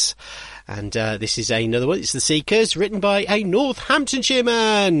Out. And this is another one. It's The Seekers, written by a Northamptonshire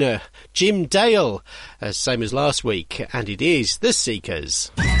man, Jim Dale, same as last week. And it is The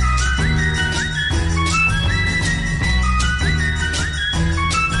Seekers.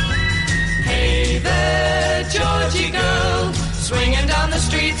 Hey there, Georgie girl, swinging down the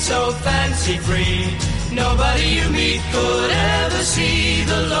street so fancy-free. Nobody you meet could ever see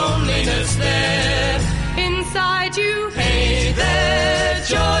the loneliness there inside you. Hey there,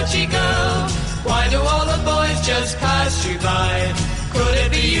 Georgie girl, why do all the boys just pass you by? Could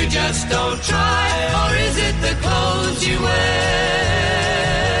it be you just don't try, or is it the clothes you wear?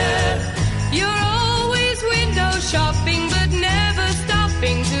 You're always window shopping, but never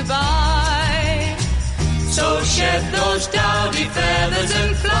stopping to buy. So shed those dowdy feathers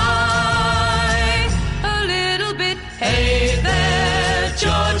and fly a little bit. Hey there,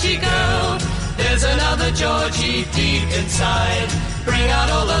 Georgie girl, there's another Georgie deep inside. Bring out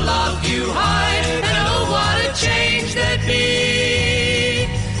all the love you hide, and oh, what a change there'd be.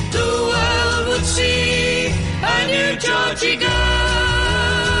 The world would see a new Georgie girl.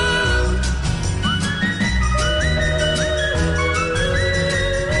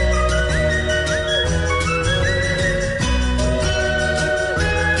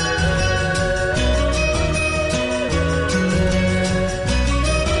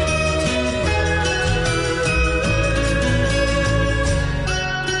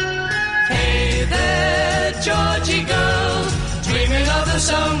 Georgie girl, dreaming of the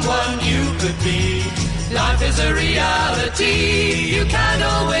someone you could be. Life is a reality, you can't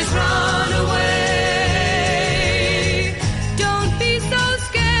always run away. Don't be so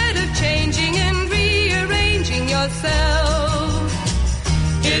scared of changing and rearranging yourself.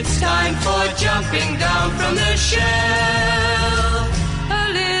 It's time for jumping down from the shelf a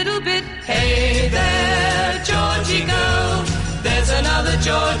little bit. Hey there, Georgie girl, there's another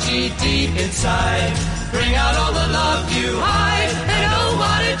Georgie deep inside. Bring out all the love you hide, and oh,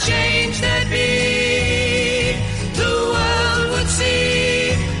 what a change there'd be. The world would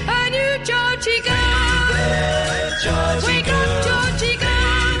see a new Georgie girl. There, Georgie Wake girl. Up, Georgie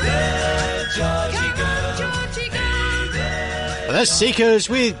girl. There, Georgie girl. Georgie girl. The Seekers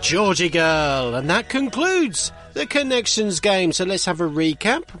with Georgie Girl. And that concludes the Connections game. So let's have a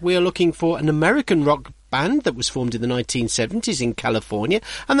recap. We are looking for an American rock band that was formed in the 1970s in California,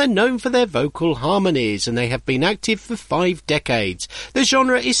 and they're known for their vocal harmonies, and they have been active for 5 decades. The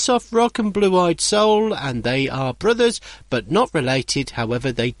genre is soft rock and blue-eyed soul, and they are brothers, but not related.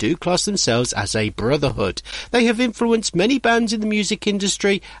 However, they do class themselves as a brotherhood. They have influenced many bands in the music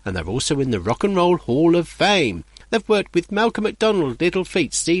industry, and they're also in the Rock and Roll Hall of Fame. They've worked with Malcolm McDonald, Little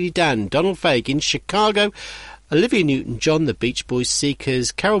Feat, Steely Dan, Donald Fagen, Chicago, Olivia Newton-John, the Beach Boys,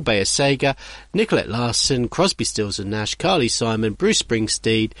 Seekers, Carol Bayer-Sager, Nicolette Larson, Crosby, Stills and Nash, Carly Simon, Bruce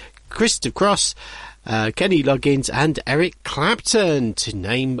Springsteen, Christopher Cross, Kenny Loggins and Eric Clapton, to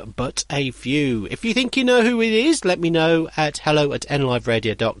name but a few. If you think you know who it is, let me know at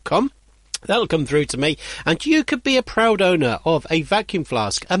hello@nliveradio.com. That'll come through to me, and you could be a proud owner of a vacuum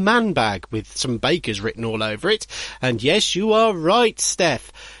flask, a man bag with some Bakers written all over it. And yes, you are right,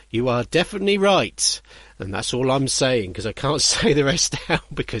 Steph. You are definitely right. And that's all I'm saying, because I can't say the rest now,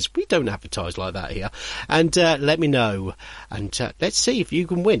 because we don't advertise like that here. And let me know. And let's see if you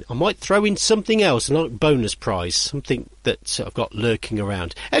can win. I might throw in something else, a like bonus prize, something that I've got lurking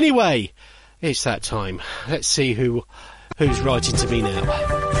around. Anyway, it's that time. Let's see who's writing to me now.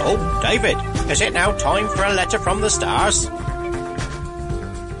 Oh, David, is it now time for a letter from the stars?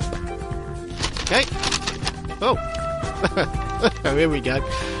 Okay. Oh. Here we go.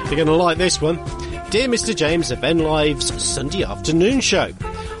 You're going to like this one. Dear Mr. James of NLive's Sunday afternoon show,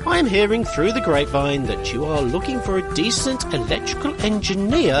 I am hearing through the grapevine that you are looking for a decent electrical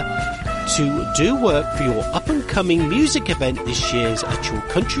engineer to do work for your up-and-coming music event this year's at your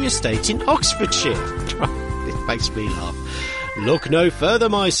country estate in Oxfordshire. It makes me laugh. Look no further,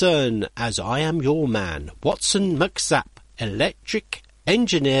 my son, as I am your man, Watson McZap, electric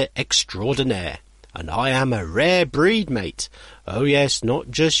engineer extraordinaire. And I am a rare breed, mate. Oh yes,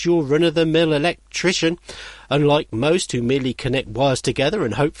 not just your run-of-the-mill electrician. Unlike most who merely connect wires together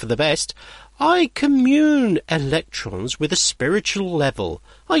and hope for the best, I commune electrons with a spiritual level.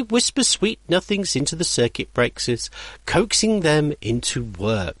 I whisper sweet nothings into the circuit breakers, coaxing them into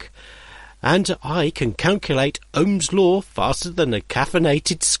work. And I can calculate Ohm's law faster than a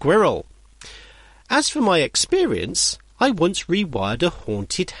caffeinated squirrel. As for my experience, I once rewired a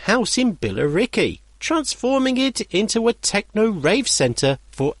haunted house in Billericay, transforming it into a techno-rave centre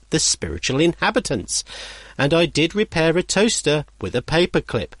for the spiritual inhabitants. And I did repair a toaster with a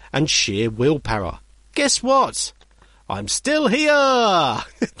paperclip and sheer willpower. Guess what? I'm still here!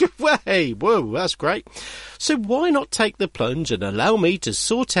 Way, whoa, that's great. So why not take the plunge and allow me to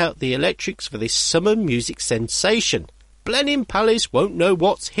sort out the electrics for this summer music sensation? Blenheim Palace won't know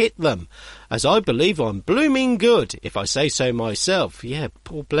what's hit them, as I believe I'm blooming good, if I say so myself. Yeah,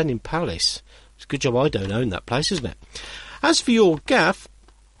 poor Blenheim Palace. It's a good job I don't own that place, isn't it? As for your gaff,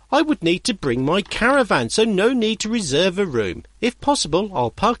 I would need to bring my caravan, so no need to reserve a room. If possible, I'll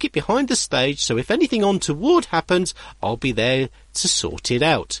park it behind the stage, so if anything untoward happens, I'll be there to sort it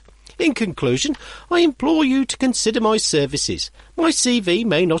out. In conclusion, I implore you to consider my services. My CV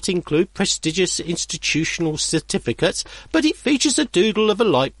may not include prestigious institutional certificates, but it features a doodle of a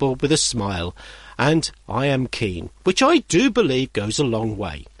light bulb with a smile. And I am keen, which I do believe goes a long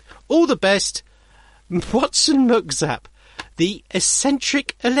way. All the best, Watson McZap, the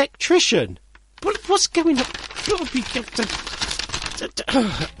eccentric electrician. What's going on?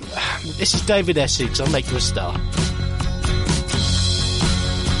 This is David Essex. I'll make you a star.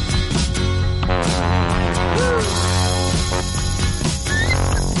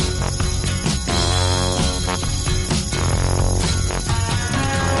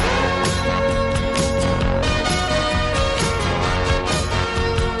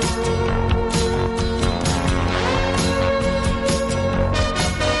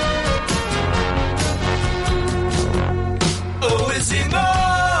 Oh, is it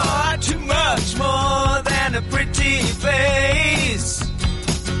more, too much more than a pretty face?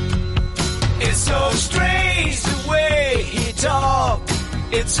 It's so strange the way he talks,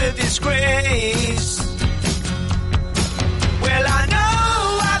 it's a disgrace. Well, I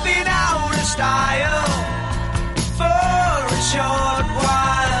know I've been out of style for a short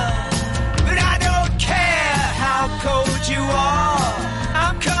while, but I don't care how cold you are.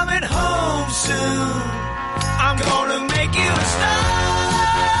 I'm coming home soon. I'm gonna make you a star.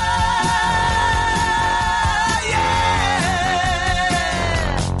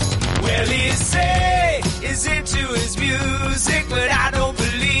 Well, he say he's into his music, but I don't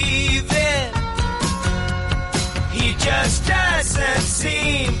believe it.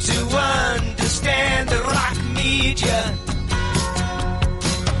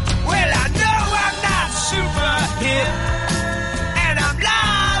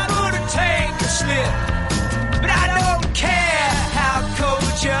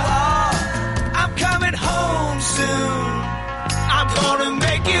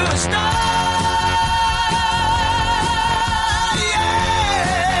 make you a star. Yeah,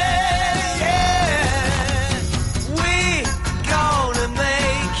 yeah. We gonna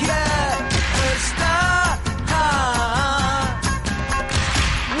make you a star.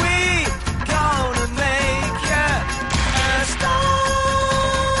 We gonna make you a star.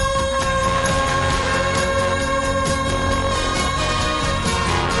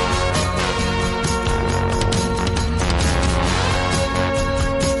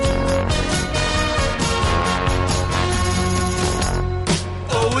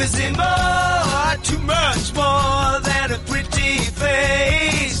 Oh, is it more, too much more than a pretty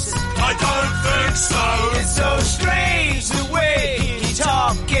face? I don't think so. It's so strange the way he's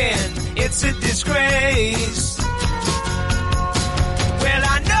talking. It's a disgrace. Well,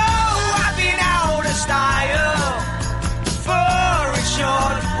 I know I've been out of style for a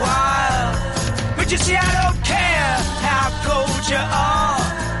short while, but you see, I don't care how cold you are.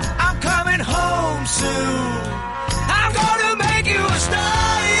 I'm coming home soon. I'm gonna make you a star.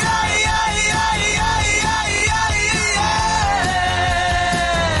 Yeah, yeah, yeah, yeah, yeah, yeah, yeah.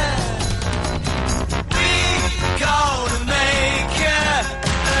 We gonna make you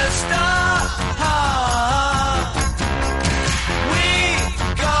a star. We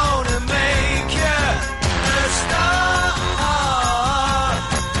gonna make you a star.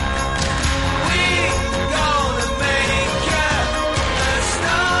 We gonna make you a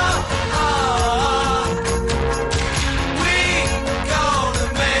star. We gonna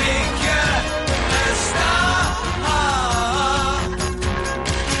make you a star.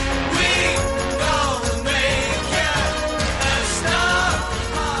 We gonna make you a star.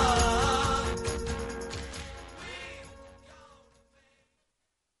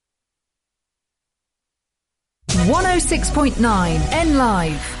 106.9 N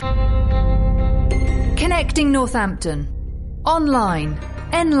Live. Connecting Northampton. Online.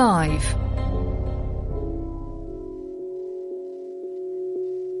 N Live.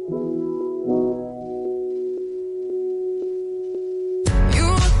 You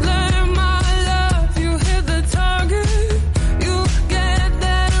let my love, you hit the target. You get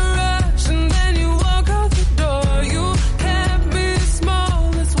that rush and then you walk out the door. You can't be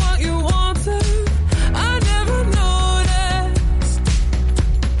small, that's what you wanted. I never noticed.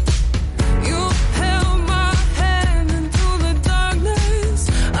 You held my hand into the darkness.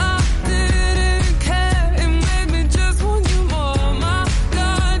 I did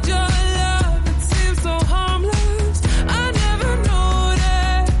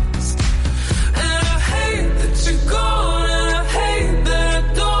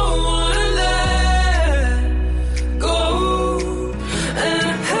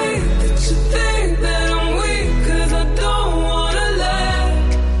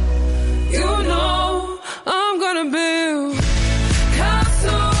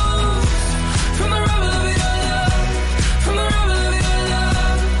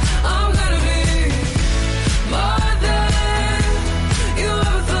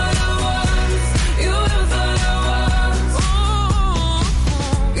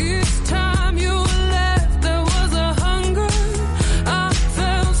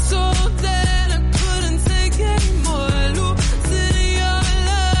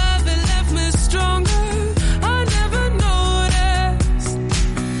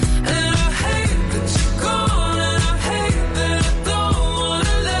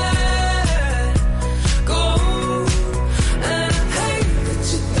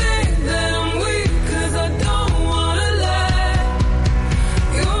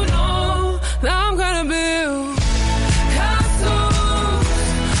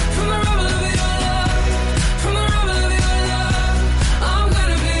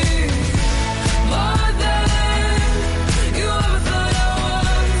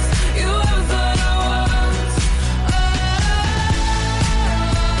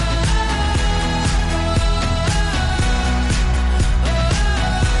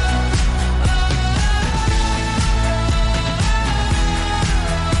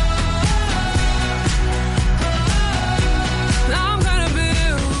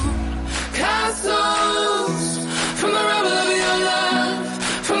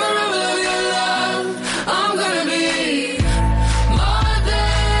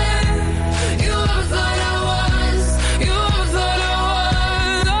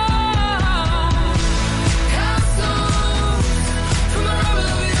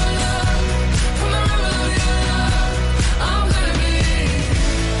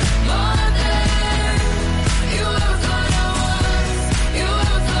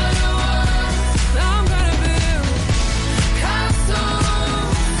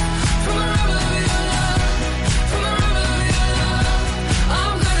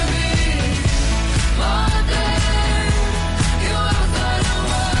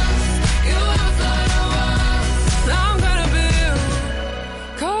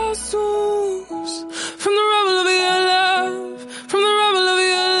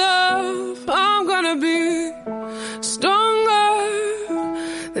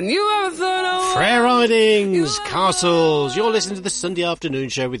Tidings, Castles. You're listening to the Sunday afternoon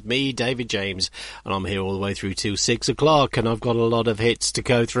show with me, David James, and I'm here all the way through till 6 o'clock, and I've got a lot of hits to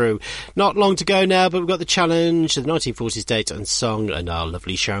go through. Not long to go now, but we've got the challenge, the 1940s date and song, and our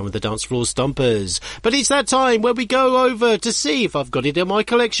lovely Sharon with the dance floor stompers. But it's that time where we go over to see if I've got it in my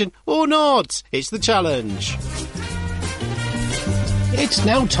collection or not. It's the challenge. It's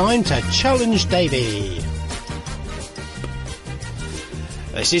now time to challenge Davey.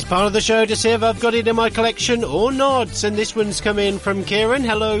 This is part of the show to see if I've got it in my collection or not. And this one's come in from Kieran.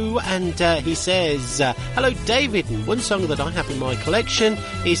 Hello. And he says, hello, David. And one song that I have in my collection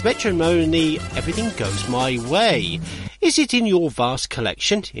is Metronome, Everything Goes My Way. Is it in your vast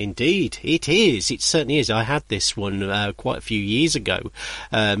collection? Indeed, it is. It certainly is. I had this one quite a few years ago.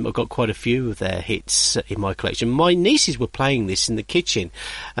 I've got quite a few of their hits in my collection. My nieces were playing this in the kitchen,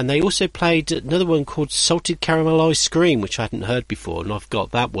 and they also played another one called Salted Caramel Ice Cream, which I hadn't heard before, and I've got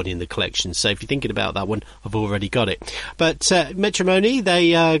that one in the collection. So if you're thinking about that one, I've already got it. But Metronome,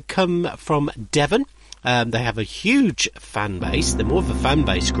 they come from Devon. They have a huge fan base. They're more of a fan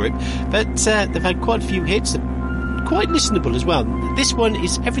base group, but they've had quite a few hits. Quite listenable as well. This one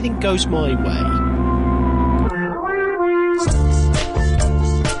is Everything Goes My Way.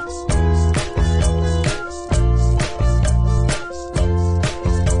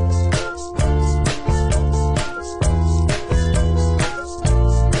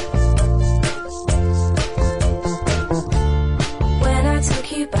 When I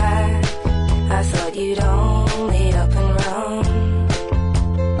took you back, I thought you'd only up and round,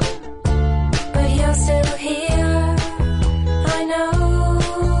 but you're still here. I know.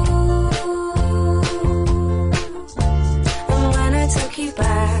 And when I took you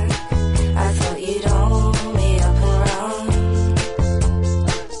back, I thought you'd only up and round,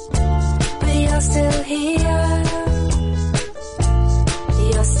 but you're still here.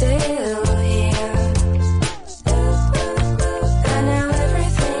 You're still here. And now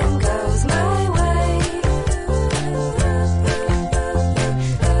everything goes my way.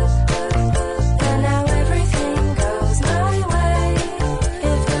 And now everything goes my way.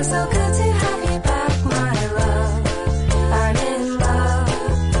 It feels so good to have you back, my love. I'm in love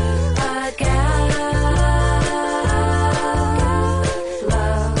again.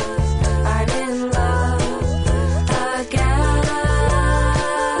 Love, I'm in love again.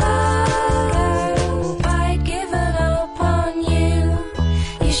 I'd given up on you.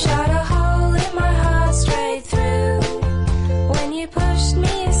 You shot a hole in my heart straight through. When you pushed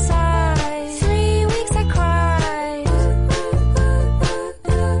me aside, 3 weeks I cried.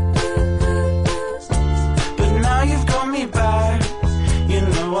 But now you've got me back. You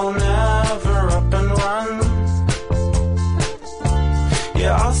know I'll never up and run.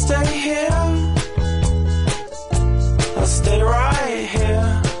 Yeah, I'll stay here. I'll stay right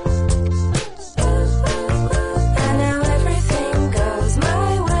here. And now everything goes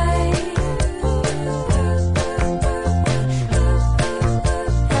my way.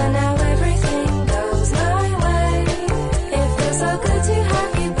 And now everything goes my way. It feels so good to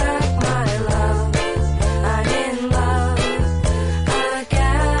have you back, my love. I'm in love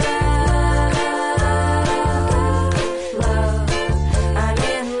again. Love, I'm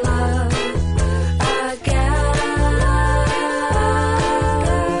in love again. Love,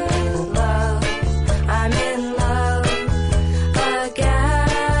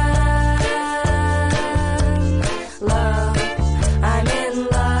 I'm in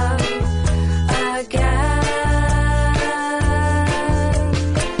love again.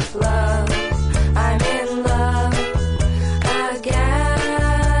 Love, I'm in love again.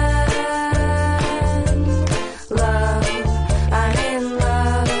 Love, I'm in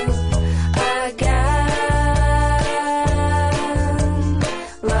love again.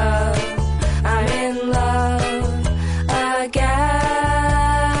 Love, I'm in love again.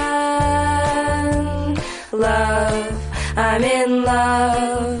 Love, I'm in love again. Love, I'm in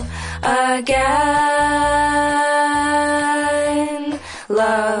love again.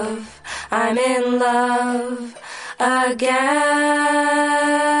 Love, I'm in love again.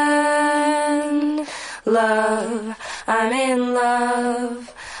 Love, I'm in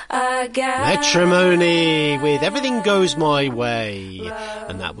love again. Matrimony with Everything Goes My Way.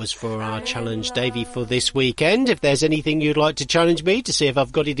 And that was for our challenge, Davey, for this weekend. If there's anything you'd like to challenge me to see if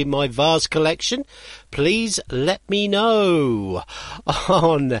I've got it in my vase collection, please let me know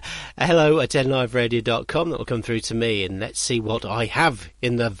on hello@nliveradio.com. That will come through to me, and let's see what I have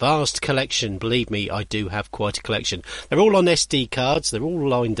in the vast collection. Believe me, I do have quite a collection. They're all on SD cards. They're all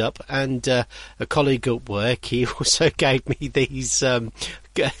lined up, and a colleague at work, he also gave me these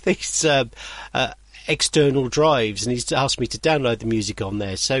external drives, and he's asked me to download the music on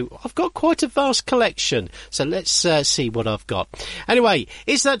there. So I've got quite a vast collection. So let's see what I've got. Anyway,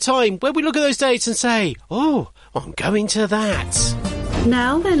 it's that time where we look at those dates and say, oh, I'm going to that.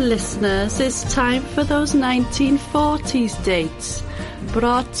 Now then, listeners, it's time for those 1940s dates,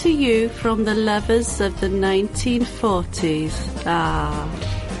 brought to you from the lovers of the 1940s.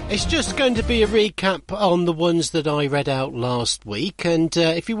 It's just going to be a recap on the ones that I read out last week, and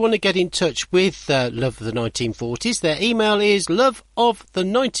if you want to get in touch with Love of the 1940s, their email is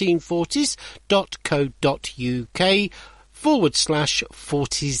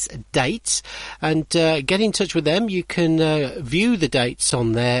loveofthe1940s.co.uk/40s dates, and get in touch with them. You can view the dates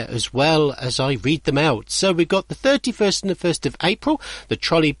on there as well as I read them out. So we've got the 31st and the 1st of April, the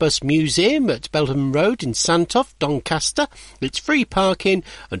Trolley Bus Museum at Beltham Road in Santoft, Doncaster. It's free parking,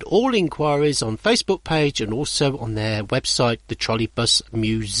 and all inquiries on Facebook page and also on their website, the Trolley Bus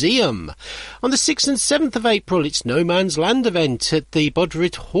Museum. On the 6th and 7th of April, it's No Man's Land event at the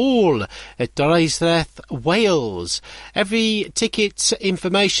Bodrid Hall at Drysleth, Wales. Every ticket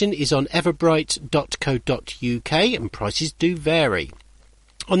information is on everbright.co.uk, and prices do vary.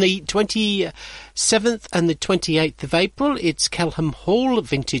 On the 27th and the 28th of April, it's Kelham Hall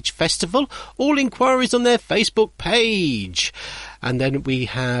Vintage Festival. All inquiries on their Facebook page. And then we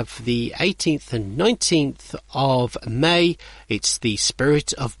have the 18th and 19th of May. It's the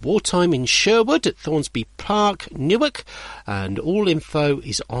Spirit of Wartime in Sherwood at Thornsby Park, Newark. And all info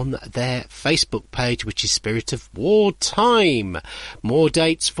is on their Facebook page, which is Spirit of Wartime. More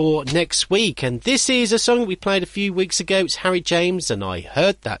dates for next week. And this is a song we played a few weeks ago. It's Harry James, and I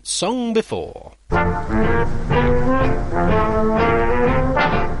heard that song before.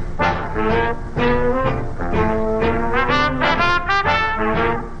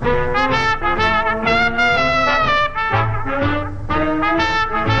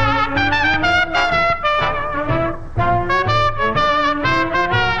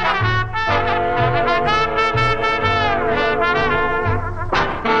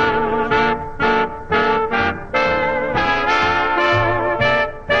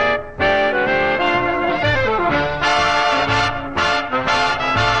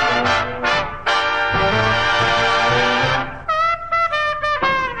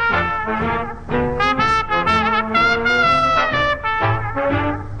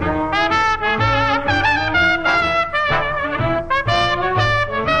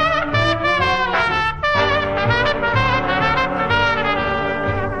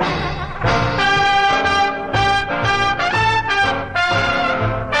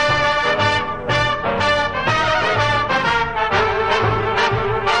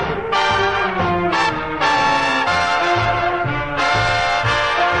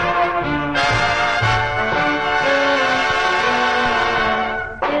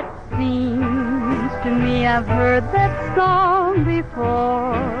 I've heard that song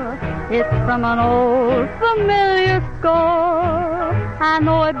before. It's from an old familiar score. I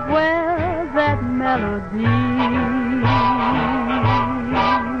know it well, that melody.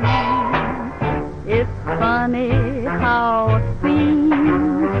 It's funny how a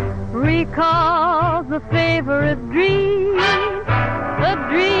scene recalls a favorite dream, a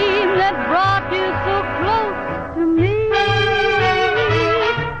dream that brought you so close to me.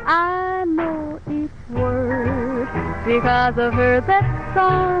 I know each word because I've heard that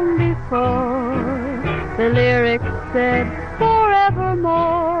song before. The lyrics said,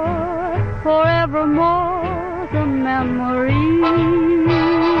 forevermore, forevermore, the memory.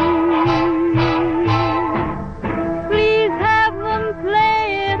 Please have them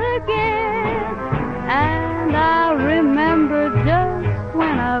play it again, and I'll remember just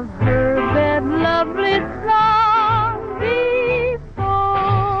when I've heard that lovely song before.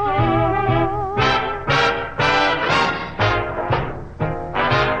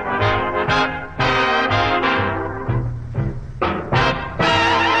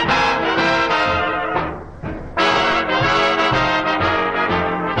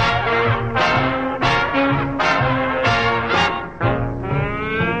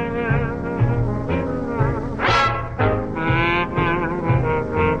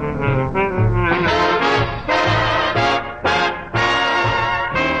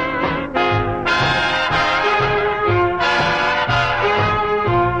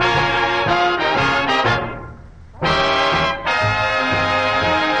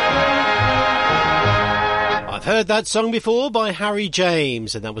 heard that song before by Harry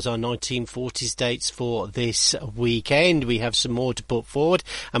James, and that was our 1940s dates for this weekend. We have some more to put forward,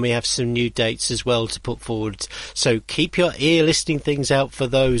 and we have some new dates as well to put forward. So keep your ear listening things out for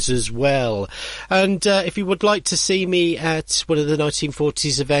those as well. And if you would like to see me at one of the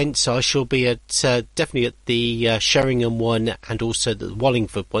 1940s events, I shall be at definitely at the Sheringham one and also the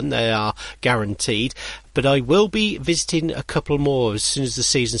Wallingford one. They are guaranteed. But I will be visiting a couple more as soon as the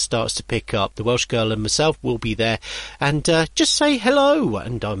season starts to pick up. The Welsh Girl and myself will be there. And just say hello,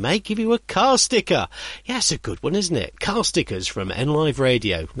 and I may give you a car sticker. Yeah, it's a good one, isn't it? Car stickers from NLive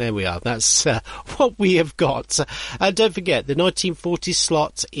Radio. There we are. That's what we have got. And don't forget, the 1940s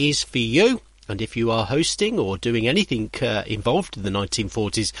slot is for you. And if you are hosting or doing anything involved in the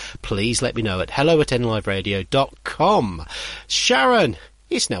 1940s, please let me know at hello@nliveradio.com. Sharon,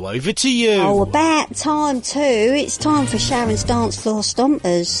 it's now over to you. Oh, about time too. It's time for Sharon's Dance Floor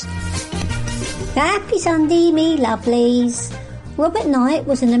Stompers. Happy Sunday, me lovelies. Robert Knight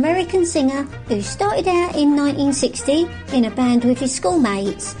was an American singer who started out in 1960 in a band with his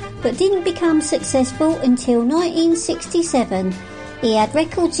schoolmates, but didn't become successful until 1967. He had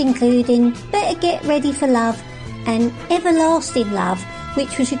records including Better Get Ready for Love and Everlasting Love,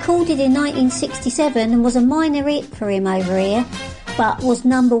 which was recorded in 1967 and was a minor hit for him over here, but was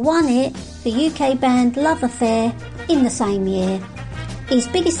number one hit for UK band Love Affair in the same year. His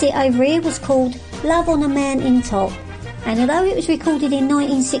biggest hit over here was called Love on a Mountain Top, and although it was recorded in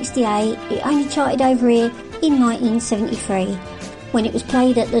 1968, it only charted over here in 1973, when it was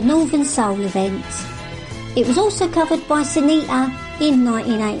played at the Northern Soul event. It was also covered by Sunita in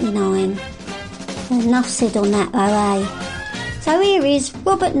 1989. Enough said on that though, eh? So here is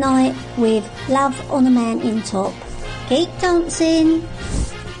Robert Knight with Love on a Mountain Top. Keep dancing.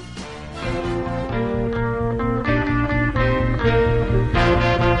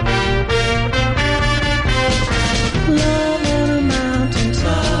 Love on a mountain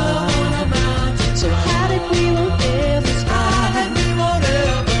top. So how did we won't ever stop?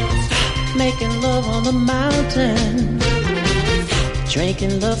 Making love on the mountain.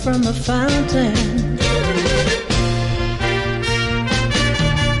 Drinking love from a fountain.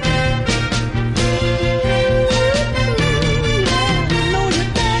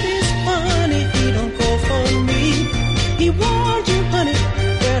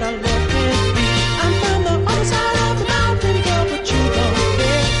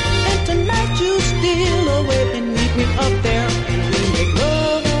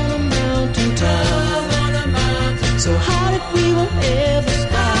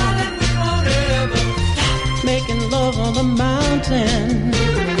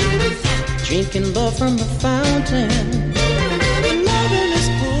 Drinking love from the fountain. Loving is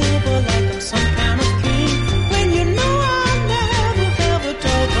cool, but like I'm some kind of king. When you know I'll never ever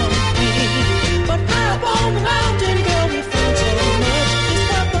talk on me. But up on the mountain, girl, we found so much. It's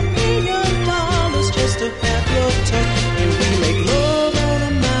worth $1 million just to have your touch. And we make love on a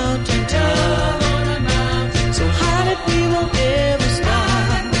mountain top. So high that we won't ever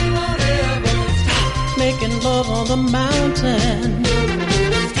stop. Making love on the mountain.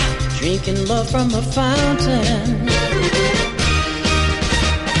 Drinking love from a fountain.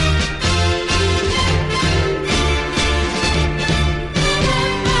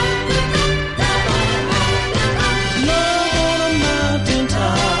 Love on a mountain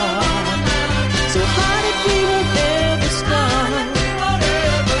top. So high that we won't ever stop.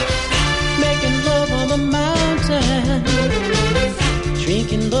 Making love on the mountain.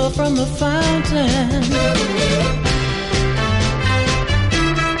 Drinking love from a fountain.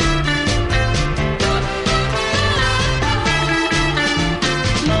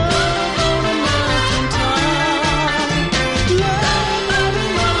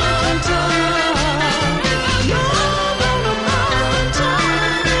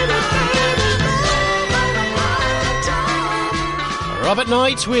 Robert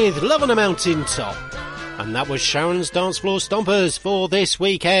Knight with Love on a Mountain Top. And that was Sharon's Dance Floor Stompers for this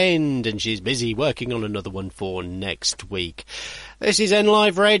weekend. And she's busy working on another one for next week. This is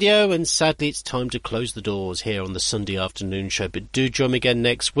NLive Radio, and sadly it's time to close the doors here on the Sunday afternoon show. But do join me again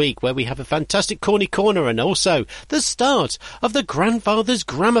next week, where we have a fantastic Corny Corner and also the start of the Grandfather's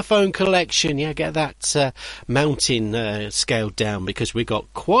Gramophone Collection. Yeah, get that mountain scaled down, because we've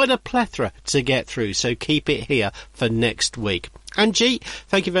got quite a plethora to get through. So keep it here for next week. Angie,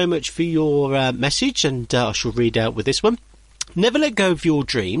 thank you very much for your message, and I shall read out with this one. Never let go of your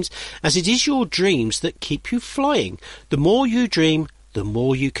dreams, as it is your dreams that keep you flying. The more you dream, the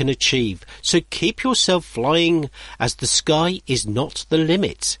more you can achieve. So keep yourself flying, as the sky is not the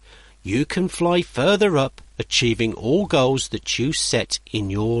limit. you can fly further up, achieving all goals that you set in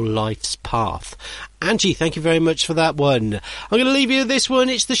your life's path. Angie, thank you very much for that one. I'm going to leave you with this one.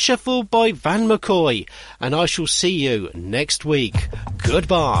 It's The Shuffle by Van McCoy, and I shall see you next week.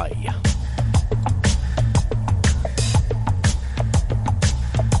 Goodbye.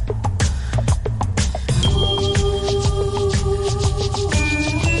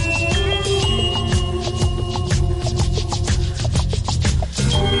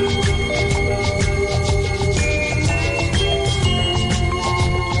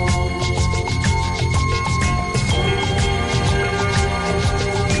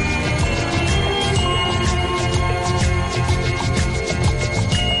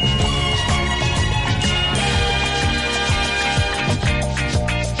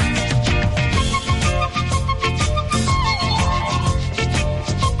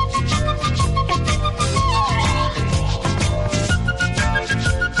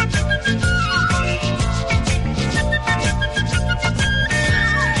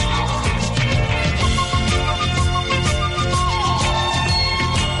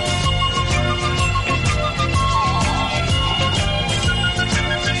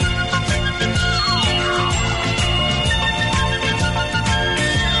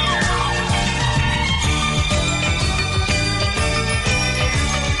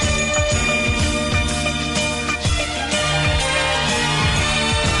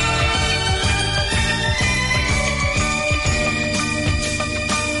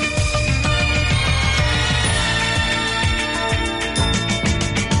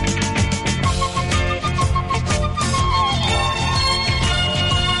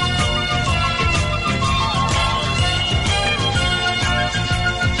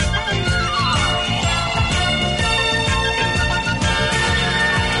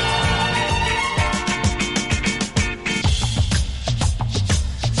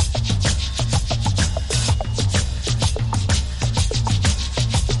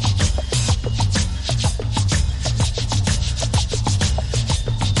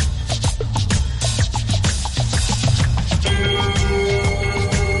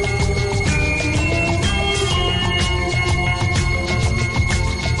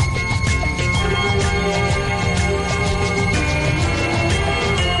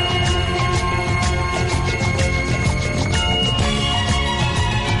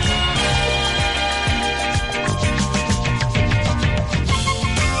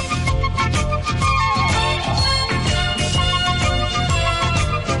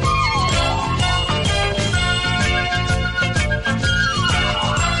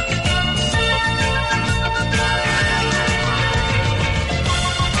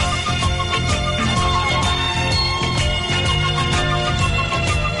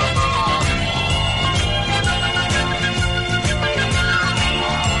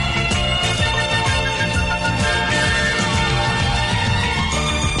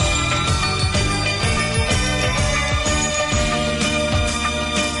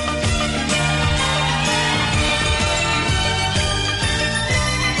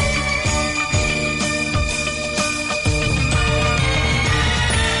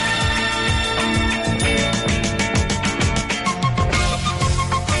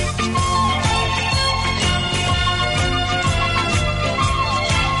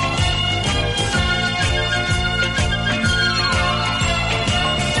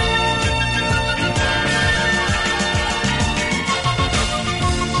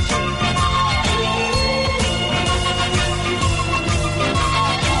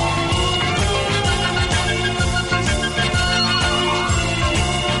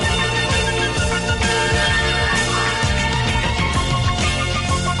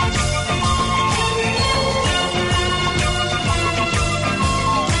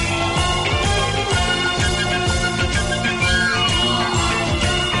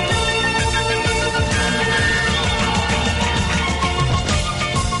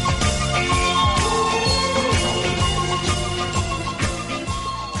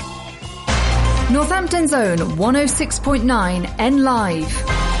 Northampton's own 106.9 N Live.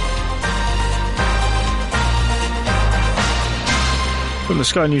 From the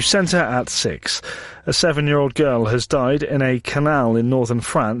Sky News Centre at 6. A 7-year-old girl has died in a canal in northern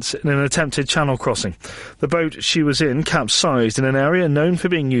France in an attempted channel crossing. The boat she was in capsized in an area known for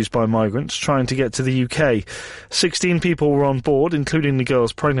being used by migrants trying to get to the UK. 16 people were on board, including the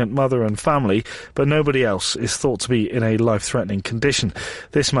girl's pregnant mother and family, but nobody else is thought to be in a life-threatening condition.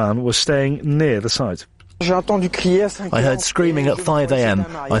 This man was staying near the site. I heard screaming at 5 a.m.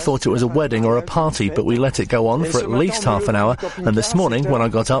 I thought it was a wedding or a party, but we let it go on for at least half an hour, and this morning, when I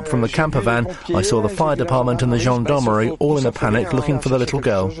got up from the camper van, I saw the fire department and the gendarmerie all in a panic looking for the little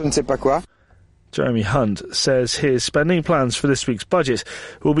girl. Jeremy Hunt says his spending plans for this week's budget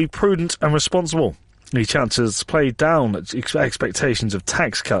will be prudent and responsible. The Chancellor's played down expectations of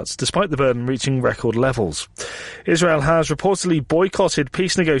tax cuts, despite the burden reaching record levels. Israel has reportedly boycotted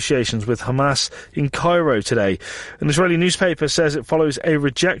peace negotiations with Hamas in Cairo today. An Israeli newspaper says it follows a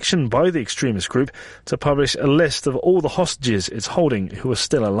rejection by the extremist group to publish a list of all the hostages it's holding who are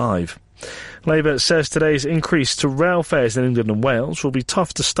still alive. Labour says today's increase to rail fares in England and Wales will be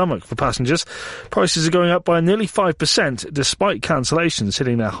tough to stomach for passengers. Prices are going up by nearly 5%, despite cancellations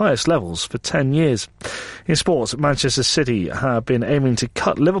hitting their highest levels for 10 years. In sports, Manchester City have been aiming to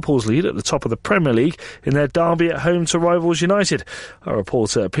cut Liverpool's lead at the top of the Premier League in their derby at home to rivals United. Our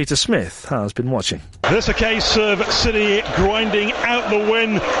reporter Peter Smith has been watching. This a case of City grinding out the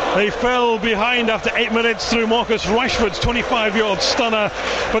win. They fell behind after 8 minutes through Marcus Rashford's 25-yard stunner,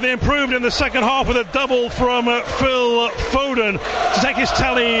 but they improved in the second half with a double from Phil Foden to take his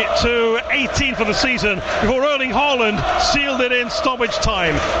tally to 18 for the season before Erling Haaland sealed it in stoppage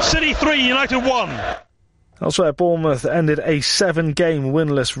time. City 3, United 1. Elsewhere, Bournemouth ended a 7-game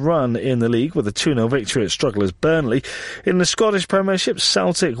winless run in the league with a 2-0 victory at strugglers Burnley. In the Scottish Premiership,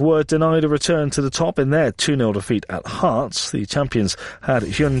 Celtic were denied a return to the top in their 2-0 defeat at Hearts. The champions had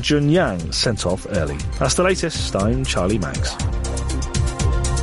Hyun Jun Yang sent off early. That's the latest. I'm Charlie Maggs.